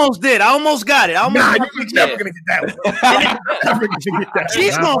 I almost did. I almost got it. You're never gonna get that one.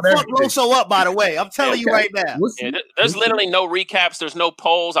 She's gonna fuck Loso up, by the way. I'm telling you right now. There's literally no recaps. There's no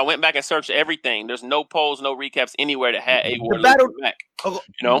polls. I went back and searched everything. There's no polls, no recaps anywhere that had A-War back.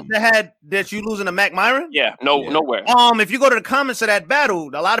 That you losing to Mac Myron? Yeah, nowhere. If you go to the comments of that battle,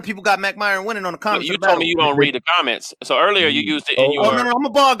 a lot of people got Mac Myron winning on the comments. You told me you don't read the comments, so earlier you used it in your. No, I'm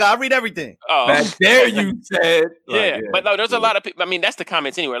a ball guy. I read everything. Back there, you said. But no, there's a lot of people. I mean, that's the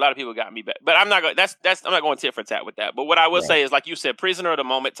comments anyway. A lot of people got me back, but I'm not going. I'm not going tit for tat with that. But what I will say is, like you said, prisoner of the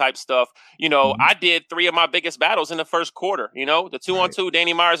moment type stuff. I did 3 of my biggest battles in the first quarter. The 2-on-2,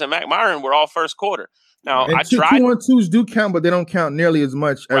 Danny Myers and Mac Myron were all first quarter. Now, and I tried. 2-on-2s do count, but they don't count nearly as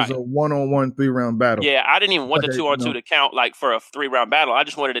much as a 1-on-1 3-round battle. Yeah, I didn't even want the 2-on-2 to count like for a 3-round battle. I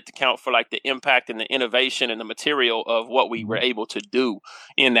just wanted it to count for like the impact and the innovation and the material of what we were able to do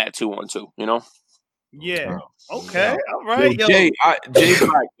in that 2-on-2. Yeah. Okay. All right. Yo, Jay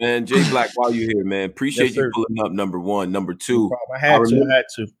Black, man. Jay Black, while you're here, man. Appreciate you pulling up, number one. Number two, I had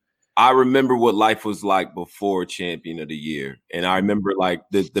to. I remember what life was like before Champion of the Year. And I remember like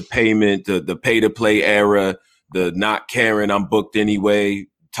the payment, the pay-to-play era, the not caring, I'm booked anyway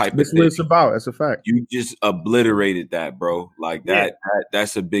type That's of thing. What it's about. That's a fact. You just obliterated that, bro. Like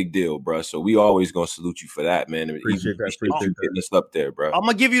that's a big deal, bro. So we always gonna salute you for that, man. Appreciate that. Getting us up there, bro. I'm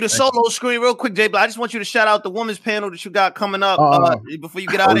gonna give you the solo screen real quick, Jay. But I just want you to shout out the women's panel that you got coming up before you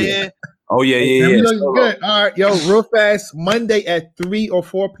get out of here. Oh, yeah. Good. All right, yo, real fast. Monday at 3 or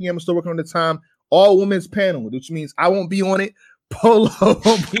 4 p.m. Still working on the time. All women's panel, which means I won't be on it. Polo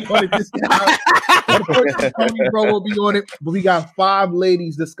won't be on it this time. Bro will be on it. But we got 5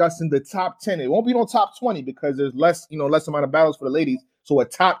 ladies discussing the top 10. It won't be no top 20 because there's less amount of battles for the ladies. So a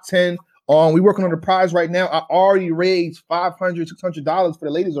top 10. We're working on the prize right now. I already raised $500, $600 for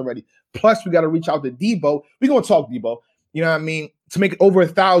the ladies already. Plus, we got to reach out to Debo. We're gonna talk Debo. You know what I mean? To make it over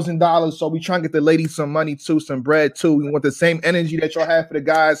 $1,000. So we try and get the ladies some money too, some bread too. We want the same energy that y'all have for the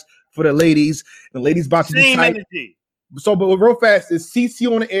guys, for the ladies. The ladies about to be tight. Energy. So, but real fast, is CC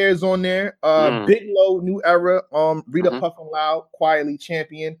on the air is on there. Big Low, New Era. Rita Puffin Loud, Quietly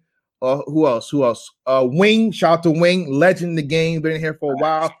Champion. Who else? Wing, shout out to Wing, legend in the game, been here for a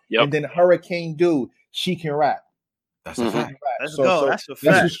while. Yep. And then Hurricane Dude, she can rap. That's a fact. Let's go. That's a fact.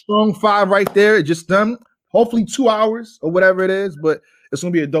 That's a strong 5 right there. It just done. Hopefully 2 hours or whatever it is, but it's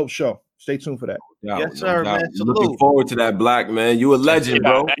gonna be a dope show. Stay tuned for that. Yes, sir, man. Looking forward to that, Black man. You a legend,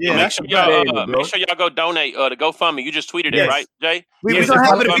 bro. Yeah, make sure y'all go donate the GoFundMe. You just tweeted it, right, Jay? We're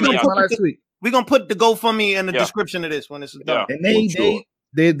gonna put the GoFundMe in the description of this when it's done. And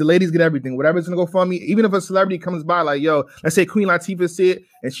the ladies get everything. Whatever's gonna GoFundMe, even if a celebrity comes by, like, yo, let's say Queen Latifah see it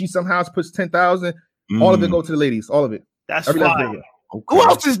and she somehow puts 10,000, all of it go to the ladies. All of it. That's fine. Okay. Who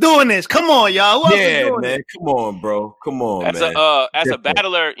else is doing this? Come on, y'all. Who else is doing man. this? Come on, bro. Come on, as man. As a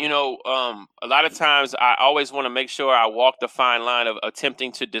battler, you know, a lot of times I always want to make sure I walk the fine line of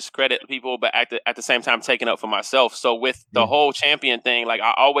attempting to discredit people, but at the same time taking up for myself. So with the whole champion thing, like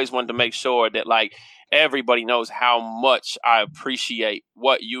I always wanted to make sure that like everybody knows how much I appreciate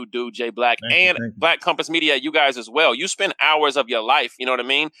what you do, Jay Black, and Black Compass Media, you guys as well. You spend hours of your life, you know what I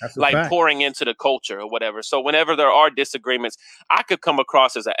mean? Like pouring into the culture or whatever. So whenever there are disagreements, I could come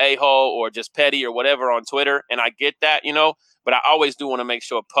across as an a-hole or just petty or whatever on Twitter, and I get that, you know, but I always do want to make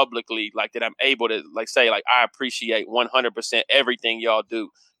sure publicly, like, that I'm able to, like, say, like, I appreciate 100% everything y'all do.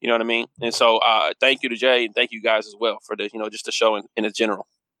 You know what I mean? And so thank you to Jay, and thank you guys as well for the, you know, just the show in its general.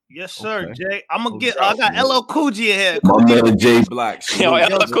 Yes, sir, Jay. I'm gonna get. I got LL Cool J here. My man Jay Black. Yo,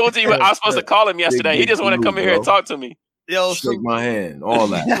 LL Cool J. I was supposed to call him yesterday. He just want to come in here and talk to me. Yo, shake my hand. All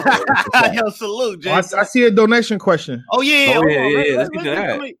that. Yo, salute, Jay. I see a donation question. Oh yeah. Let's get to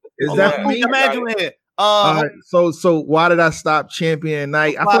that. Is that for me? Imagine here. All right. So why did I stop Champion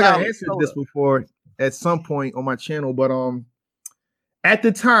Night? I feel like I answered this before at some point on my channel, but at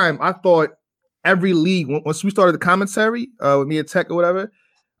the time I thought every league, once we started the commentary with me and Tech or whatever,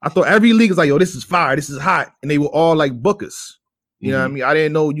 I thought every league was like, yo, this is fire, this is hot. And they were all like book us. You know what I mean? I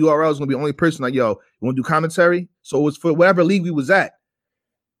didn't know URL was gonna be the only person like, yo, you wanna do commentary? So it was for whatever league we was at.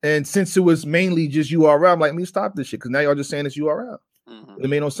 And since it was mainly just URL, I'm like, let me stop this shit, because now y'all just saying it's URL.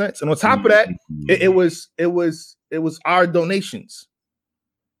 It made no sense. And on top of that, it was our donations.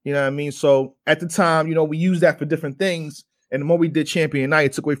 You know what I mean? So at the time, you know, we used that for different things. And the more we did Champion Night,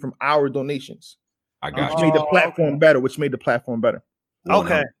 it took away from our donations. I got which made the platform better, which made the platform better.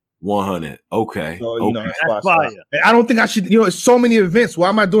 Okay. 100. Okay. So, you know, that's fire. I don't think I should, you know, it's so many events. Why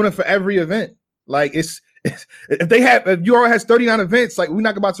am I doing it for every event? Like if URL has 39 events, like we're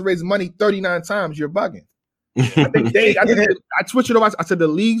not about to raise money 39 times, you're bugging. I switched it over. I said the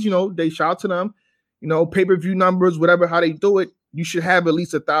leagues, you know, they shout out to them, you know, pay-per-view numbers, whatever, how they do it. You should have at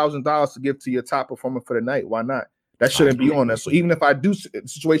least $1,000 to give to your top performer for the night. Why not? That shouldn't be on there. So even if I do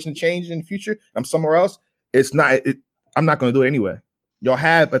situation change in the future, I'm somewhere else, I'm not going to do it anyway. Y'all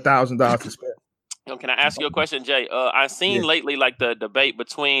have $1,000 to spare. Yo, can I ask you a question, Jay? I've seen lately like the debate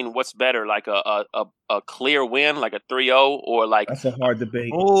between what's better, like a clear win, like a 3-0, or like that's a hard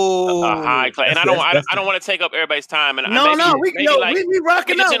debate. Oh, a high class. And I don't want to take up everybody's time. And we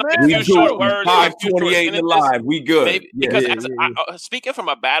rocking up, man. A few short words. 5:28 in live. We good. Maybe, because speaking from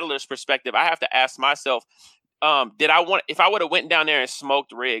a battler's perspective, I have to ask myself, if I would have went down there and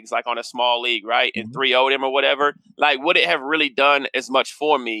smoked Riggs like on a small league, right, and 3-0'd him or whatever, like would it have really done as much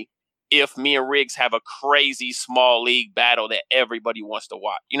for me if me and Riggs have a crazy small league battle that everybody wants to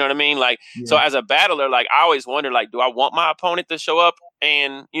watch? You know what I mean? Like, so as a battler, like I always wonder, like, do I want my opponent to show up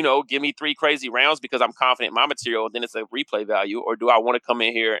and, you know, give me 3 crazy rounds because I'm confident in my material, then it's a replay value, or do I want to come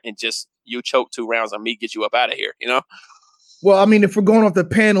in here and just you choke 2 rounds on me, get you up out of here, you know? Well, I mean, if we're going off the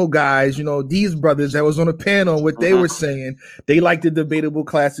panel guys, you know, these brothers that was on the panel, what they were saying, they like the debatable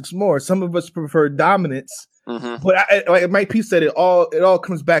classics more. Some of us prefer dominance, but like Mike P said, it all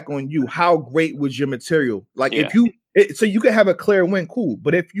comes back on you. How great was your material? Like so you can have a clear win, cool.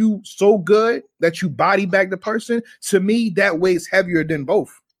 But if you so good that you body bag the person, to me, that weighs heavier than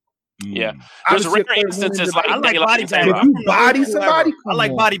both. Yeah, there's rare instances like I like body bags. If you body somebody, I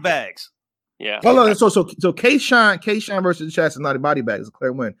like body bags. Yeah. Well, so K-Shine versus Chaz is not a body bag. It's a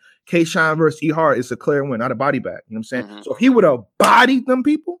clear win. K-Shine versus E-Hart is a clear win, not a body bag. You know what I'm saying? So if he would have bodied them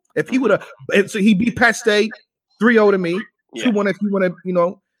people, so he beat Pat Stay 3-0 to me. 2-1 if you want to, you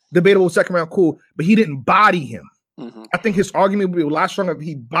know, debatable second round, cool. But he didn't body him. I think his argument would be a lot stronger if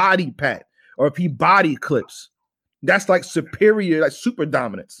he bodied Pat or if he bodied Clips. That's like superior, like super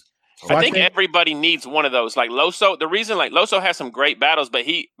dominance. So I think everybody needs one of those. Like Loso, the reason like Loso has some great battles, but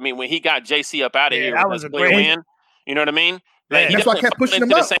when he got JC up out of here, that was a great win. You know what I mean? Like, that's why I kept pushing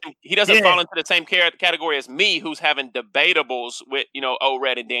him up. He doesn't fall into the same category as me, who's having debatables with, you know,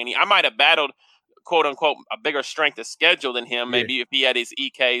 O-Red and Danny. I might have battled, quote unquote, a bigger strength of schedule than him, maybe if he had his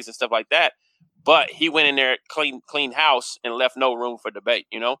EKs and stuff like that. But he went in there clean house and left no room for debate,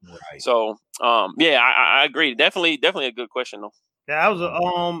 you know? Right. So I agree. Definitely a good question though. Yeah, I was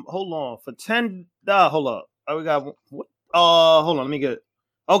hold on. For $10, hold up. We got what? Hold on, let me get it.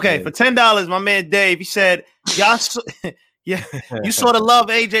 Okay, for $10, my man Dave, he said, y'all you saw the love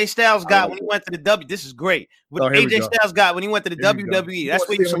AJ Styles got when he went to the W. This is great. What AJ Styles got when he went to the WWE. That's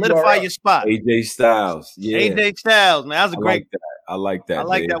where you solidify your spot. AJ Styles. Yeah. AJ Styles, man. That was a great. I like that. I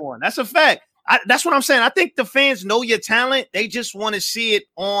like that one. That's a fact. That's what I'm saying. I think the fans know your talent. They just want to see it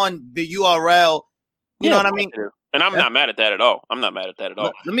on the URL. You know what I mean? And I'm not mad at that at all. I'm not mad at that at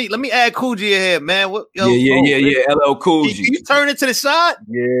all. Let me add Cool G in here, man. Yeah. LL Cool G. Can you turn it to the side?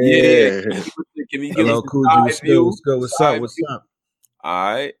 Yeah. Can we give LL Cool G, what's good? What's up?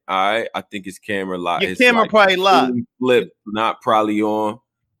 All right. I think his camera live. Your camera probably live. Flip, not probably on.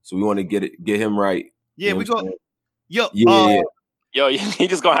 So we want to get him right. Yeah, you know we go. Yo, he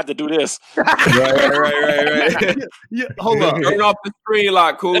just gonna have to do this. Right. Yeah, hold on. Turn off the screen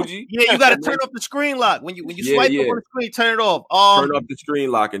lock, Cool G. Yeah, you gotta turn off the screen lock. When you swipe up on the screen, turn it off. Turn off the screen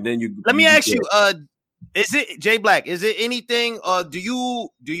lock, and then you. Let me ask you, is it Jay Black? Is it anything? Do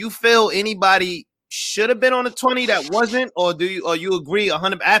you feel anybody should have been on the 20 that wasn't, or you agree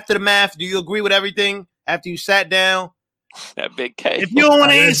 100 after the math? Do you agree with everything after you sat down? That big K. If you don't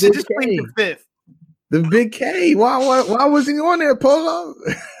want to answer, just plead the fifth. The big K. Why wasn't he on there, Polo?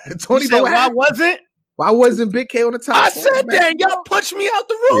 Tony, why wasn't? Why wasn't Big K on the top? I said that. Y'all pushed me out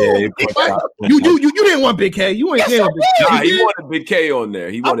the room. Yeah, you didn't want Big K. You ain't yes, Big K. Nah, he wanted Big K on there.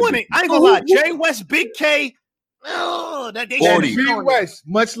 I ain't gonna lie. Jerry West, Big K. Oh, that Jerry West.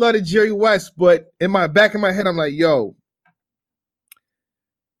 Much love to Jerry West, but in my back of my head, I'm like, yo,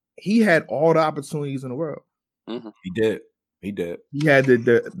 he had all the opportunities in the world. Mm-hmm. He did. He had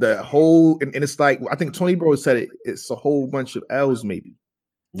the whole, and it's like, I think Tony Bro said it. It's a whole bunch of L's, maybe.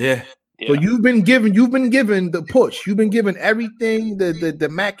 Yeah. So you've been given the push. You've been given everything, the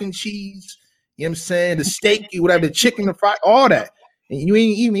mac and cheese. You know what I'm saying? The steak, whatever, the chicken, the fry, all that, and you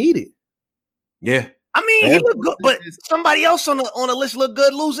ain't even eat it. Yeah. I mean, he looked good, but somebody else on the list looked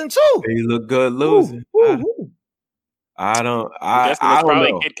good losing too. He looked good losing. I don't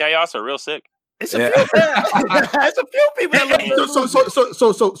probably know. Kid Chaos or Real Sick. It's a few. It's a few people that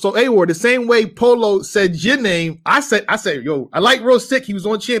look. So A-Ward, the same way Polo said your name, I said, yo, I like Real Sick. He was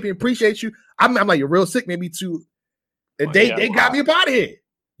on Champion. Appreciate you. I'm like, you're Real Sick, maybe too. And they got me up out of here.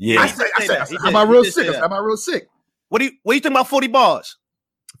 Yeah. I said, how about Real Sick? How about Real Sick? What do you think about 40 bars?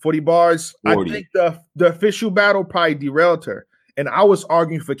 40 bars. 40. I think the official battle probably derailed her. And I was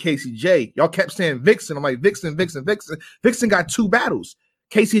arguing for KCJ. Y'all kept saying Vixen. I'm like, Vixen. Vixen got 2 battles.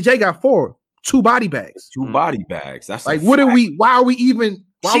 KCJ got 4. 2 body bags. 2 body bags. That's like, why are we even?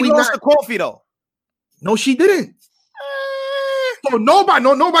 Why she we lost not? the coffee though. No, she didn't. So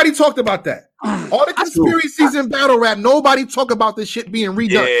nobody talked about that. All the conspiracies in battle rap, nobody talked about this shit being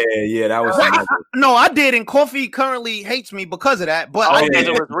redone. Yeah, that was. No, I did, and Coffee currently hates me because of that. But I because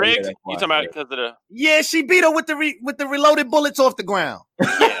it was rigged. You talking about because of the? Yeah, she beat her with the reloaded bullets off the ground. Is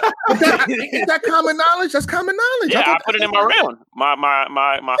that common knowledge? That's common knowledge. Yeah, I put it in my round,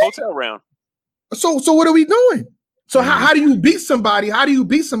 my hotel round. So what are we doing? So how do you beat somebody? How do you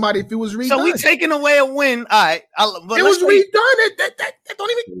beat somebody if it was redone? So we taking away a win. All right, but it was redone. That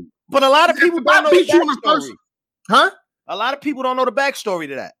don't even. But a lot of people don't know the backstory. Huh? A lot of people don't know the backstory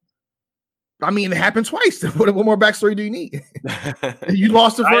to that. I mean, it happened twice. What more backstory do you need? You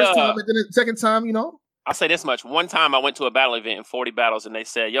lost the first time, and then the second time, you know. I'll say this much: one time I went to a battle event in 40 battles, and they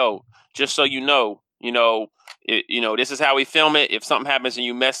said, "Yo, just so you know, this is how we film it. If something happens and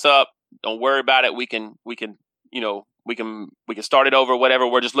you mess up, don't worry about it. We can start it over, whatever.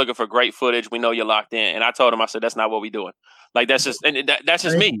 We're just looking for great footage. We know you're locked in." And I told him, I said, that's not what we're doing. Like, that's just me.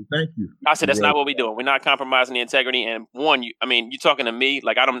 Thank you. I said, that's not what we're doing. We're not compromising the integrity. And you're talking to me,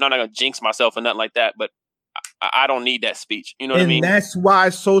 like, I'm not going to jinx myself or nothing like that, but I don't need that speech. You know what I mean? And that's why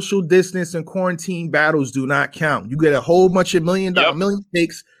social distance and quarantine battles do not count. You get a whole bunch of million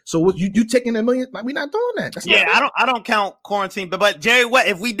takes. So what you taking $1 million? Like, we're not doing that. That's I don't count quarantine, but Jerry West.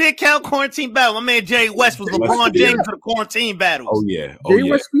 If we did count quarantine battle, my man Jerry West was LeBron James for the quarantine battles. Oh yeah, Jerry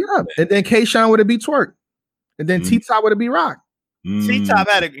West beat up, and then K-Shine would have beat Twerk, and then T-Top would have beat Rock. T-Top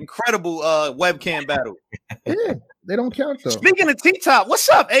had an incredible webcam battle. Yeah, they don't count though. Speaking of T-Top, what's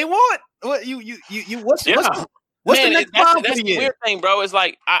up, A1? What you what's the next battle? That's the weird thing, bro. Is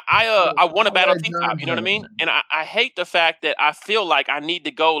like I want to battle T-Top, you know what I mean? And I hate the fact that I feel like I need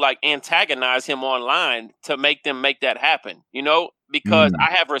to go like antagonize him online to make them make that happen, you know? Because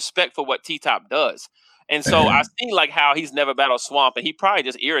I have respect for what T-Top does. And so I see like how he's never battled Swamp, and he probably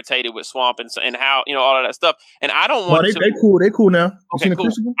just irritated with Swamp and how, you know, all of that stuff. And I don't want they cool now. Okay, cool.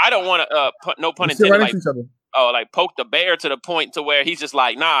 I don't want to no pun intended, like, like poke the bear to the point to where he's just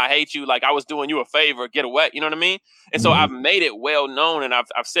like, nah, I hate you. Like, I was doing you a favor, get away. You know what I mean? And so I've made it well known, and I've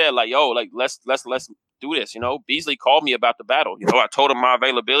said like, yo, like let's do this. You know, Beasley called me about the battle. You know, I told him my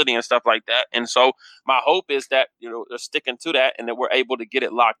availability and stuff like that. And so my hope is that, you know, they're sticking to that and that we're able to get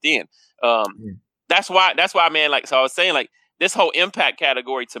it locked in. That's why, man. Like, so I was saying, like, this whole impact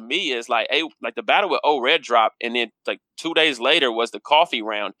category to me is like the battle with O-Red dropped, and then like 2 days later was the coffee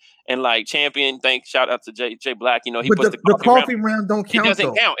round, and like Champion, shout out to Jay Black, he but puts the coffee round don't count.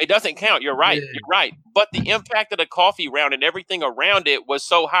 It doesn't count. You're right. You're right. But the impact of the coffee round and everything around it was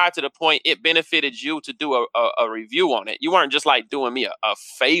so high to the point it benefited you to do a review on it. You weren't just like doing me a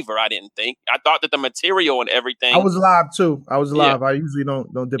favor. I didn't think. I thought that the material and everything. I was live too. I was live. I usually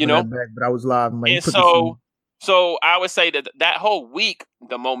don't dip in that bag, but I was live. And so I would say that whole week,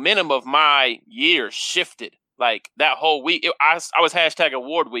 the momentum of my year shifted. Like that whole week, I was hashtag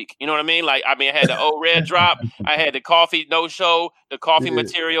award week. You know what I mean? Like, I had the O-Red drop. I had the coffee no show. The coffee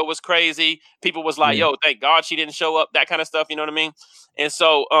material was crazy. People was like, yo, thank God she didn't show up. That kind of stuff. You know what I mean? And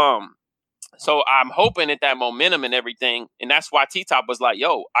so, so I'm hoping that momentum and everything, and that's why T-Top was like,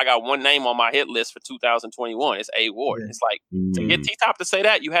 yo, I got one name on my hit list for 2021. It's A Ward. It's like, to get T-Top to say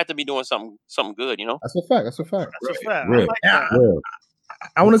that, you had to be doing something good, you know? That's a fact. That's a fact. I like that.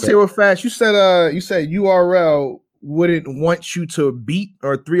 I want to say real fast. You said URL wouldn't want you to beat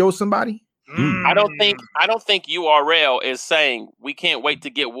or 3-0 somebody. I don't think URL is saying we can't wait to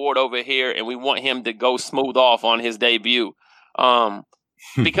get Ward over here and we want him to go smooth off on his debut.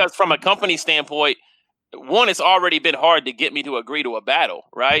 Because from a company standpoint, one, it's already been hard to get me to agree to a battle,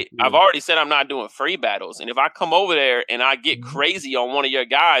 right? Yeah. I've already said I'm not doing free battles. And if I come over there and I get crazy on one of your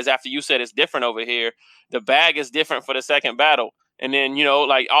guys after you said it's different over here, the bag is different for the second battle. And then,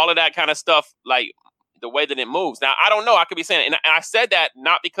 like all of that kind of stuff, like the way that it moves. Now, I don't know. I could be saying, and I said that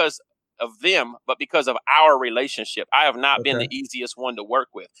not because of them, but because of our relationship. I have not been the easiest one to work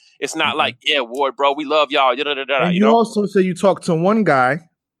with. It's not like, Ward, bro, we love y'all. And you also say you talk to one guy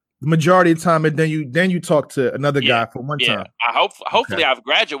the majority of the time, and then you talk to another guy for one time. Hopefully I've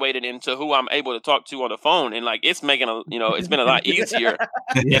graduated into who I'm able to talk to on the phone, and like it's making it's been a lot easier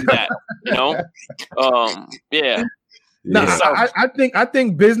in that, No, I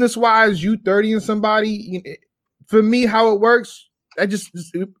think business wise, you 30 and somebody, for me, how it works,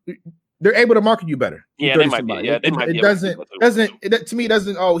 they're able to market you better. Yeah, they might be. Yeah, it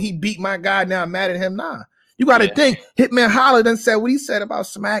doesn't. Oh, he beat my guy. Now I'm mad at him. Nah, you got to think. Hitman Holla done said what he said about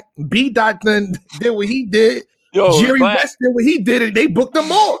Smack. B-Dot done did what he did. Jerry West did what he did, and they booked him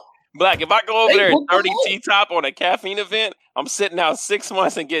more. Black, if I go over there and 30 T-Top on a caffeine event, I'm sitting out 6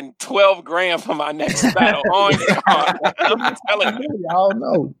 months and getting 12 grand for my next battle. I'm telling you. I don't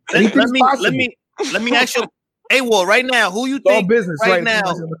know. Let me ask you, A-Ward, right now, who you think business right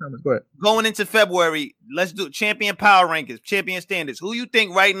now going into February? Let's do champion power rankings, champion standards. Who you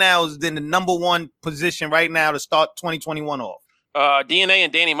think right now is in the number one position right now to start 2021 off? DNA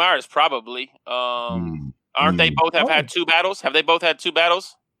and Danny Myers probably. Aren't they both have had 2 battles? Have they both had 2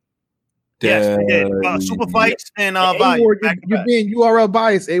 battles? Yes, they did. Super fights and you're being URL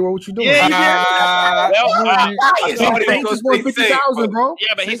biased. A-Ward, what you doing? He's won 50,000, bro.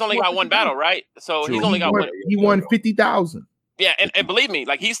 Yeah, but he's only got 1 battle, right? So he's only got 1. He won 50,000. Yeah, and believe me,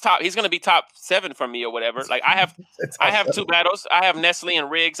 like he's going to be top 7 for me or whatever. Like I have 2 battles. I have Nestle and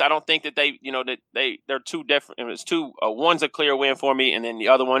Riggs. I don't think that they're 2 different. It's 2. One's a clear win for me, and then the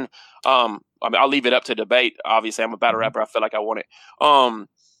other one, I'll leave it up to debate. Obviously, I'm a battle rapper. I feel like I want it.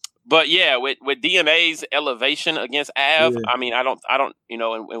 But yeah, with DMA's elevation against Av, I mean, I don't, and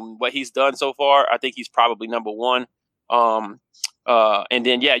what he's done so far, I think he's probably number 1. And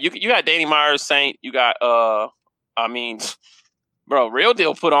then you got Danny Myers, Saint. You got bro, Real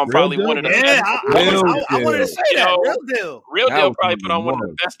Deal put on probably one of the best. I wanted to say that. Real Deal probably put on one of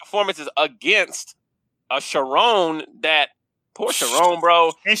the best performances against a Sharon that. Poor Sharon,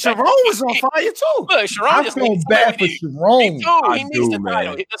 bro. And Sharon was on fire too. Look, Sharon just feel bad for Sharon. He needs the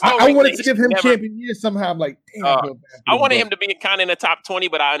title. I wanted to give him champion year somehow. I'm like, damn. I wanted him to be kind of in the top 20,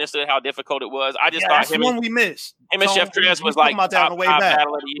 but I understood how difficult it was. I just thought him. We missed. Him and Chef Dress was like top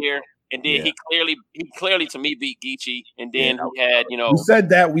battle of the year. And then he clearly to me beat Geechee. And then he had, We said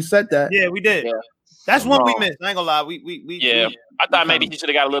that. Yeah, we did. Yeah. That's one we missed. I ain't gonna lie. I thought maybe he should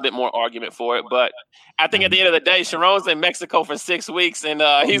have got a little bit more argument for it, but I think at the end of the day, Sharon's in Mexico for 6 weeks, and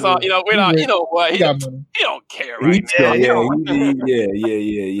he's on. We're not. You know what? He don't care right now. Let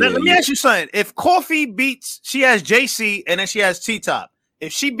me ask you something. If Coffee beats, she has JC, and then she has T-Top.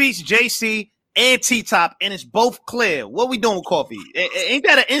 If she beats JC and T-Top, and it's both clear, what we doing with Coffee? Ain't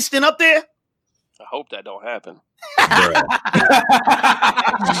that an instant up there? I hope that don't happen.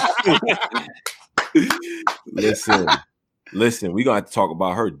 Listen, we're gonna have to talk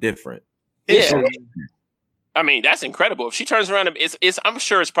about her different. Yeah. I mean, that's incredible. If she turns around, I'm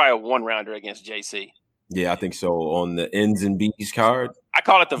sure it's probably a 1-rounder against JC. Yeah, I think so. On the N's and B's card. I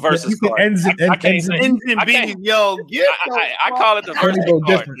call it the versus card. Ends and B's. Yo, I call it the versus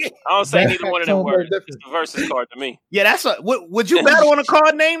card. I don't say neither one of them words. It's the versus card to me. Yeah, that's a. Would you battle on a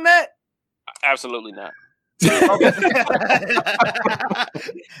card named that? Absolutely not. That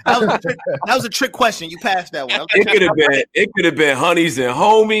was a trick question. You passed that one. It could have been honeys and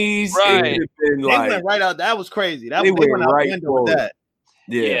homies. Right. It could have been They like went right out. That was crazy. That they they went out right the window with that.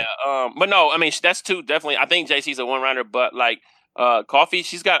 Yeah. But no, I mean that's two definitely. I think JC's a one rounder, but like Coffee,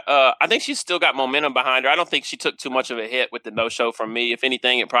 she's got I think she's still got momentum behind her. I don't think she took too much of a hit with the no show from me. If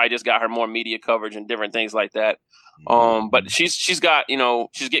anything, it probably just got her more media coverage and different things like that. But she's got,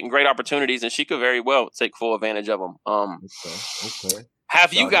 she's getting great opportunities and she could very well take full advantage of them. Okay.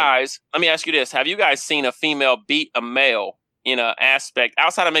 Have you guys, let me ask you this, have you guys seen a female beat a male in an aspect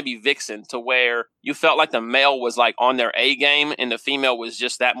outside of maybe Vixen to where you felt like the male was like on their A game and the female was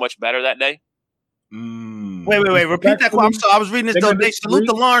just that much better that day? Wait. Repeat that. I'm sorry. I was reading this though. They salute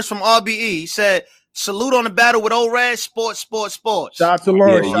to Lawrence from RBE. He said, salute on the battle with O-Red, sports. Shout out to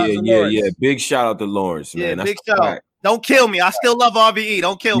Lawrence. Yeah. Big shout out to Lawrence, man. Yeah, big shout out. Don't kill me. I still love RBE.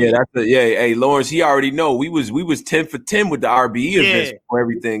 Don't kill me. Hey, Lawrence, he already know we was 10 for 10 with the RBE events before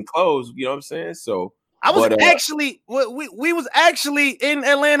everything closed. You know what I'm saying? So I was actually we was actually in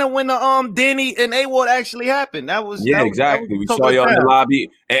Atlanta when the Danny and A-Ward actually happened. Exactly. We saw you on the lobby,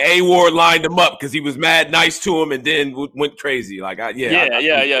 and A-Ward lined him up because he was mad nice to him, and then went crazy. Like, That's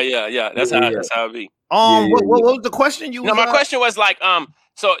how it be. What was the question? My question was like,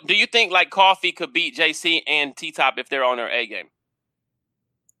 so do you think like Coffee could beat JC and T-Top if they're on their A game?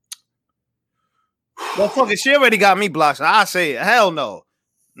 Well, fucking, she already got me blocked. So I say it. Hell no.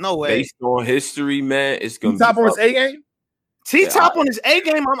 No way. Based on history, man, it's gonna T-Top on his A game. T-Top on his A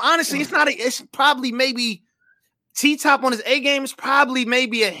game. I'm honestly, it's probably maybe T-Top on his A game is probably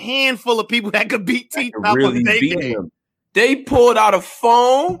maybe a handful of people that could beat T-Top on his A game. They pulled out a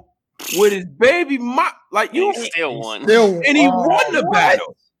phone with his baby mom, like you still won, and he won the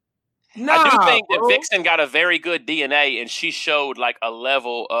battle. I do think that Vixen got a very good DNA, and she showed like a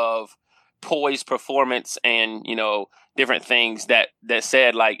level of poised performance and different things that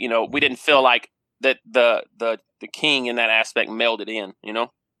said like we didn't feel like that the king in that aspect melded in,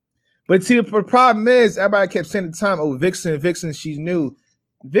 But see, the problem is everybody kept saying at the time, Vixen, she's new.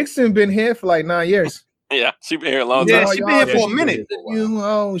 Vixen been here for like 9 years. Yeah, she been here a long time. Yeah, she been here for a minute.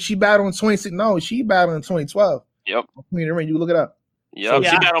 She battled in 26. No, she battled in 2012. Yep. Queen of the Ring, you look it up. Yep.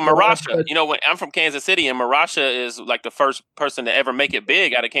 She battled Marasha. When I'm from Kansas City, and Marasha is like the first person to ever make it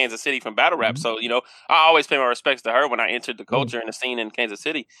big out of Kansas City from battle rap. So, I always pay my respects to her when I entered the culture and the scene in Kansas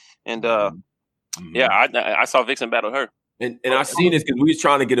City. And I saw Vixen battle her. And I seen this because we was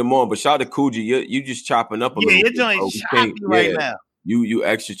trying to get him on, but shout out to Coogee, you just chopping up a little bit. Yeah, you're doing choppy right now. You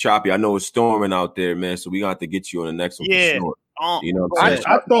extra choppy. I know it's storming out there, man. So we gonna have to get you on the next one. Yeah. For sure. You know what I'm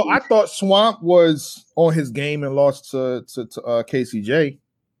saying? I thought Swamp was on his game and lost to KCJ.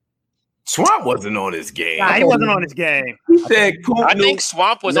 Swamp wasn't on his game. Nah, he wasn't on his game. He said, I think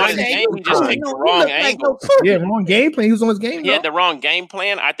Swamp was on his game. He just picked the wrong angle. Yeah, wrong game plan. He was on his game. He had the wrong game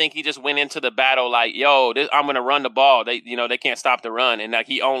plan. I think he just went into the battle like, I'm going to run the ball. They can't stop the run. And like,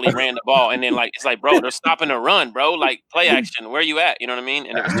 he only ran the ball. And then like, it's like, bro, they're stopping the run, bro. Like play action. Where you at? You know what I mean?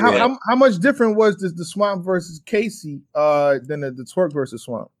 And it was how much different was the Swamp versus Casey than the Twerk versus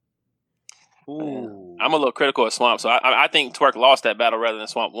Swamp? Ooh. I'm a little critical of Swamp, so I think Twerk lost that battle rather than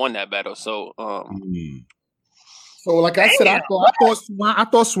Swamp won that battle. So, so like I said, I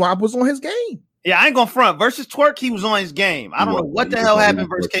thought Swamp was on his game. Yeah, I ain't gonna front. Versus Twerk, he was on his game. I don't know what the hell happened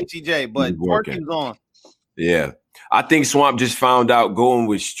versus KTJ, but Twerk he was on. Yeah, I think Swamp just found out going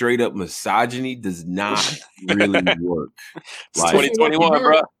with straight up misogyny does not really work. Like, 2021,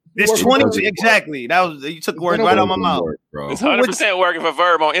 bro. It's 20 exactly. That was you took the words right out my mouth. It's 100% working for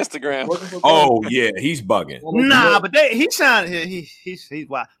Verb on Instagram. Oh yeah, he's bugging. Nah, but he sounded he's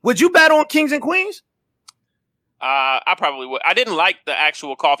wild. Would you battle on Kings and Queens? I probably would. I didn't like the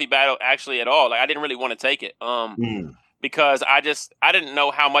actual coffee battle actually at all. Like I didn't really want to take it. Because I didn't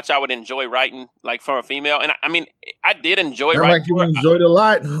know how much I would enjoy writing like from a female. And I mean I did enjoy writing. Like you enjoyed a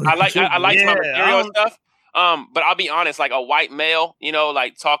lot. I liked my material and stuff. But I'll be honest, like a white male,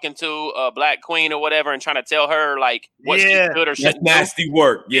 like talking to a black queen or whatever and trying to tell her like what she should or shouldn't do. Nasty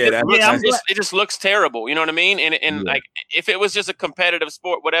work. Yeah, it just looks terrible. You know what I mean? And like if it was just a competitive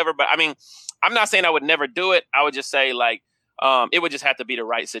sport, whatever, but I mean, I'm not saying I would never do it. I would just say like it would just have to be the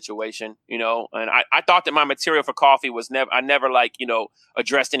right situation, and I thought that my material for coffee was I never like,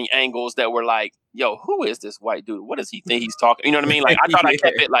 addressed any angles that were like, yo, who is this white dude? What does he think he's talking? You know what I mean? Like I thought I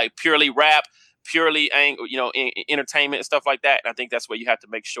kept it like purely rap, purely entertainment and stuff like that. And I think that's where you have to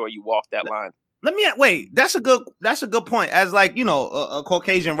make sure you walk that line. Let me wait. That's a good point. As like, you know, a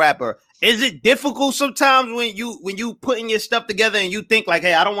Caucasian rapper, is it difficult sometimes when you putting your stuff together and you think like,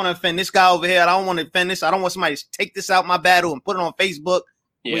 hey, I don't want to offend this guy over here. I don't want to offend this. I don't want somebody to take this out my battle and put it on Facebook.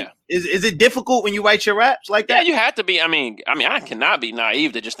 Yeah. Is it difficult when you write your raps like that? Yeah, you have to be. I mean, I cannot be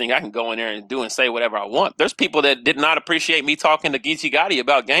naive to just think I can go in there and do and say whatever I want. There's people that did not appreciate me talking to Geechee Gotti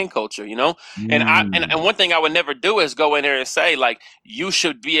about gang culture, you know? And one thing I would never do is go in there and say, like, you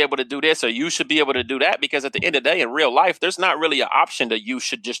should be able to do this or you should be able to do that, because at the end of the day, in real life, there's not really an option that you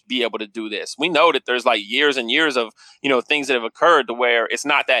should just be able to do this. We know that there's like years and years of, you know, things that have occurred to where it's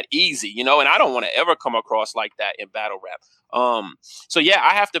not that easy, you know, and I don't want to ever come across like that in battle rap. So yeah,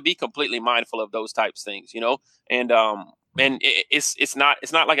 I have to be completely mindful of those types of things, you know, and it's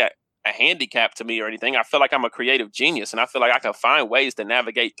not like a handicap to me or anything. I feel like I'm a creative genius, and I feel like I can find ways to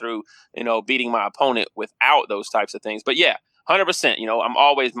navigate through, you know, beating my opponent without those types of things. But yeah, 100%, you know, I'm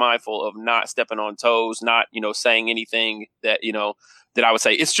always mindful of not stepping on toes, not, you know, saying anything that, you know, that I would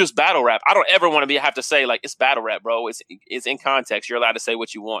say it's just battle rap. I don't ever want to have to say like it's battle rap, bro. It's in context. You're allowed to say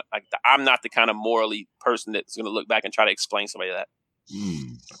what you want. Like I'm not the kind of morally person that's going to look back and try to explain somebody that.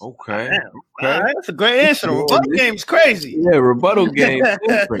 Okay. Damn. Okay. That's a great answer. The rebuttal game's crazy. Yeah, rebuttal game.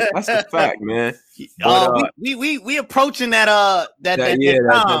 That's a fact, man. But, we approaching that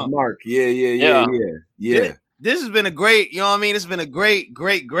mark. Yeah. This has been a great, you know what I mean? It's been a great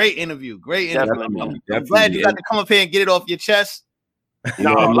interview. Great interview. Definitely, I'm glad you got to come up here and get it off your chest.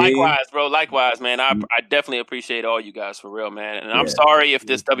 No, likewise, bro. Likewise, man. I definitely appreciate all you guys for real, man. And I'm sorry if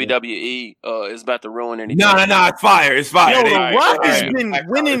this WWE is about to ruin anything. No, it's fire. It's fire. Yo, The Rock has been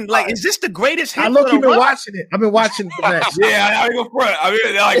winning. Like, is this the greatest hit? I look, you've been watching it. I've been watching the match. Yeah, I go front. I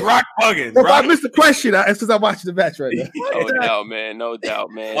mean, like Rock bugging. If I missed the question, it's because I'm watching the match right now. No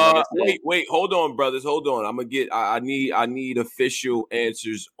doubt, man. Wait, hold on, brothers. Hold on. I'm gonna get. I need official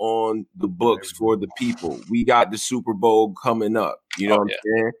answers on the books for the people. We got the Super Bowl coming up. You know what I'm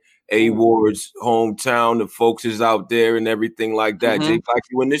saying? A-Ward's hometown, the folks is out there and everything like that. J Black,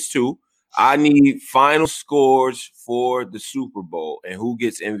 you in this too. I need final scores for the Super Bowl and who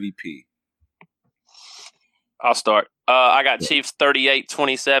gets MVP. I'll start. I got Chiefs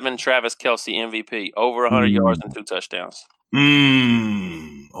 38-27, Travis Kelce MVP, over 100 yards and 2 touchdowns. Okay.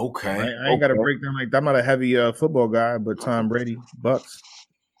 I ain't got to break down like that. I'm not a heavy football guy, but Tom Brady, Bucks.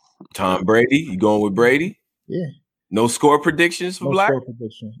 Tom Brady, you going with Brady? Yeah. No score predictions for Black? No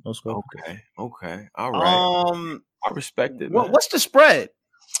score prediction. Okay. All right. I respect it. What's the spread?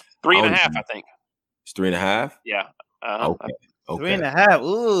 3.5, I think. It's 3.5? Yeah. Okay. 3.5.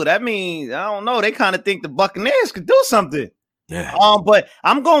 Ooh, that means I don't know. They kind of think the Buccaneers could do something. Yeah. But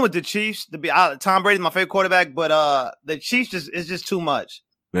I'm going with the Chiefs. Tom Brady's my favorite quarterback, but the Chiefs is just too much.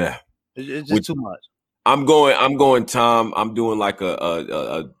 Yeah. It's just too much. I'm going Tom. I'm doing like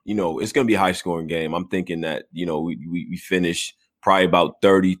a you know, it's gonna be a high scoring game. I'm thinking that, you know, we finish probably about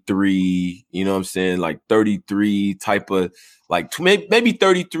 33, you know what I'm saying? Like 33 type of like maybe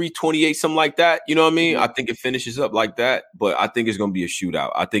 33-28, something like that. You know what I mean? I think it finishes up like that, but I think it's gonna be a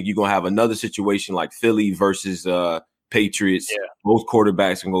shootout. I think you're gonna have another situation like Philly versus Patriots. Yeah. Both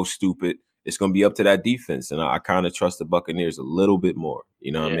quarterbacks can go stupid. It's going to be up to that defense, and I kind of trust the Buccaneers a little bit more.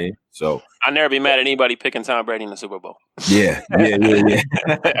 You know what I mean? So I never be mad at anybody picking Tom Brady in the Super Bowl. Yeah. At the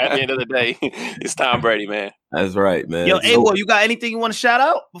end of the day, it's Tom Brady, man. That's right, man. Yo, A-Ward, you got anything you want to shout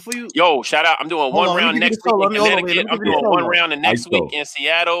out before you? Yo, shout out! I'm doing one round next week in Connecticut. I'm doing one round the next week in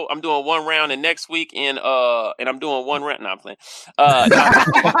Seattle. I'm doing one round the next week in and I'm doing one round. No, I'm playing.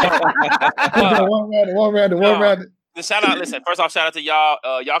 One round. Shout out, listen, first off, shout out to y'all.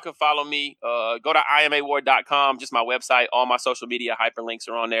 Y'all can follow me. Go to iamaward.com, just my website. All my social media hyperlinks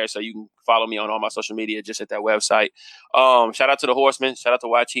are on there, so you can follow me on all my social media just at that website. Shout out to the Horsemen. Shout out to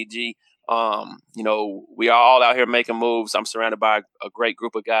YTG. You know, we are all out here making moves. I'm surrounded by a great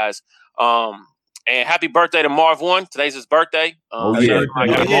group of guys. And happy birthday to Marv One. Today's his birthday. Happy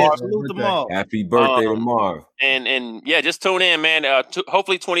birthday to Marv. And yeah, just tune in, man.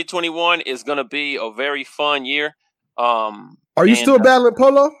 Hopefully 2021 is going to be a very fun year. Are you still battling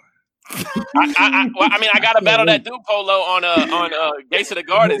Polo? I got to battle that dude Polo on Gates of the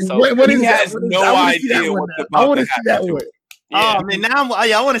Garden. So what is that? No idea what the I want to see that one. Yeah. Oh man, now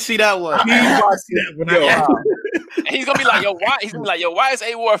I want to see that one. And he's gonna be like, yo, why? He's gonna be like, yo, why is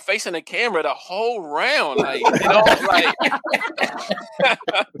A-Ward facing the camera the whole round? Like, you know, like.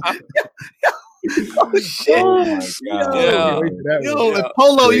 Oh shit! Oh my God. Yo,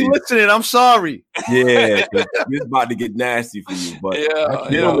 Polo, you listening? I'm sorry. Yeah, it's about to get nasty for you. But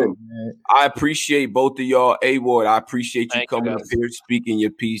gentlemen, I appreciate both of y'all. A-Ward, I appreciate you coming up here, speaking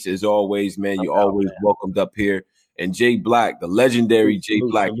your piece as always, man. You're always welcomed up here. and Jay Black, the legendary Jay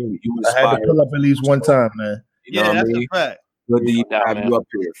Black. You I had to pull up at least one time, man. You know what I mean? Good to have you up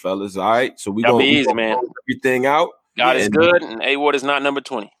here, fellas. All right, so we gonna be easy, man. Everything out. God is good, and A Ward is not number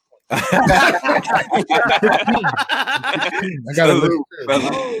 20. I got salute,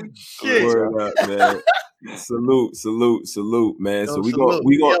 word up, man. Salute, man. So we gonna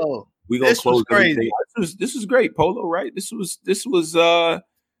close everything. This was great, Polo. Right? This was I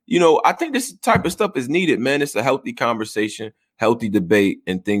think this type of stuff is needed, man. It's a healthy conversation, healthy debate,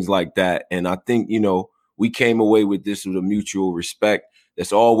 and things like that. And I think we came away with this with a mutual respect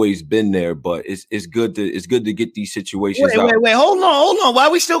that's always been there. But it's good to get these situations out. Wait, hold on. Why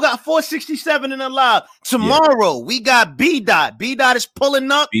we still got 467 in the live? Tomorrow we got B-Dot. B-Dot is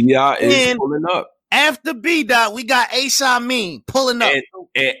pulling up. B-Dot is pulling up. After B-Dot, we got Ace Amin pulling up.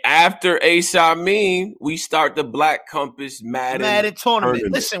 And after Ace Amin, we start the Black Compass Madden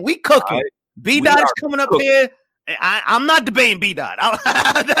tournament. Listen, we cooking. Right? B-Dot is coming up here. I'm not debating B-Dot.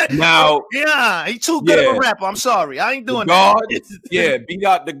 Now, he's too good of a rapper. I'm sorry. I ain't doing that.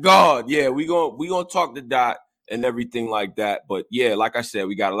 B-Dot the God. Yeah, we gonna talk to Dot and everything like that. But yeah, like I said,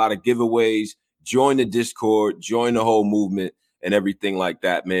 we got a lot of giveaways. Join the Discord, join the whole movement and everything like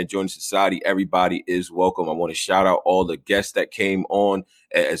that, man. Join the society. Everybody is welcome. I want to shout out all the guests that came on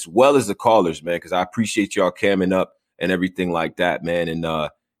as well as the callers, man, because I appreciate y'all camming up and everything like that, man. And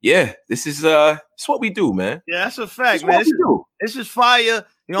yeah, this is it's what we do, man. Yeah, that's a fact, man. This is fire.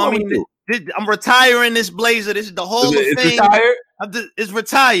 You know what I mean? I'm retiring this blazer. This is the Hall of Fame. Retired? It's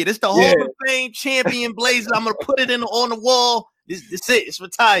retired. It's the Hall of Fame champion blazer. I'm gonna put it on the wall. This it. It's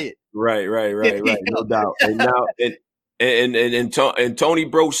retired. Right. No doubt. And now and Tony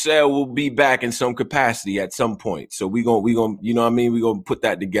Brosell will be back in some capacity at some point. So we gonna you know what I mean? We're gonna put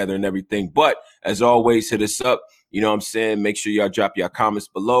that together and everything. But as always, hit us up. You know what I'm saying? Make sure y'all drop your comments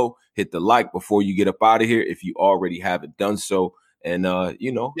below. Hit the like before you get up out of here if you already haven't done so. And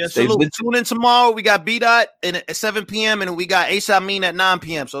tune in tomorrow. We got B-Dot at 7 p.m. and we got Ace Amin at 9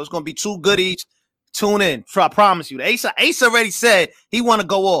 p.m. So it's gonna be two goodies. Tune in. I promise you. Ace already said he want to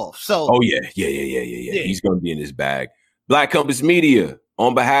go off. So yeah. He's gonna be in his bag. Black Compass Media,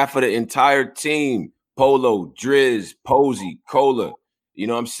 on behalf of the entire team, Polo, Driz, Posey, Cola, you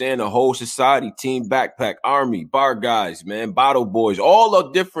know what I'm saying? The whole society, Team Backpack, Army, Bar Guys, man, Bottle Boys, all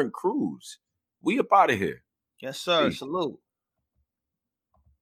the different crews. We up out of here. Yes, sir. Peace. Salute.